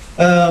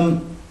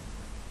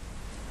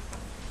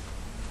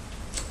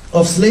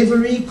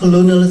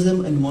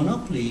 colonialism, and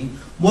monopoly,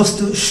 was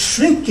to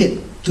shrink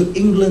it to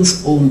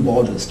England's own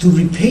borders, to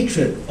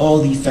repatriate all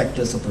the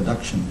factors of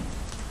production.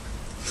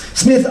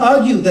 Smith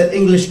argued that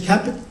English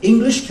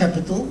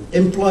capital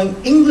employing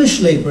English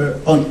labor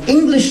on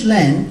English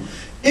land,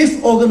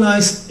 if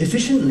organized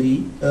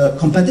efficiently,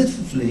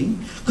 competitively,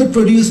 could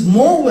produce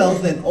more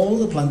wealth than all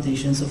the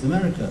plantations of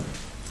America.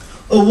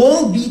 A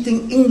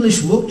world-beating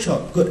English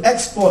workshop could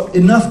export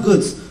enough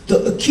goods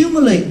to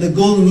accumulate the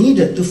gold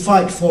needed to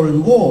fight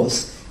foreign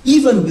wars,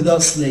 even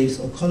without slaves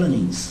or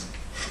colonies.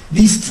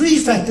 These three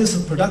factors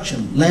of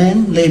production,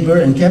 land,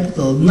 labor, and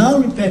capital, now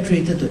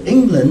repatriated to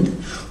England,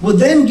 would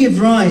then give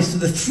rise to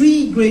the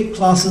three great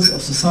classes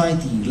of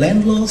society: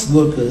 landlords,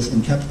 workers,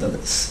 and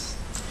capitalists.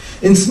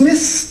 In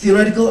Smith's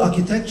theoretical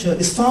architecture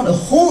is found a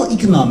whole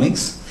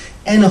economics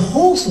and a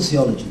whole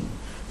sociology,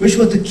 which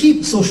were to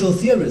keep social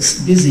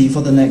theorists busy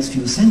for the next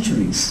few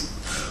centuries.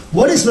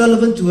 What is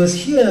relevant to us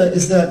here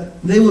is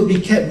that they would be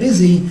kept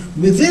busy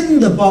within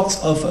the box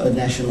of a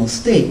national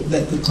state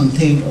that could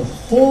contain a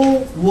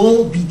whole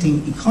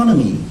world-beating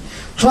economy,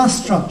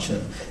 class structure,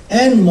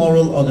 and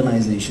moral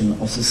organization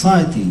of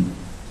society.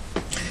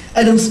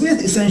 Adam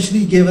Smith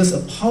essentially gave us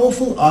a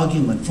powerful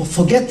argument for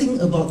forgetting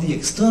about the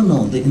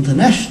external, the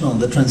international,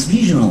 the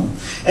transregional,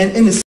 and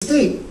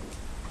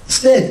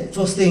instead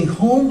for staying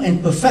home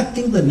and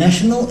perfecting the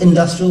national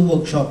industrial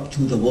workshop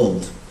to the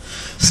world.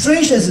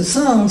 Strange as it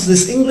sounds,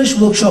 this English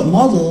workshop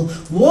model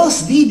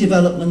was the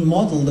development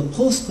model the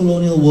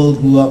post-colonial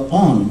world grew up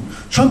on,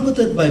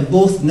 trumpeted by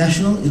both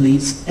national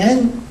elites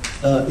and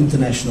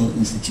international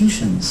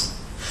institutions.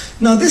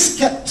 Now, this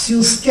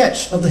capsule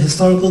sketch of the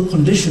historical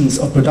conditions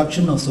of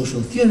production of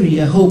social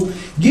theory, I hope,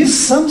 gives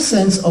some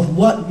sense of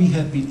what we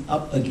have been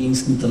up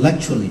against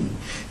intellectually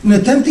in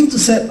attempting to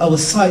set our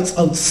sights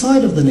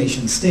outside of the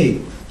nation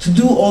state, to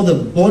do all the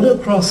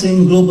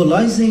border-crossing,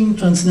 globalizing,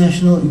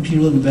 transnational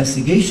imperial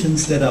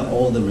investigations that are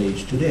all the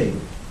rage today.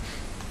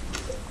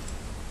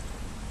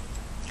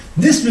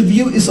 This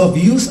review is of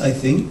use, I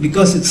think,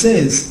 because it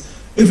says,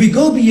 if we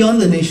go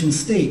beyond the nation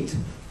state,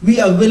 we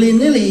are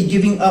willy-nilly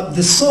giving up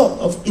the sort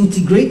of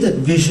integrated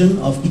vision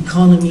of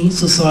economy,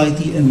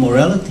 society, and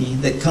morality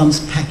that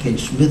comes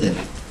packaged with it.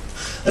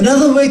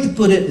 Another way to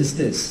put it is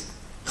this: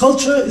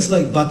 culture is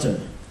like butter.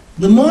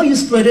 The more you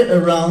spread it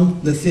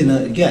around, the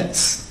thinner it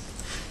gets.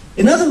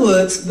 In other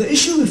words, the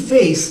issue we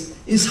face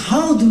is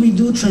how do we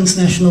do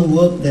transnational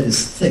work that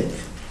is thick?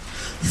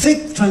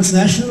 Thick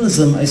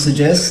transnationalism, I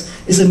suggest,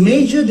 is a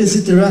major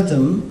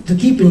desideratum to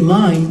keep in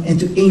mind and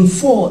to aim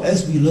for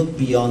as we look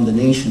beyond the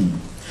nation.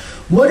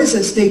 What is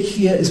at stake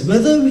here is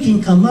whether we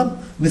can come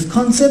up with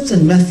concepts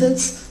and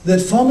methods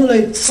that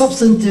formulate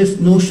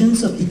substantive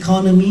notions of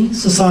economy,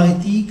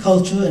 society,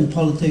 culture, and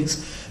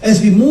politics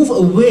as we move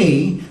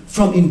away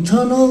from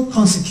internal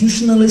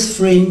constitutionalist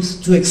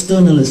frames to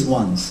externalist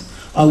ones.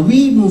 Are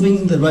we moving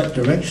in the right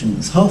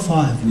directions? How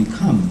far have we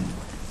come?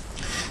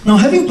 Now,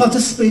 having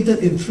participated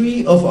in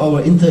 3 of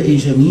our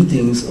InterAsia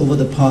meetings over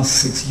the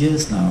past 6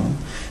 years now,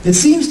 it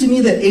seems to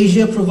me that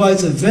Asia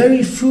provides a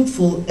very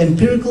fruitful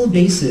empirical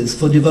basis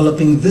for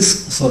developing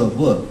this sort of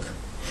work.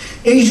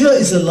 Asia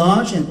is a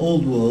large and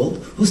old world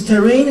whose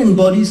terrain and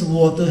bodies of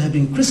water have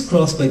been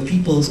crisscrossed by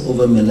peoples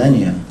over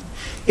millennia.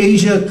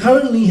 Asia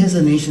currently has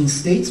a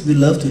nation-states we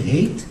love to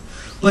hate,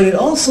 but it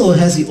also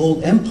has the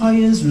old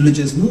empires,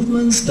 religious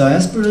movements,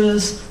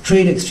 diasporas,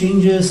 trade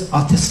exchanges,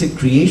 artistic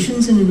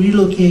creations and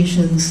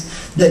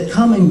relocations that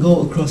come and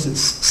go across its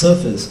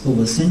surface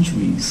over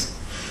centuries.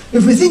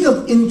 If we think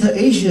of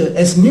InterAsia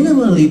as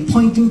minimally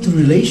pointing to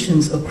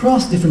relations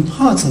across different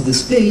parts of the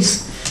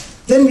space,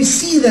 then we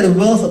see that a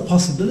wealth of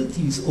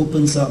possibilities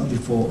opens up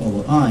before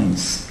our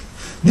eyes.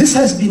 This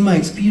has been my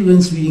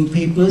experience reading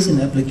papers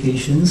and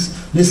applications,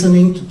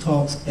 listening to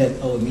talks at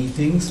our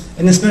meetings,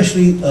 and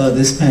especially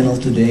this panel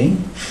today.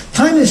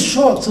 Time is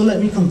short, so let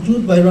me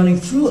conclude by running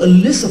through a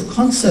list of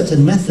concepts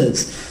and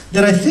methods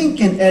that I think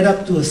can add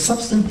up to a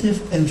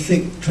substantive and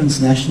thick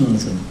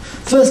transnationalism.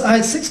 First, I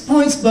had 6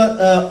 points, but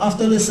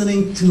after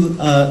listening to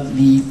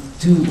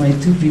my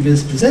 2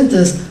 previous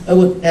presenters, I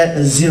would add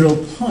a 0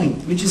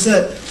 point, which is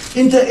that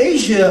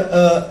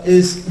InterAsia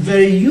is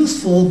very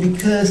useful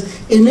because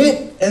in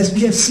it, as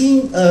we have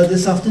seen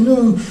this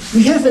afternoon,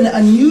 we have an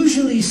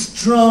unusually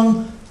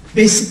strong,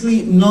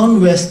 basically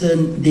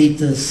non-Western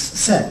data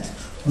set,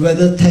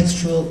 whether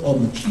textual or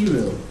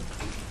material.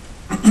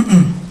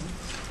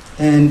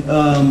 And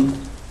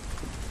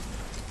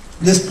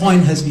this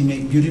point has been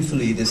made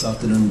beautifully this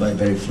afternoon by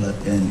Barry Flood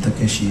and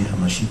Takeshi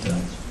Hamashita.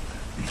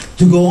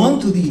 To go on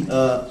to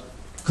the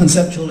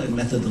conceptual and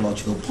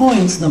methodological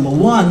points, number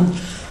 1,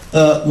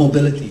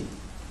 mobility.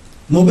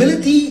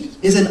 Mobility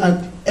is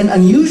an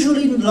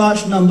unusually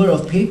large number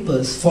of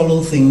papers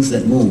follow things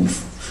that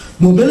move.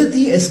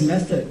 Mobility as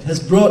method has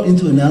brought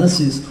into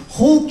analysis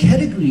whole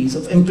categories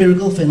of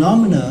empirical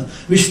phenomena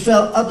which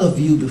fell out of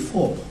view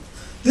before.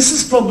 This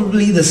is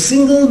probably the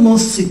single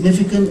most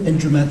significant and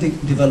dramatic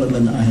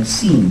development I have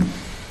seen.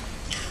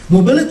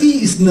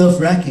 Mobility is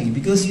nerve-wracking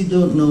because you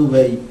don't know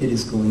where it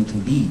is going to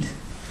lead.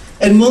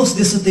 And most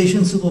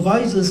dissertation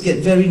supervisors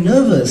get very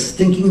nervous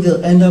thinking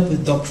they'll end up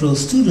with doctoral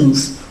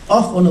students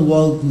off on a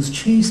wild goose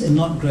chase and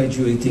not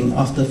graduating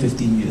after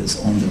 15 years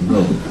on the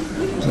road.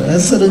 So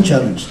that's a certain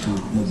challenge to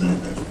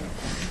mobility.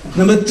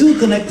 Number 2,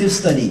 connective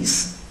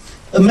studies.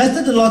 A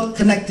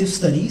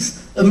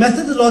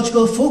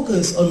methodological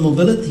focus on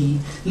mobility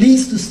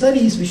leads to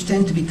studies which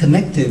tend to be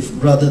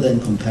connective rather than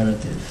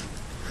comparative.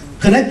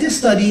 Connective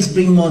studies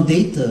bring more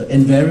data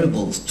and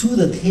variables to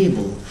the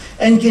table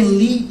and can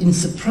lead in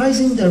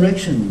surprising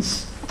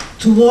directions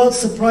towards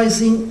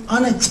surprising,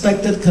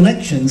 unexpected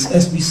connections,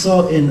 as we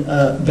saw in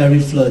Barry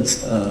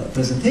Flood's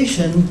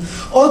presentation,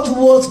 or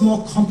towards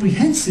more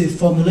comprehensive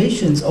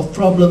formulations of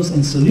problems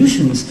and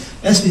solutions,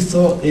 as we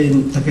saw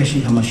in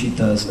Takeshi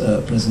Hamashita's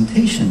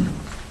presentation.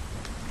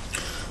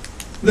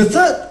 The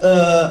third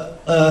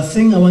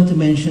thing I want to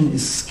mention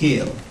is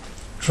scale.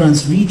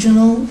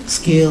 Transregional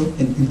scale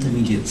and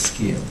intermediate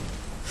scale.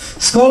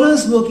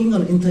 Scholars working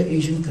on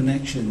inter-Asian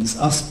connections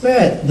are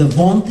spared the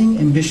vaunting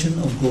ambition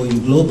of going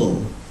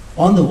global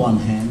on the one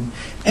hand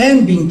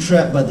and being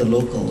trapped by the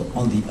local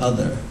on the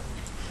other.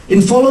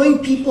 In following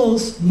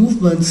people's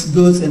movements,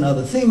 goods, and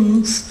other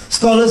things,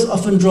 scholars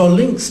often draw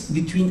links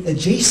between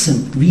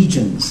adjacent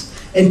regions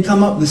and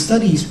come up with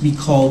studies we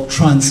call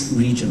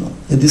trans-regional.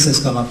 And this has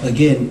come up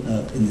again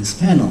in this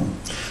panel.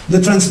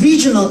 The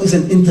trans-regional is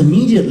an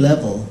intermediate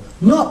level,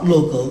 not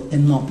local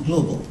and not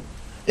global.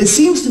 It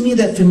seems to me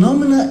that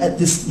phenomena at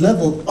this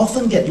level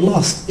often get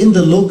lost in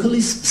the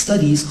localist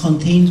studies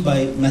contained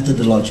by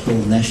methodological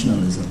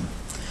nationalism.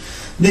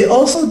 They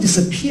also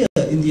disappear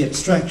in the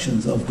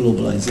abstractions of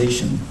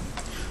globalization.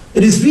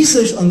 It is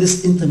research on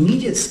this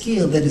intermediate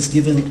scale that has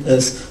given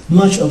us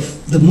much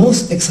of the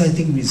most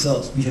exciting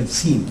results we have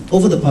seen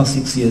over the past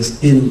 6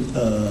 years in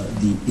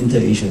the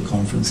InterAsia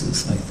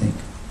conferences, I think.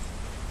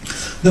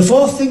 The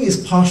fourth thing is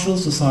partial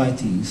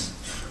societies.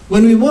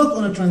 When we work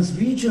on a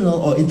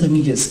trans-regional or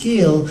intermediate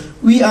scale,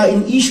 we are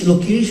in each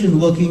location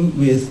working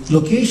with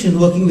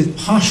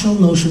partial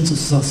notions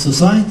of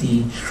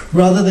society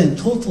rather than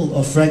total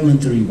or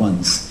fragmentary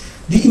ones.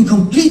 The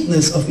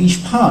incompleteness of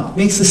each part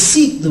makes us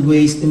seek the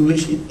ways in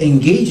which it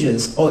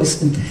engages or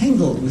is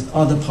entangled with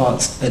other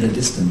parts at a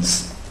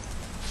distance.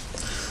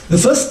 The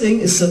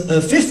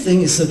fifth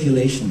thing is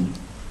circulation.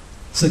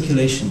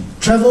 Circulation.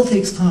 Travel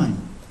takes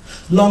time.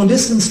 Long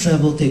distance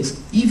travel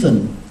takes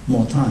even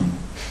more time.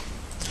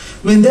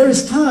 When there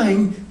is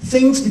time,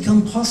 things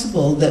become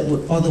possible that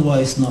would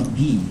otherwise not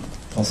be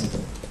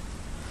possible.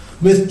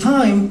 With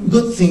time,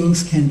 good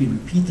things can be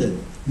repeated.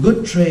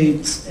 Good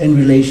traits and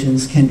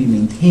relations can be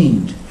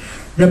maintained.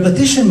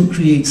 Repetition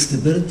creates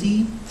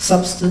stability,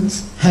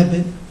 substance,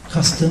 habit,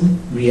 custom,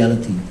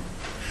 reality.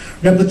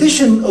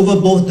 Repetition over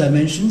both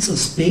dimensions of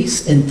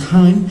space and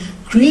time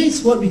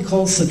creates what we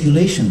call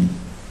circulation.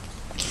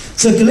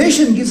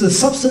 Circulation gives a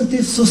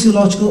substantive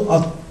sociological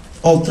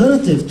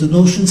alternative to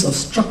notions of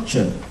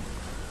structure.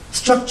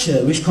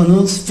 Structure which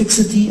connotes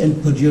fixity and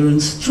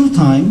perdurance through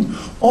time,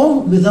 all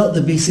without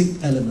the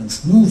basic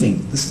elements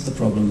moving. This is the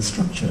problem with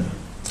structure.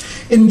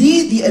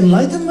 Indeed, the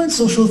Enlightenment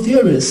social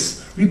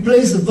theorists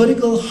replaced the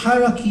vertical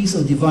hierarchies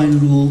of divine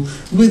rule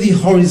with the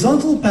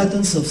horizontal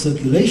patterns of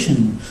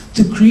circulation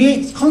to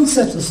create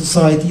concepts of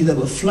society that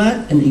were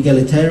flat and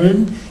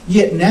egalitarian,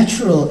 yet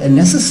natural and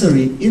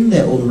necessary in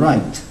their own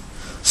right.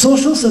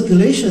 Social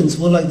circulations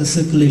were like the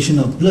circulation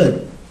of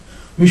blood,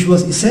 which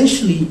was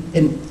essentially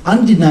and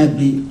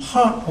undeniably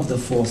part of the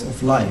force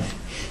of life.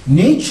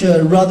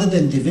 Nature, rather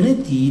than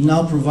divinity,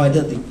 now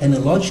provided the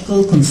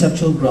analogical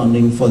conceptual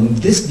grounding for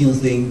this new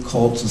thing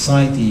called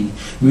society,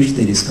 which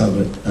they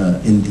discovered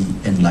in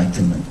the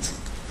Enlightenment.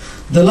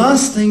 The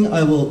last thing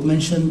I will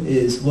mention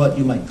is what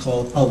you might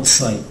call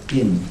outside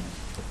in.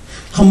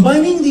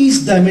 Combining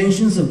these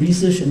dimensions of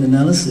research and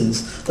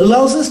analysis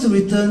allows us to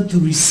return to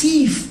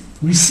receive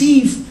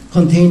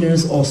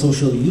containers or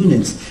social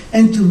units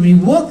and to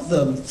rework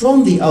them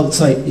from the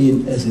outside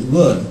in, as it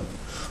were.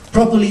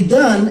 Properly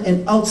done,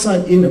 an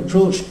outside-in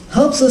approach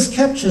helps us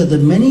capture the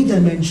many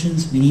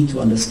dimensions we need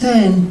to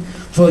understand.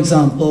 For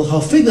example,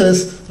 how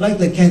figures like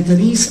the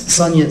Cantonese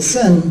Sun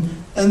Yat-sen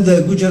and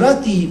the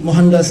Gujarati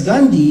Mohandas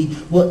Gandhi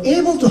were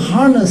able to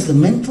harness the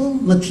mental,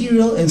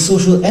 material, and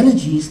social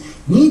energies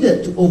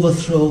needed to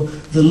overthrow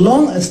the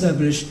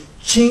long-established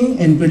Qing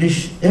and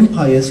British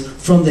empires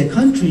from their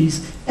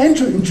countries and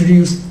to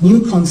introduce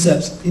new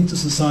concepts into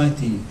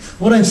society.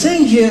 What I'm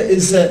saying here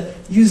is that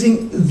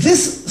using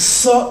this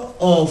sort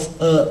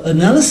of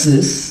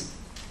analysis,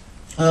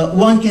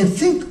 one can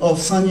think of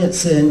Sun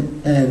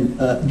Yat-sen and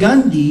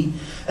Gandhi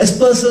as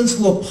persons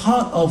who are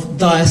part of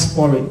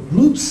diasporic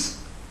groups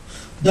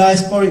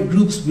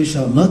which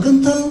are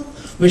mercantile,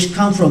 which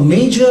come from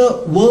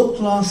major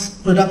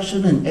world-class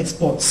production and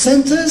export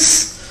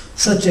centers,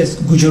 such as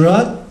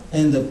Gujarat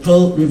and the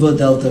Pearl River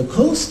Delta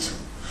coast,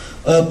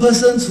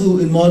 persons who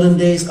in modern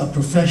days are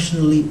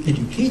professionally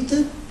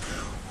educated,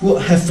 who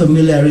have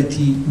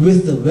familiarity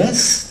with the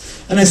West.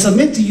 And I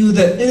submit to you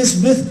that it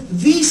is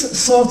with these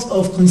sorts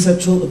of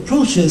conceptual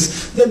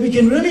approaches that we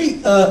can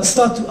really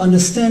start to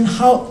understand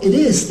how it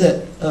is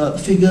that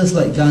figures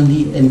like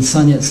Gandhi and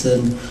Sun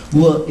Yat-sen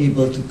were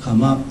able to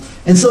come up.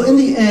 And so in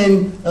the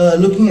end,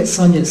 looking at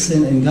Sun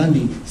Yat-sen and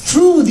Gandhi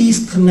through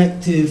these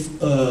connective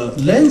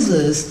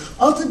lenses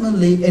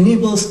ultimately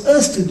enables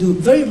us to do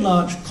very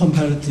large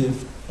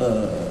comparative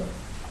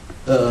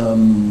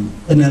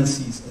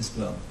analyses as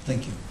well.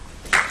 Thank you.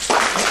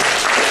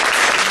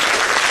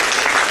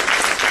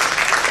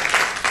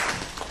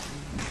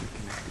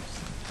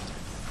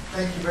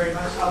 Thank you very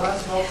much. I'll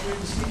ask all three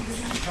of the speakers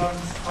to come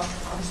up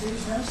on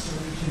stage now so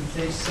we can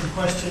face some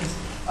questions.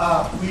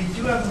 We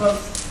do have about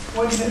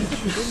 20 minutes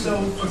or so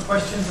for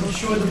questions. I'm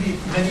sure there'll be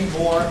many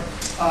more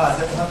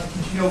that we'll have to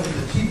continue over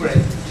the tea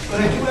break.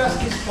 But I do ask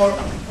this for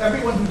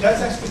everyone who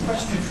does ask a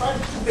question to try to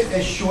keep it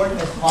as short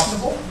as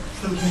possible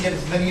so we can get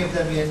as many of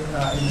them in the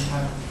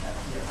time we have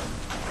here.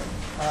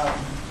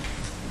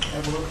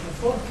 And we'll open the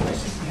floor. Can I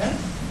see some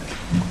hands?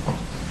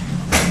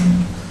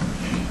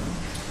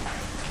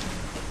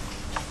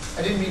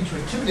 I didn't mean to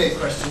intimidate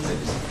questions, I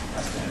just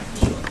asked them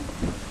for sure.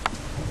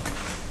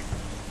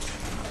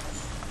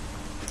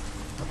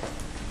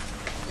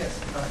 Yes,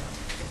 go ahead.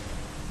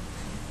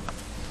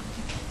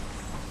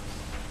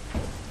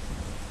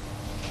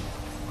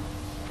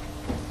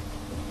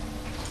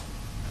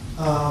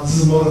 This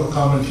is more of a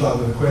comment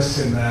rather than a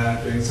question to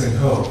Engseng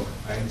Ho.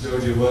 I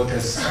enjoyed your work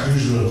as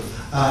usual.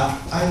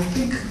 I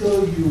think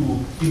though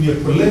you, in your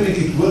polemic,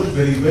 it worked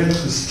very well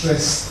to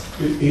stress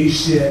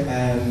Asia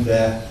and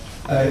the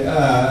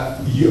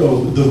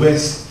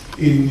West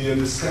in your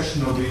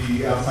discussion of the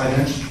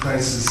financial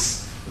crisis.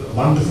 A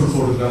wonderful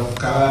photograph of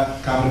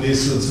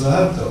Kamadeshu and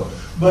Suharto.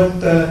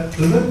 But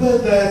remember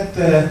that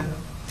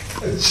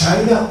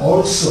China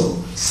also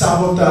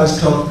sabotaged,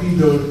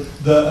 torpedoed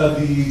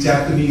the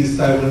Japanese,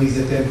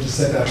 Taiwanese attempt to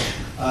set up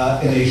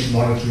an Asian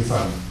monetary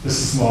fund. This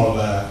is a small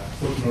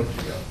footnote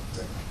here.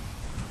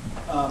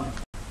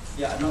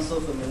 Yeah, I'm not so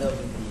familiar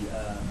with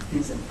the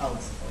ins and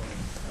outs of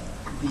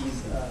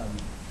these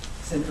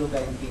central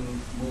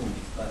banking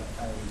moves, but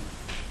I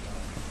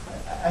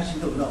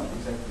actually don't know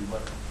exactly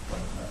what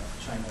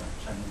China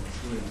was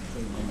doing.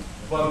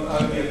 Well,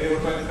 they were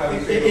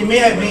trying to it may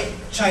have made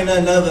China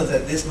nervous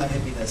that this might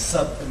have been a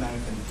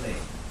sub-American play,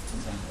 for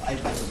example. I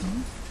don't know.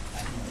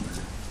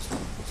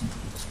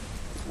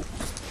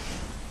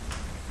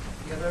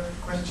 Any other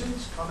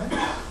questions, comments?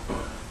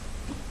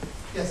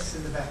 Yes,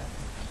 in the back.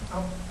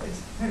 Oh,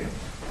 it's Miriam.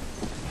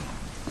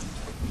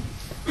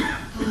 I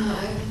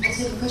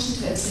also have a question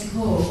to Engseng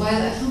Ho.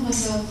 While I found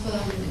myself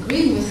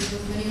agreeing with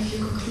many of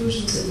your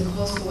conclusions in the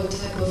course for what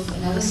type of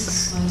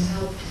analysis might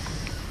help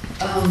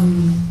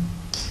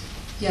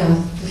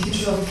the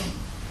future of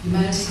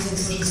humanities and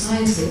social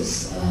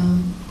sciences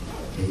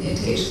in the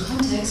inter-Asian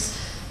context,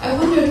 I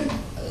wondered,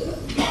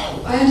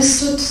 I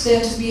understood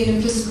there to be an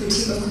implicit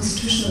critique of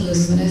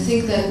constitutionalism, and I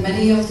think that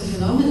many of the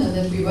phenomena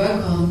that we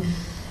work on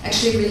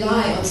actually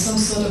rely on some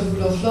sort of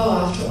rule of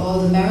law. After all,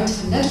 the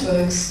maritime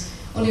networks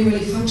only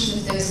really function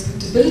if there's a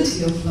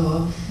predictability of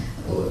law.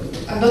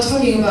 I'm not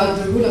talking about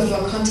the rule of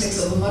law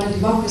context of a modern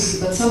democracy,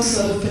 but some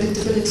sort of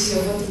predictability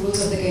of what the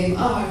rules of the game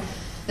are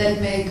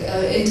that make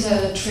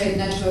inter-trade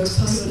networks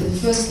possible in the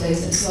first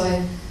place. And so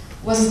I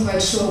wasn't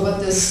quite sure what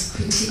this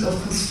critique of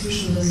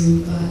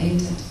constitutionalism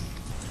aimed at.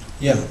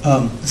 Yeah,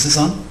 is this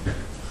on?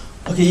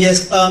 Okay,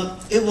 yes,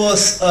 it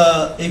was,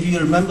 if you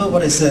remember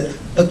what I said,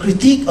 a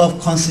critique of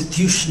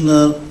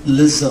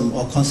constitutionalism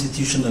or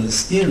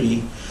constitutionalist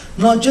theory,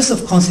 not just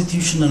of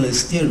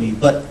constitutionalist theory,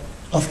 but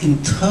of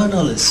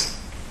internalist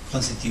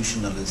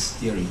constitutionalist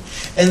theory.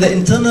 And the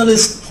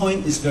internalist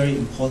point is very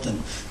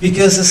important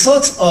because the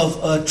sorts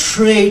of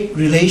trade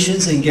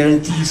relations and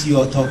guarantees you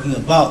are talking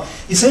about,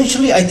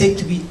 essentially I take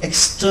to be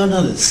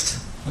externalist,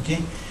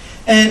 okay?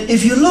 And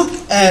if you look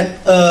at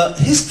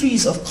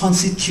histories of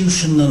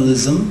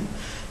constitutionalism,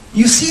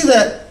 you see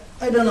that,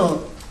 I don't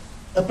know,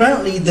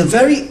 apparently the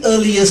very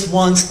earliest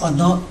ones are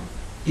not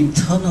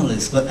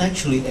internalist, but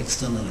actually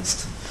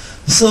externalist.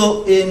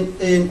 So in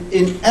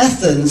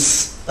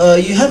Athens,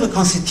 you have a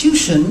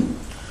constitution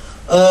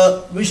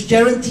which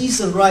guarantees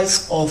the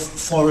rights of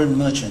foreign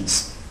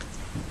merchants.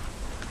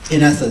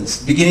 In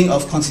Athens, beginning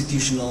of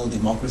constitutional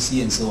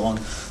democracy and so on,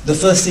 the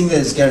first thing that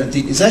is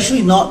guaranteed is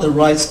actually not the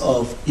rights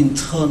of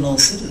internal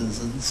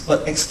citizens,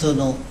 but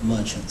external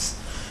merchants.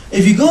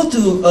 If you go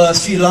to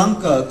Sri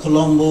Lanka,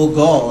 Colombo,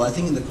 Gaul, I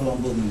think in the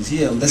Colombo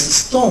Museum, there's a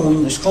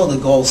stone, it's called the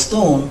Gaul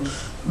stone,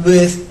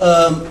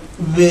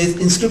 with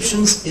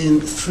inscriptions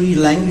in 3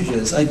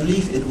 languages. I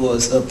believe it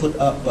was put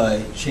up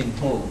by Cheng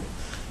Ho.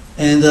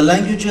 And the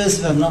languages,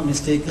 if I'm not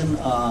mistaken,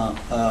 are,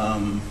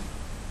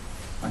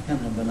 I can't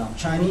remember now,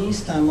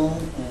 Chinese, Tamil,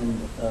 and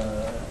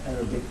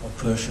Arabic or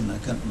Persian, I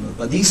can't remember.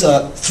 But these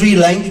are 3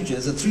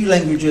 languages, the 3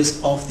 languages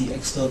of the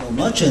external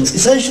merchants,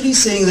 essentially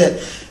saying that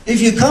if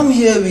you come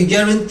here, we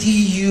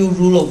guarantee you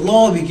rule of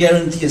law, we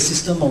guarantee a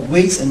system of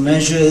weights and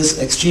measures,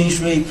 exchange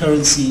rate,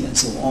 currency, and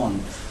so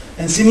on.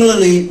 And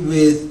similarly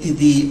with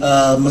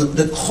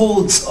the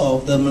codes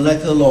of the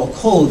molecular law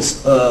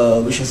codes,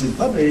 which has been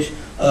published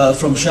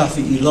from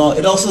Shafi'i law,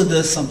 it also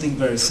does something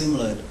very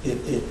similar.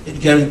 It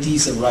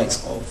guarantees the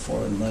rights of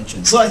foreign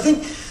merchants. So I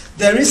think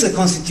there is a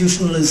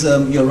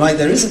constitutionalism, you're right,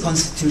 there is a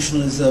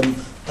constitutionalism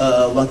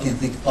one can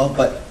think of,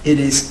 but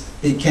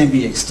it can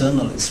be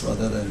externalist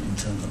rather than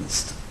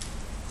internalist.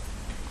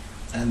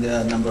 And there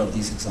are a number of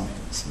these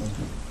examples.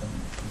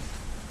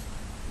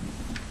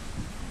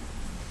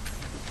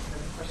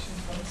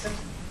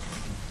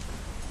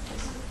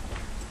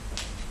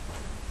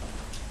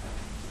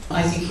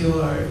 I think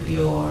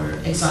your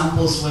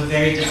examples were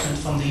very different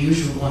from the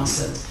usual ones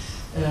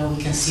that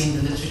we can see in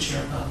the literature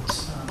about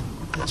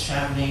the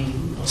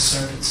traveling or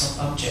circuits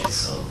of objects.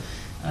 So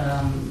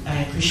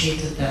I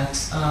appreciated that.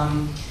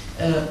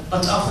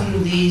 But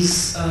often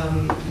these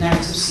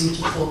narratives seem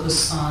to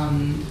focus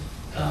on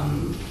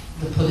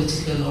the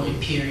political or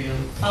imperial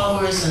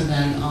powers, and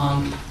then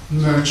on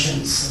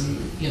merchants and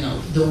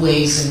the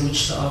ways in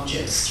which the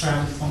objects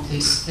travel from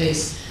place to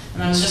place.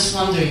 And I was just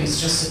wondering, it's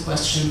just a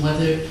question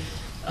whether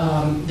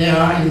there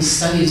are any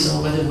studies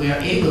or whether we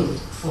are able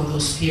for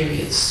those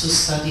periods to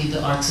study the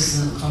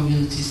artisanal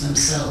communities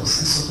themselves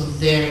and sort of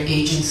their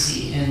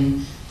agency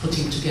in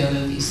putting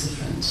together these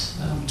different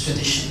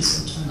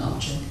traditions into an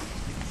object.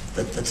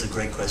 That's a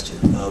great question.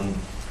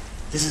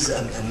 This is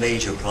a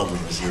major problem,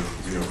 as you're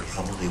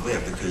probably aware,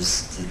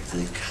 because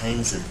the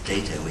kinds of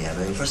data we have,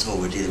 I mean, first of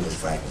all, we're dealing with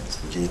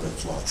fragments, we're dealing with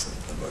flotsam,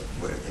 and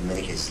we're in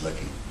many cases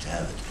lucky to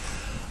have it.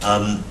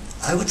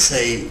 I would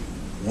say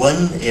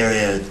one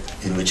area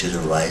in which it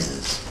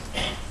arises,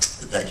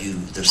 that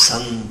there's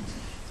some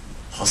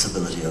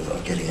possibility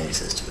of getting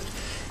access to it,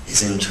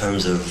 is in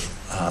terms of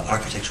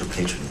architectural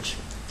patronage.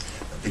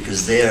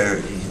 Because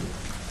there,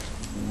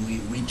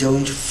 we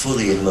don't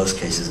fully, in most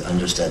cases,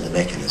 understand the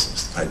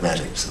mechanisms, the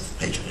pragmatics of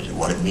patronage, and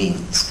what it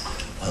means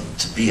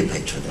to be a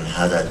patron, and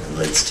how that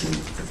relates to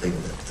the thing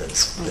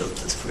that's built,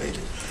 that's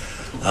created.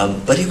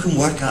 But you can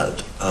work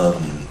out,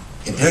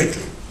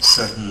 empirically,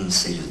 certain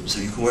stages. So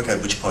you can work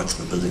out which parts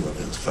of a building were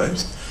built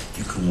first.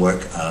 You can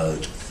work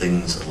out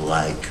things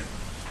like,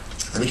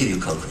 let me give you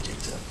a concrete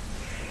example.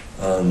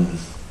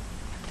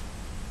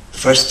 The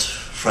first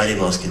Friday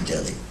Mosque in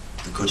Delhi,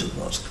 the Qutb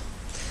Mosque,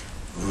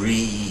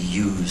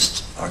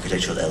 reused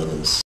architectural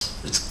elements.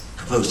 It's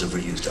composed of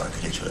reused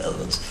architectural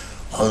elements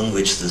on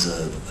which there's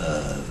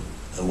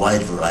a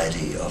wide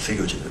variety of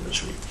figurative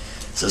imagery.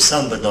 So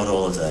some, but not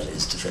all of that,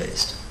 is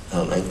defaced.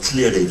 And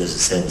clearly there's a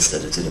sense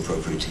that it's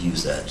inappropriate to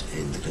use that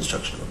in the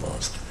construction of a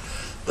mosque.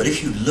 But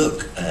if you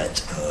look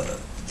at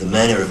the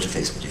manner of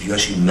defacement, if you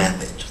actually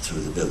map it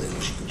through the building,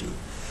 which you can do,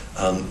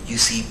 you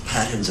see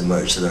patterns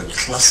emerge. So there are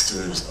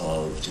clusters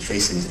of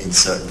defacings in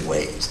certain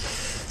ways.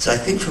 So I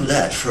think from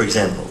that, for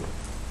example,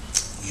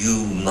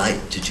 you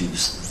might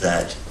deduce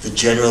that the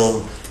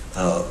general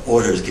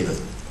orders given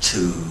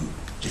to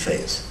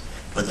deface,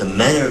 but the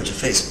manner of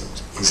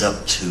defacement is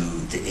up to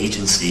the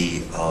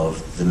agency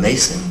of the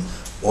mason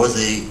or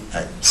the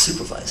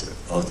supervisor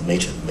of the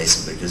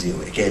mason, because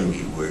again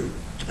we were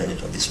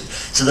dependent on these.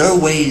 So there are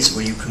ways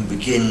where you can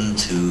begin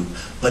to,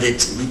 but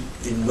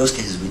in most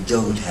cases we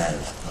don't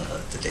have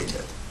the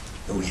data.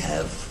 We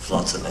have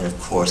flotsam, and of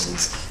course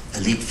it's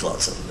elite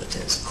flotsam,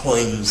 it's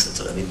coins, that's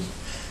what I mean.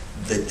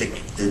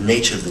 The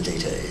nature of the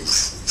data is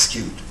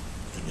skewed.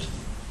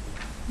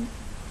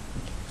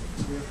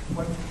 So we have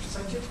one from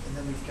Sanjit, and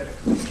then we've got a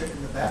cluster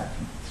in the back.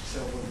 So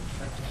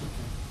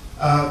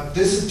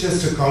this is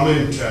just a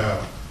comment,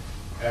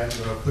 and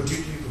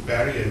particularly to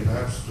Barry and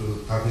perhaps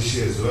to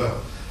Takeshi as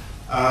well.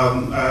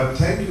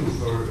 Thank you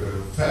for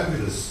a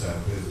fabulous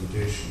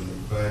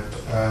presentation. But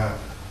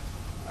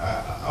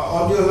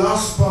on your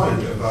last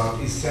point about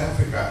East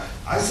Africa,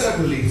 I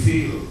certainly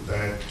feel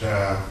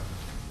that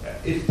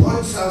it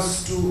points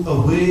us to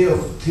a way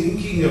of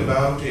thinking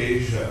about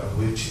Asia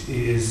which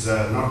is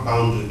not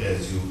bounded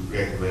as you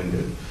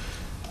recommended.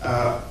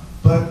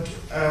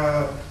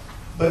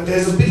 But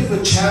there's a bit of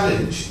a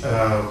challenge,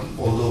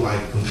 although I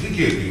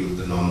completely agree with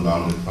the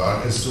non-bounded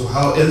part, as to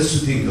how else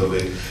to think of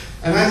it.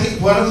 And I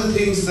think one of the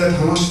things that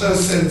Hamashita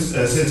since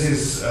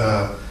his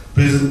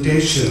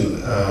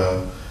presentation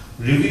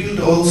revealed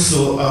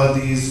also are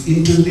these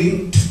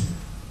interlinked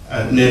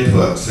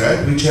networks,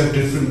 right, which have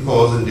different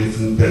cores and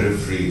different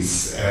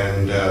peripheries,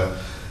 and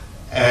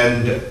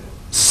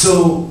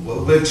so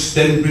which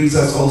then brings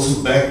us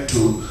also back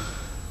to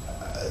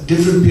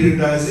different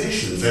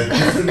periodizations at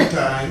different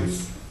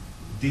times.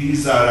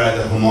 These are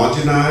either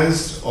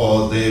homogenized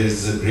or there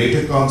is a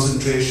greater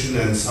concentration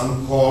and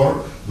some core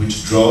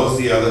which draws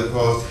the other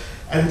cores.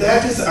 And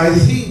that is, I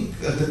think,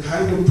 the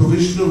kind of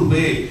provisional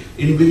way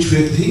in which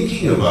we're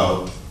thinking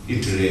about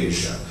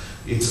InterAsia.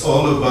 It's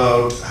all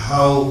about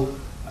how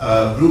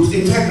groups,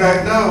 in fact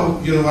right now,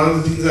 one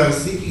of the things I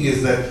was thinking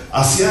is that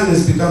ASEAN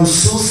has become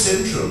so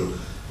central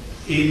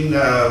in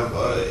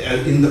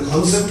the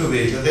concept of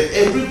Asia that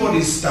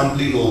everybody's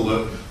stumbling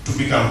over to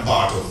become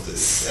part of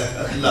this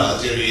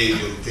larger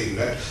Asian thing,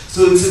 right?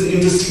 So it's an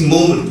interesting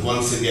moment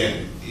once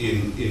again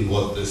in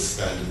what this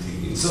kind of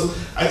thing means. So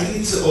I think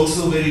it's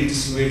also a very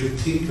interesting way to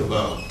think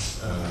about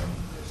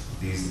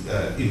these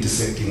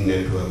intersecting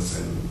networks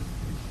and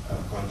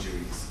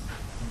conjuries.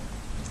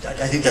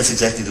 I think that's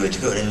exactly the way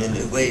to go. And in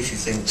a way, if you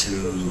think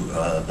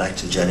back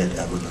to Janet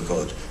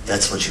Abou-Nakot,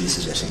 that's what she was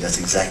suggesting. That's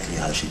exactly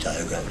how she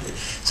diagrammed it.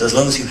 So as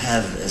long as you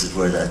have, as it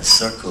were, that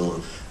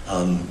circle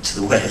to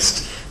the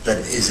west that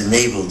is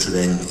enabled to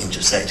then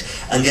intersect.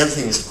 And the other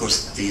thing is, of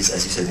course, these,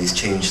 as you said, these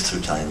change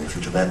through time. If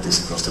you map this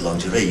across the long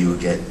durée, you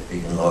would get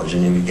big and large,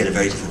 and you would get a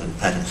very different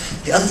pattern.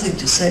 The other thing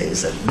to say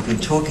is that we've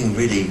been talking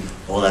really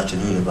all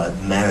afternoon about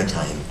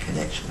maritime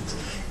connections.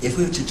 If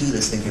we were to do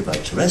this thinking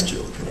about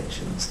terrestrial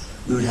connections,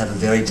 we would have a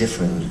very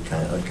different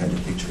kind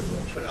of picture of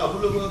it. But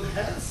Abou-Nakot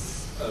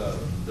has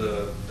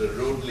the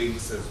road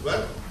links as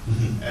well,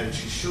 and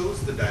she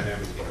shows the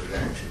dynamic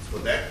interactions for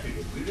that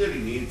period. We really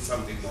need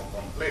something more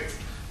complex,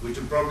 which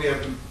will probably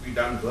have to be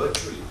done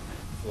virtually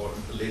for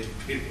the later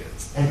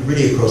periods. And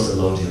really across the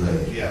long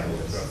durée. Yeah,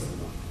 across the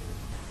long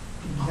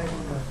durée.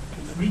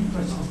 Three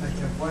questions back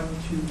there. 1,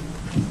 2,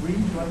 3. Do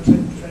you want to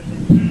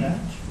translate the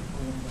batch?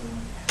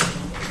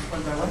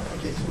 One by one?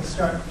 Okay, so we'll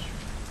start.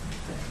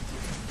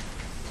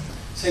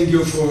 Thank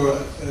you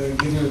for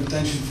giving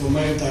attention for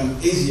Maritime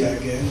Asia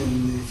again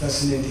and the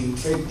fascinating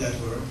trade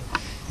network.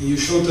 And you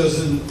showed us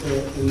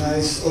a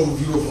nice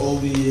overview of all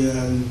the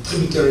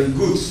tributary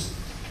goods.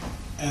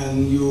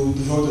 and you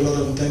devote a lot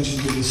of attention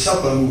to the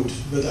Sapa wood.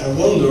 But I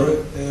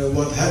wonder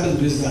what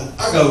happened with the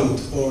Aga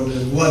wood, or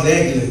the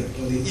Wadegle,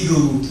 or the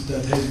eagle wood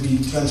that has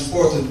been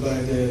transported by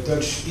the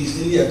Dutch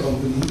East India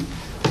Company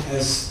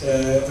as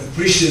a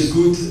precious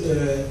good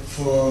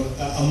for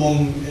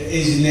among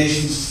Asian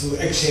nations to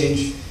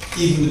exchange,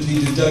 even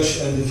between the Dutch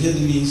and the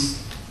Vietnamese.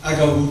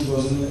 Aga wood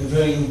was a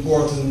very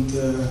important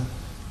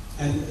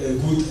and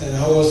good. And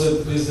how was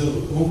it with the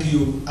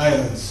Ryukyu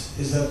Islands?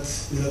 Is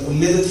that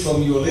omitted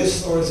from your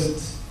list, or is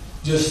it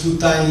just too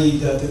tiny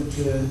that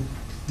it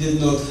did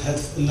not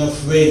have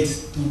enough weight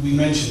to be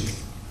mentioned?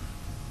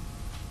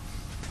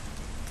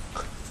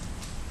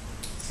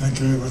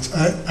 Thank you very much.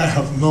 I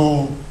have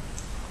no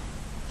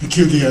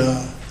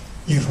peculiar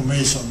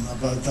information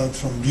about that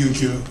from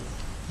Ryukyu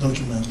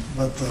document,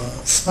 but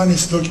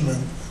Spanish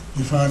document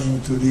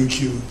referring to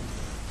Ryukyu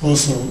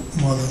also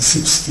more than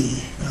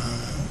 60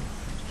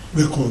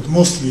 record,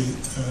 mostly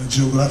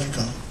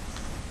geographical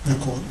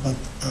record, but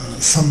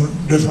some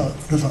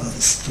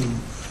reference to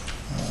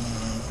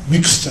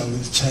mixture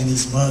with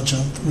Chinese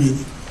merchant,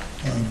 with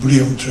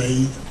bullion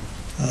trade,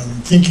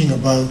 and thinking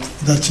about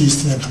Dutch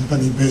East India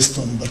Company based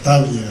on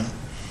Batavia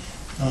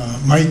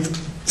might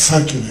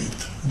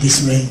circulate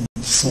this range.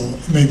 So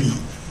maybe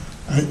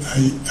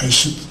I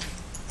should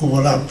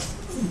overlap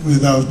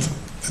without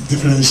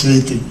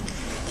differentiating.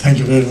 Thank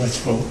you very much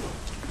for.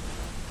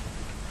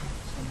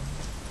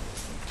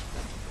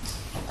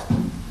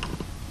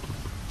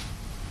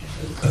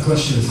 A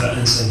question for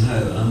Engseng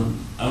Ho.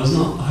 I was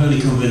not wholly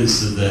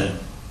convinced of the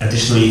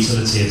additional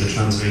utility of the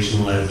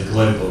trans-regional over the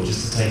global.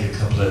 Just to take a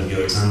couple of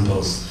your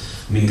examples.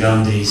 I mean,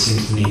 Gandhi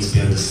seems to need to be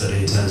understood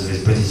in terms of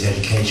his British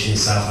education,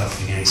 his South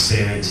African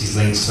experience, his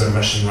links to a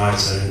Russian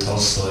writer and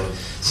Tolstoy.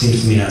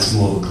 Seems to me that's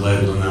more of a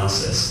global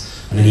analysis.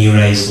 And then you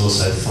raised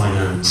also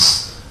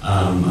finance.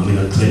 I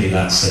mean, clearly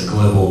that's a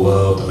global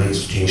world, the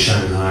links between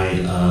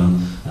Shanghai,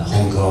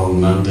 Hong Kong,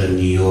 London,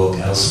 New York,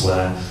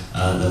 elsewhere,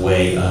 the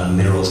way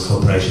minerals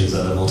corporations,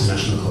 other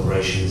multinational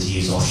corporations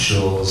use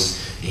offshores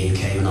in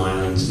Cayman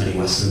Islands, many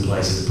Western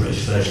places, the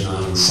British Virgin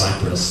Islands,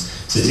 Cyprus.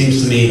 So it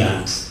seems to me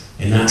that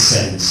in that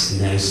sense, in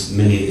those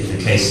many in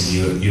the cases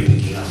you're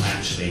picking up,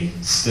 actually,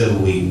 still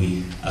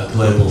a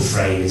global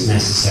frame is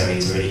necessary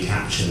to really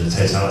capture the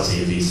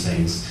totality of these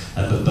things.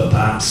 But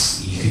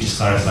perhaps you could just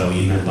clarify what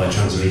you meant by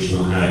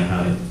trans-regional,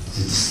 how it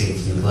is distinct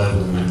from the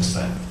global in that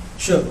respect.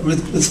 Sure.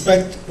 With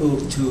respect to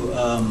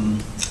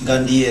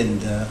Gandhi,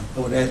 and I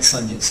would add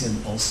Sun Yat-sen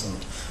also,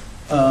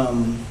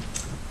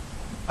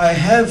 I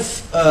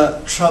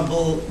have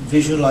trouble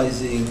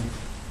visualizing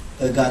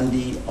a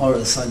Gandhi or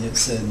a Sun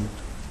Yat-sen,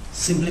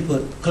 simply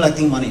put,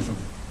 collecting money from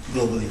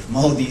globally, from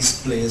all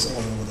these players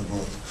all over the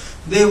world.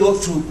 They work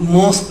through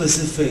more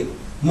specific,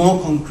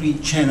 more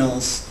concrete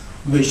channels,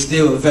 which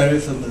they were very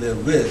familiar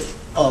with,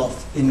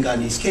 in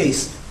Gandhi's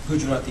case,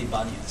 Gujarati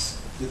Banyas,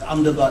 with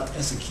Ahmedabad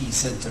as a key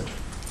center.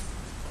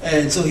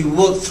 And so he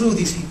worked through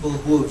these people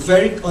who were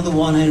on the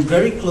one hand,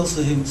 very close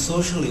to him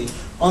socially.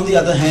 On the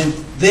other hand,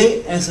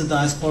 they, as a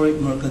diasporic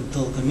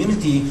mercantile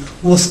community,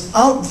 was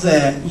out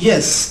there,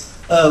 yes,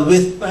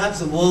 with perhaps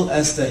the world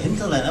as the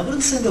hinterland. I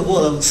wouldn't say the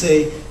world, I would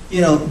say,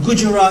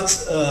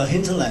 Gujarat's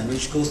hinterland,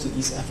 which goes to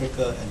East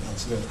Africa and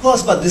elsewhere, of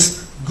course, but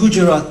this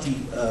Gujarati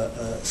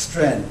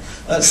strand.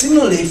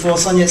 Similarly, for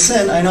Sun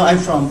Yat-sen, I know I'm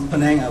from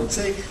Penang, I would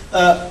say.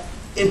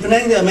 In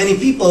Penang, there are many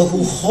people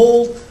who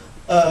hold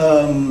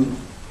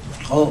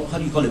how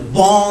do you call it,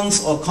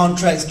 bonds or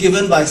contracts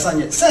given by Sun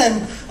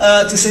Yat-sen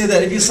to say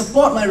that if you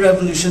support my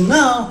revolution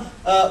now,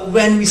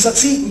 when we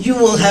succeed, you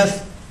will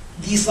have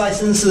these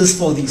licenses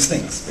for these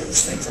things.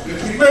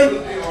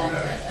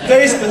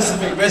 Very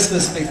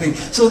specific thing.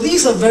 So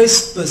these are very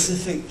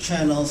specific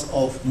channels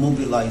of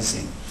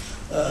mobilizing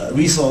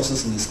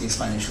resources, in this case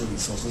financial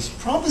resources,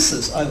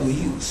 promises,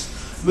 IOUs,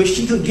 which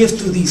he could give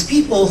to these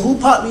people who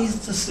partly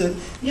said,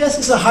 yes,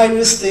 it's a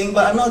high-risk thing,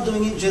 but I'm not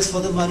doing it just for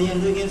the money, I'm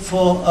doing it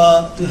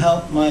to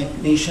help my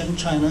nation,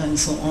 China, and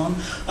so on.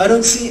 I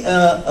don't see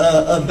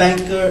a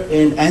banker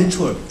in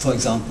Antwerp, for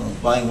example,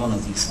 buying one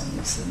of these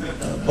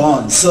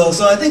bonds. So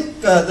I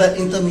think that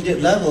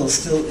intermediate level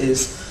still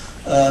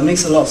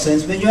makes a lot of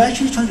sense when you're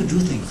actually trying to do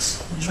things.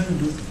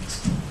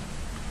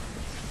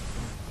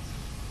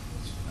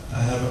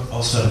 I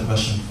also had a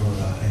question for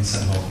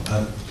Engseng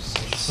Ho,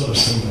 sort of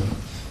similar.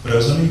 But I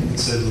was wondering if you could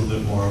say a little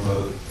bit more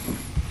about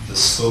the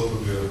scope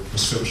of your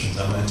prescriptions.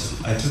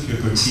 I took your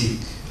critique,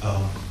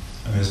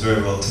 it was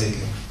very well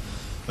taken.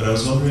 But I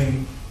was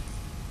wondering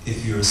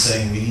if you were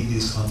saying we need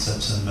these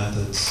concepts and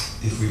methods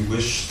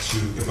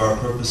if our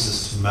purpose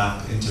is to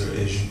map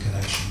inter-Asian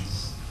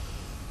connections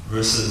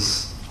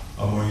versus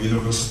a more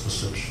universal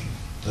prescription,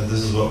 that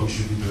this is what we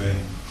should be doing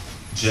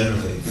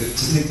generally.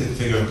 To take the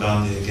figure of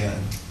Gandhi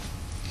again,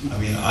 I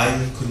mean,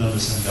 I couldn't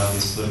understand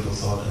Gandhi's political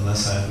thought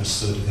unless I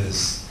understood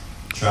his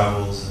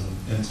travels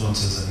and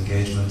influences and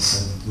engagements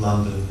in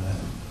London and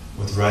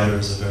with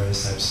writers of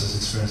various types, his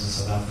experience in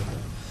South Africa.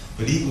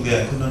 But equally,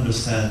 I couldn't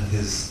understand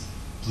his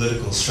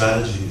political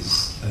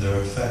strategies and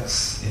their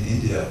effects in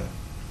India,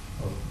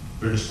 or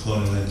British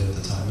colonial India at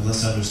the time,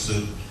 unless I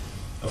understood,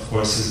 of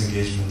course, his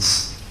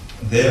engagements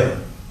there,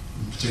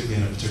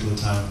 particularly in a particular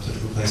time, a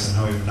particular place, and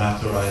how we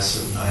vernacularize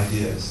certain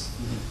ideas.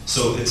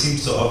 So it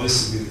seems to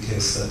obviously be the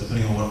case that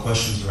depending on what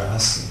questions you're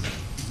asking,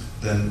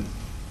 then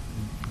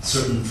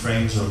certain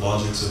frames or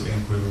logics of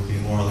inquiry will be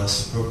more or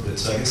less appropriate.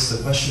 So I guess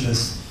the question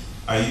is,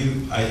 I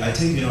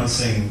take you're not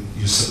saying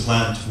you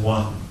supplant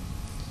one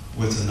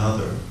with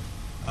another.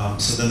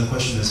 So then the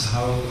question is,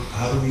 how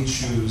do we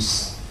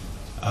choose,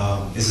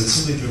 is it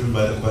simply driven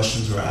by the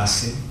questions we're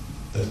asking,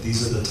 that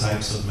these are the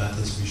types of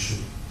methods we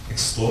should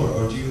explore,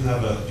 or do you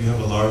have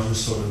a larger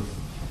sort of,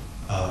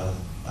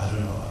 I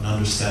don't know, an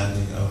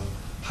understanding of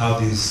how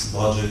these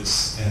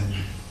logics and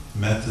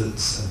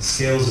methods and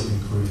scales of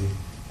inquiry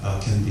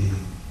can be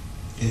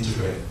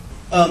integrated?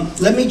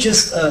 Let me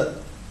just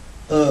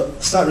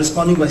start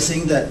responding by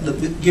saying that,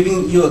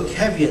 giving you a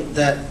caveat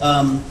that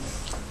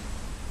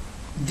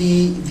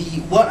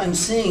what I'm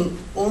saying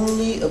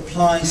only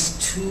applies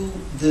to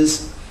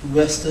this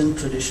Western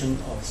tradition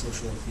of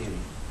social theory.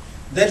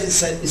 That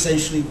is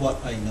essentially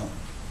what I know.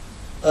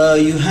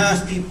 You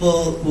have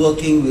people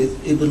working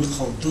with Ibn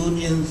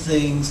Khaldunian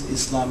things,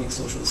 Islamic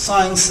social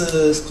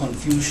sciences,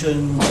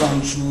 Confucian,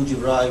 Zhuangzi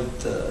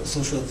derived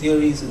social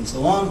theories, and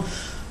so on.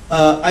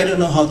 I don't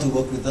know how to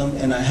work with them,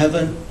 and I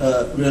haven't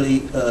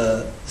really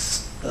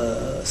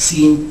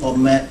seen or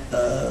met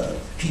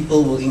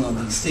people working on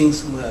these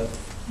things who have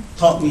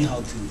taught me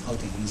how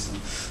to use them.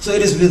 So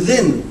it is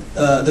within,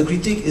 the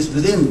critique is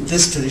within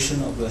this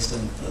tradition of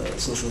Western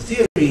social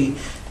theory,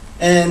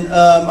 and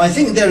I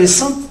think there is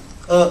some,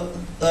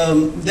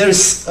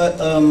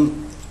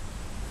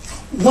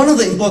 one of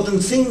the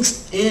important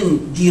things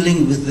in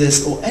dealing with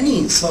this or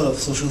any sort of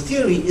social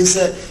theory is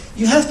that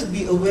you have to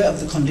be aware of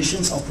the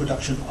conditions of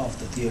production of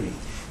the theory.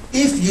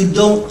 If you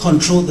don't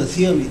control the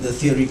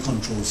theory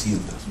controls you.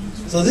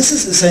 So this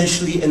is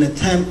essentially an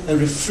attempt, a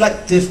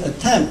reflective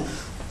attempt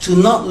to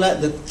not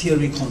let the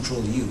theory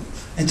control you.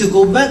 And to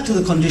go back to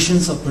the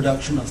conditions of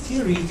production of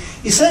theory,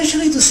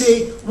 essentially to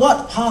say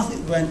what path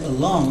it went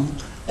along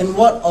and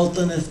what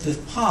alternative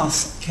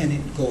paths can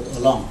it go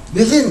along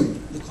within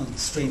the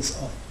constraints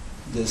of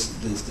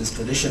this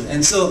tradition.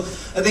 And so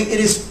I think it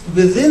is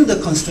within the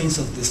constraints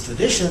of this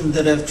tradition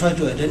that I've tried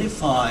to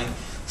identify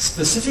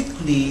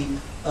specifically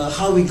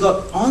how we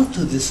got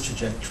onto this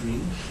trajectory.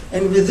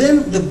 And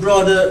within the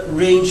broader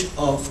range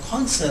of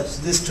concepts,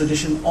 this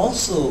tradition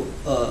also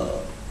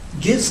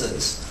gives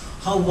us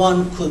how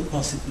one could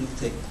possibly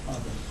take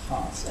other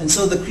paths. And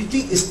so the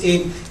critique is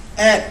aimed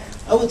at,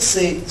 I would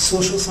say,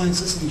 social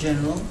sciences in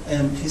general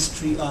and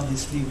history, art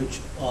history, which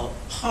are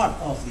part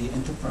of the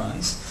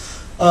enterprise.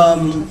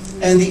 And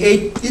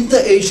the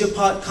InterAsia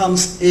part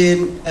comes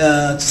in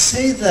to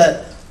say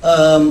that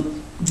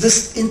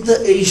this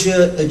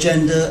InterAsia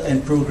agenda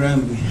and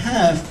program we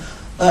have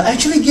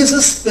actually gives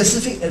us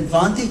specific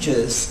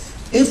advantages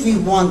if we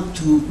want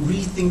to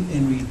rethink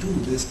and redo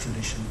this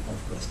tradition of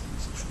Western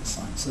social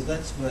science. So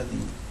that's where the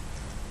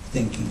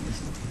thinking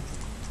is located.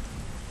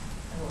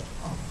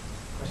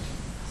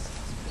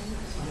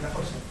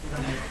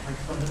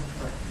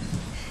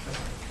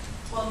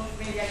 Well,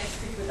 maybe I can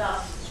speak with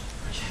us.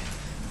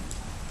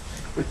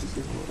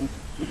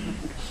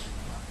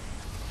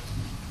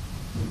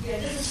 Yeah,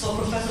 this is for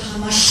Professor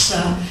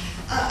Hamashita.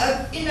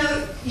 You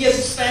know, you've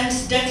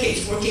spent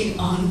decades working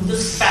on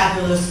this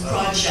fabulous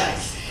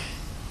project.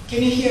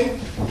 Can you hear?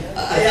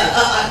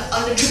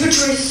 On the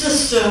tributary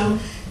system,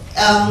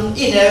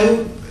 you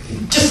know,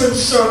 different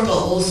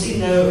circles, you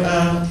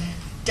know,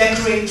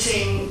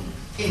 decorating,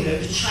 you know,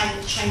 the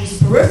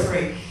Chinese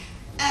periphery,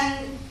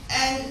 and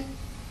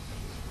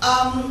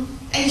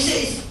you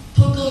say it's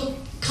political,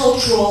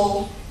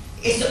 cultural.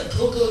 It's the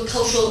political,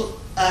 cultural,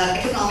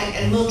 economic,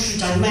 and military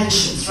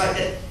dimensions,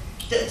 right?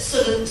 That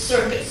certain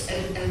circuits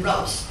and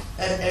routes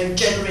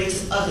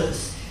generated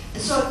others,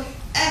 and so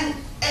and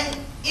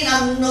you know,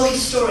 I'm no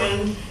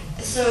historian,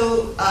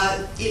 so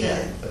you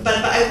know, but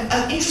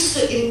I'm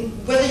interested in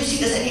whether you see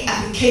there's any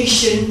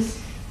application,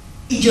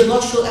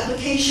 ideological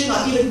application,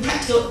 or even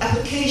practical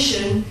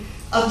application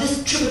of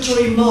this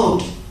tributary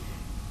mode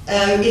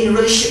in the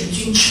relationship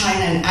between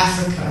China and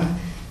Africa.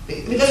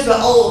 Because we're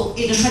all,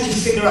 you know, trying to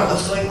figure out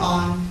what's going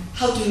on,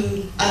 how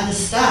to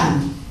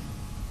understand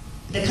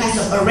the kinds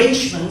of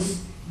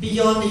arrangements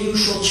beyond the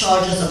usual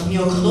charges of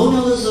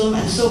neo-colonialism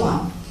and so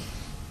on.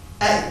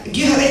 Do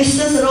you have any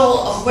sense at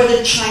all of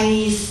whether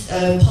Chinese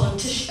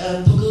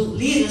political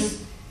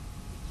leaders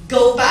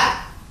go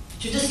back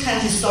to this kind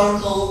of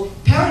historical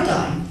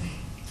paradigm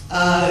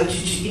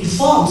to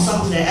inform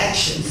some of their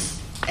actions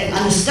and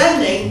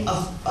understanding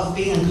of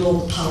being a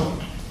global power?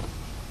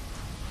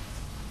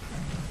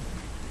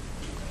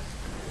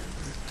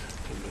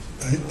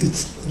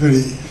 It's a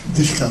very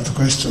difficult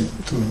question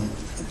to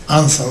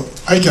answer.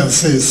 I can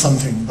say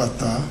something,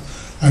 but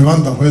I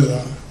wonder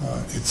whether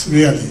it's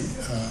really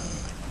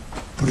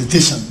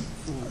politician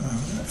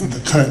in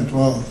the current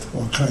world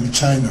or current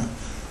China.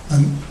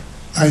 And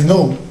I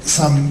know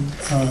some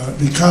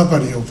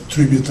recovery of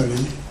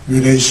tributary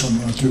relation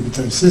or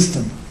tributary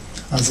system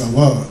as a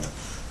word,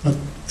 but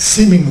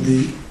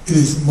seemingly it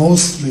is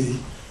mostly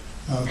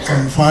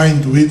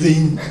confined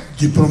within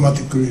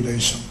diplomatic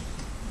relation.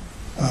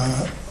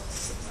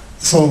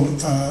 So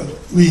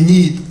we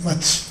need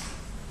much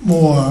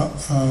more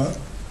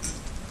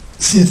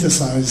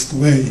synthesized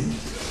way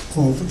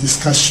of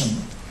discussion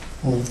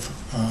of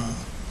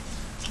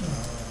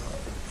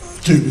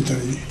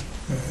tributary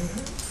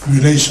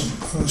relation,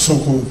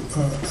 so-called,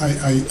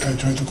 I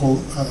try to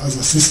call as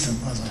a system,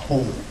 as a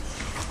whole.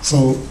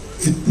 So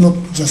it not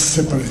just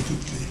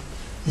separatedly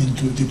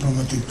into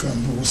diplomatic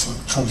and also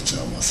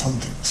culture or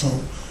something. So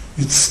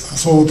it's a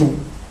sort of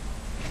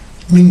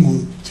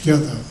mingled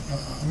together,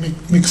 a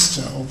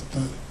mixture of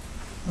the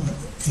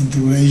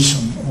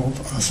integration of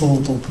a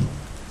sort of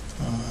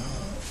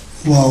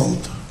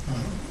world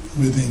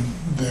within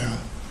their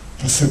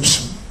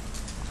perception.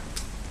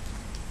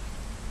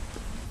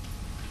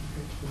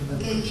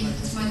 Okay,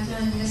 it's my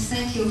turn. Yes,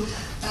 thank you.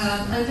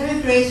 I'm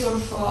very grateful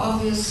for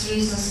obvious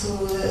reasons to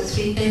the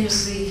three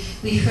papers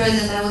we heard,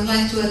 and I would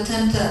like to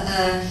attempt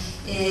a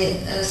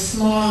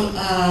small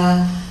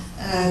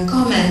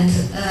comment.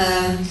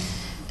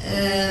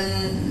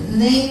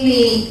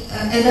 Namely,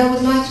 and I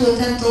would like to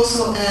attempt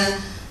also a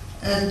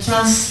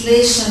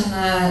translation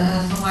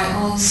for my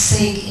own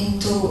sake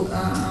into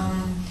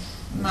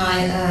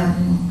my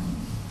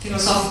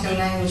philosophical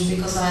language,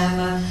 because I am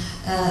a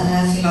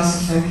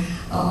philosopher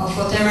of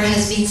whatever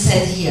has been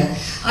said here.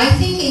 I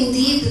think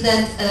indeed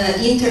that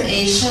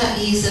InterAsia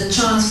is a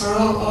chance for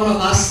all of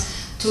us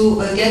to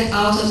get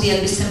out of the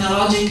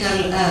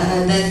epistemological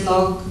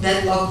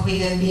deadlock we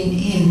have been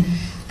in,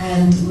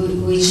 and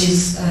which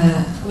has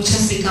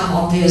become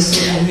obvious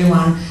to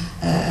everyone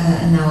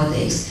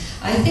nowadays.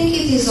 I think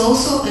it is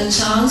also a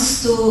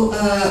chance to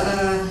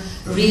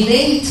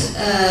relate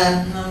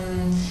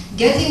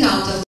getting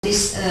out of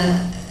this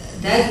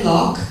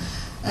deadlock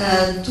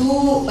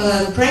to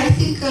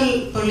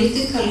practical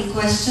political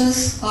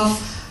questions of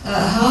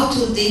how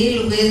to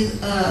deal with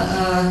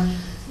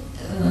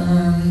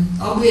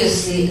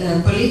obviously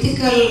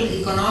political,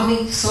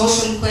 economic,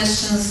 social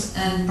questions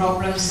and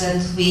problems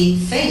that we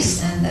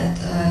face and that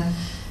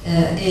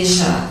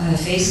Asia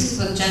faces,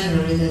 but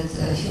generally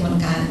that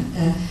humankind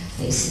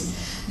faces.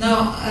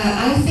 Now,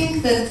 I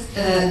think that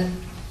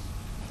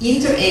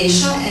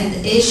InterAsia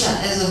and Asia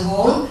as a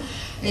whole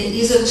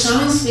is a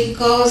chance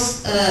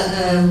because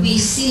we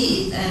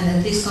see it, and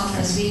at this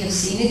conference we have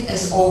seen it,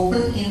 as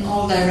open in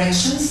all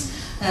directions,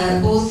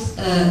 both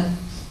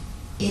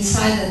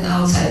inside and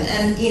outside,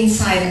 and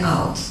inside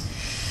out.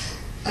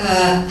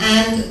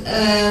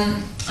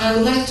 I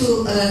would like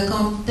to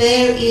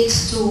compare it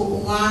to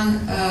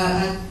one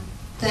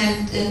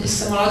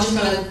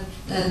epistemological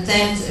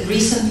attempt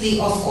recently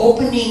of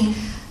opening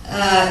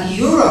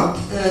Europe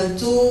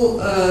to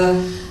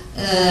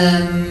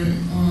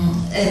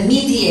a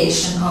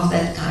mediation of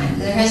that kind.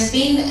 There has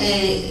been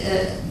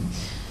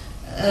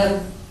a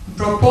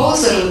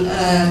proposal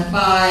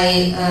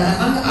by,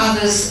 among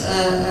others,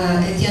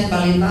 Etienne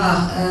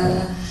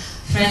Balibar,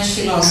 French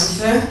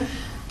philosopher,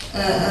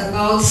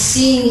 about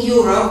seeing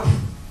Europe,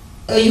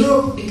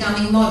 Europe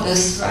becoming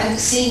modest, right?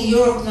 Seeing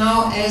Europe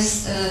now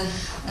as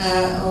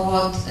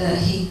what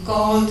he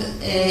called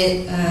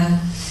a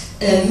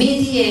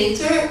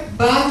mediator,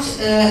 but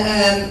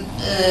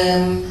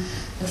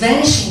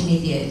vanishing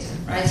mediator,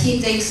 right? He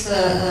takes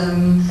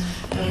the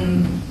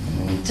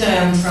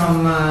term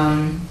from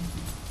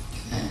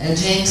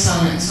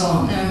Jameson and so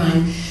on, never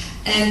mind.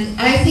 And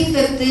I think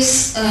that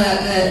this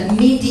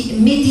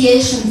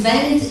mediation,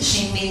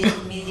 vanishing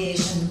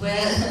mediation,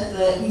 where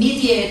the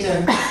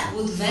mediator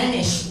would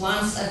vanish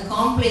once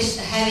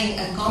having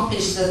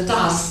accomplished the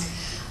task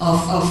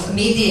of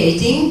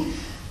mediating,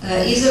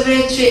 is a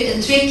very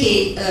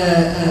tricky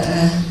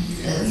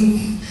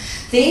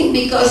thing,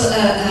 because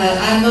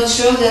I'm not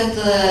sure that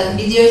the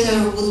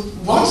mediator would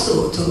want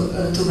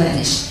to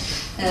vanish.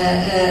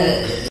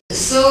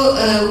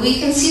 So we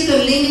can see the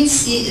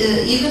limits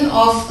even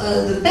of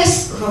the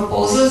best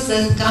proposals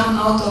that come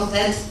out of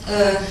that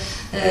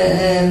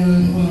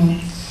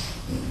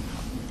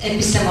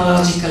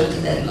epistemological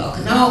deadlock.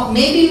 Now,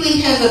 maybe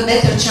we have a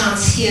better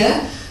chance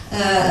here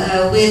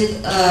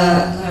with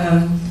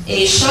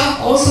Asia,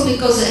 also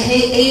because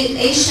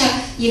Asia,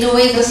 in a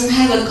way, doesn't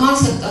have a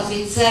concept of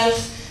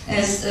itself.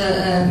 As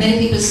many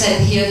people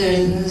said here, there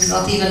is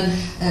not even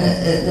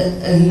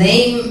a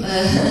name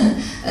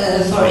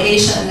for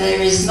Asia, and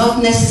there is not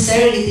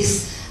necessarily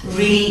this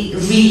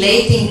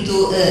relating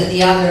to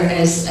the other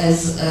as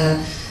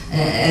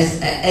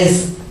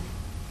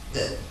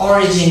the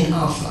origin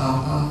of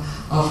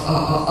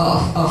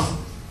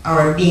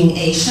our being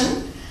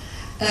Asian.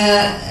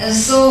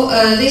 So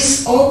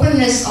this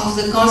openness of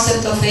the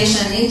concept of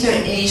Asia and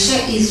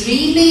InterAsia is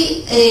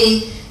really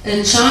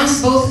a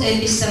chance, both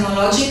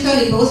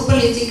epistemologically, both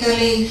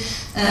politically,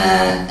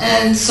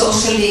 and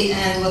socially,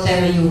 and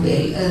whatever you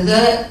will.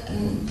 The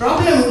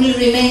problem will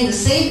remain the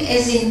same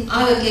as in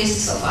other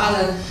cases of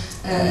other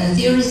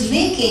theories,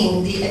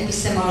 linking the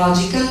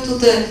epistemological to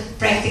the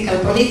practical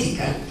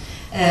political,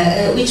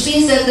 which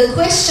means that the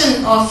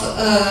question of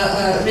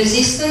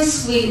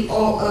resistance will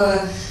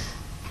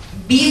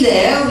be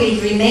there,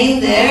 will remain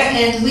there,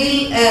 and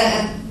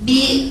will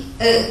be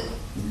a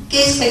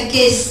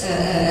case-by-case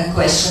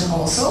question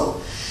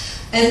also.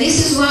 And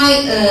this is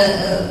why,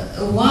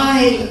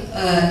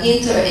 while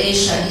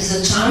InterAsia is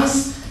a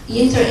chance,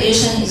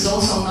 InterAsian is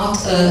also not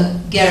a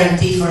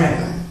guarantee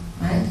forever,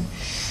 right?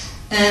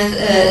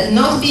 And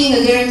not being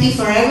a guarantee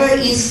forever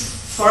is,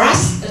 for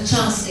us, a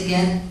chance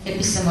again,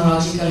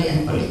 epistemologically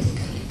and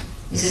politically.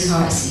 This is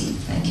how I see it.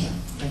 Thank you.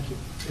 Thank you.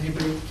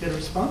 Anybody care to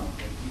respond?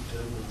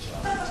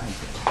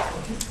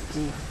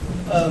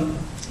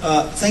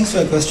 Thanks for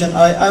your question.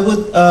 I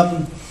would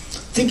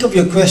think of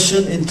your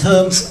question in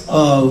terms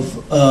of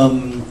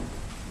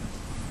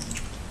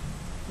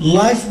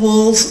life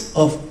worlds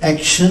of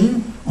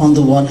action on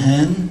the one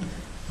hand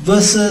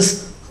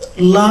versus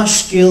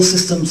large-scale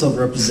systems of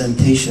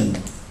representation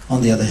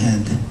on the other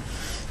hand.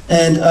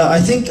 And I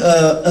think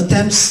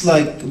attempts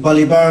like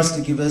Balibar's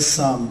to give us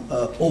some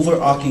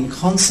overarching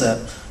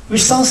concept,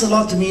 which sounds a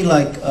lot to me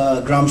like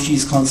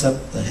Gramsci's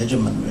concept, the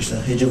hegemon, which the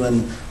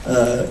hegemon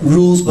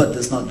rules but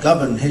does not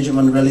govern.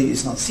 Hegemon really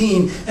is not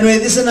seen. Anyway,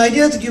 it's an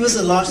idea to give us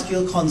a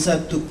large-scale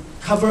concept to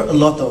cover a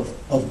lot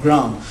of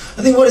ground.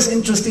 I think what is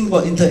interesting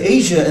about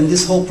InterAsia and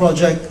this whole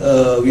project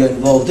we are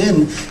involved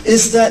in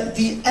is that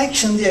the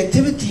action, the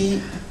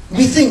activity,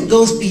 we think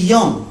goes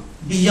beyond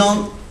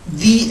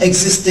the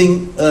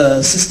existing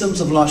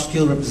systems of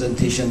large-scale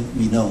representation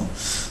we know.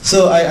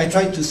 So I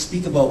tried to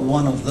speak about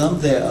one of them.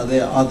 There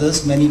are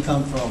others. Many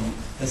come from,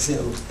 let's say,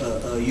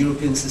 a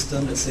European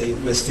system, let's say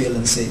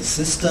Westphalian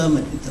system,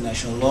 and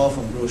international law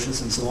from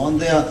Grotius and so on.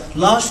 They are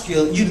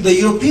large-scale. The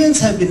Europeans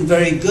have been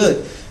very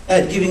good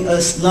at giving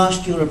us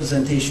large-scale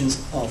representations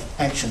of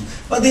action,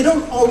 but they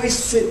don't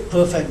always fit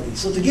perfectly.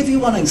 So to give you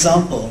one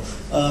example,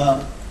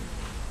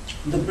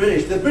 the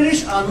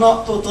British are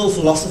not total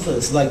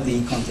philosophers like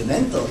the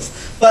Continentals,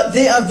 but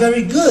they are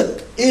very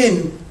good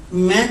in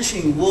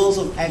matching worlds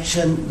of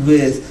action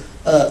with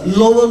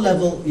lower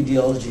level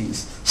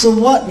ideologies. So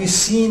what we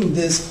see in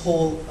this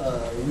whole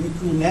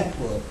Riku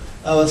network,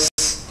 I was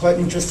quite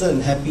interested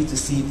and happy to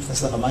see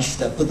Professor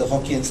Hamashita put the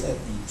Hokkiens at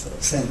the sort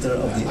of center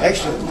of the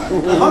action.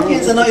 The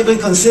Hokkiens are not even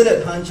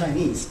considered Han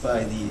Chinese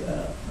by the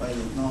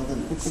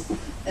Northerners.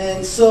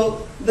 And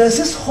so there's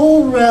this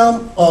whole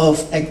realm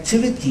of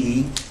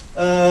activity.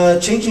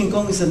 Chen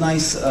Qing-gong is a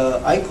nice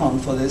icon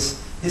for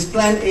this. His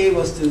plan A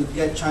was to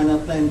get China,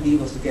 plan B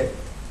was to get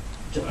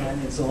Japan,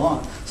 and so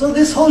on. So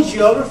this whole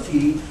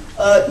geography,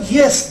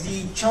 yes,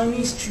 the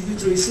Chinese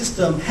tributary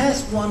system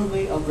has one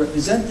way of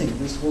representing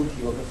this whole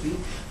geography,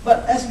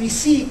 but as we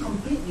see,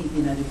 completely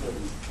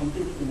inadequately.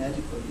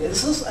 And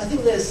so I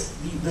think there's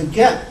the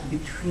gap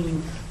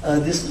between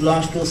this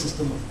large-scale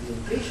system of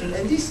representation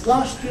and these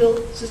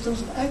large-scale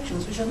systems of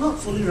actions, which are not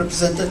fully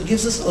represented,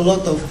 gives us a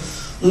lot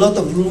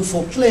of room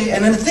for play.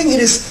 And I think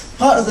it is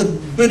part of the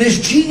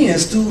British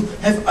genius to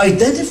have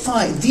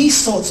identified these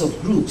sorts of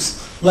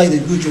groups, like the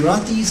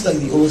Gujaratis, like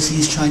the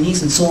overseas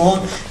Chinese, and so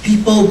on,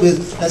 people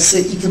with, let's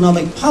say,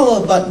 economic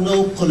power but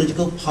no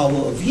political power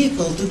or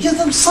vehicle, to give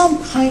them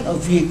some kind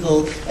of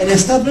vehicle and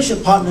establish a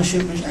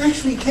partnership which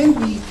actually can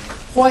be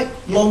quite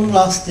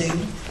long-lasting,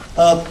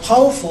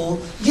 powerful,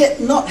 yet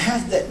not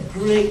have that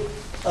great,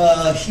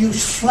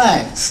 huge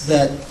flags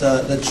that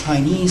the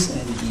Chinese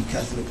and the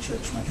Catholic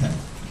Church might have.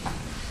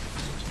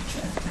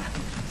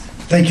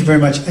 Thank you very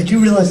much. I do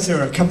realize there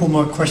are a couple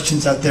more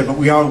questions out there, but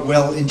we are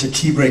well into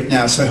tea break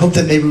now, so I hope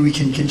that maybe we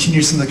can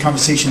continue some of the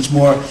conversations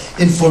more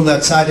informal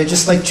outside. I'd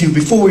just like to,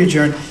 before we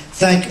adjourn,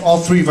 thank all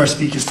three of our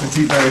speakers for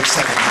three very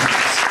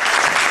exciting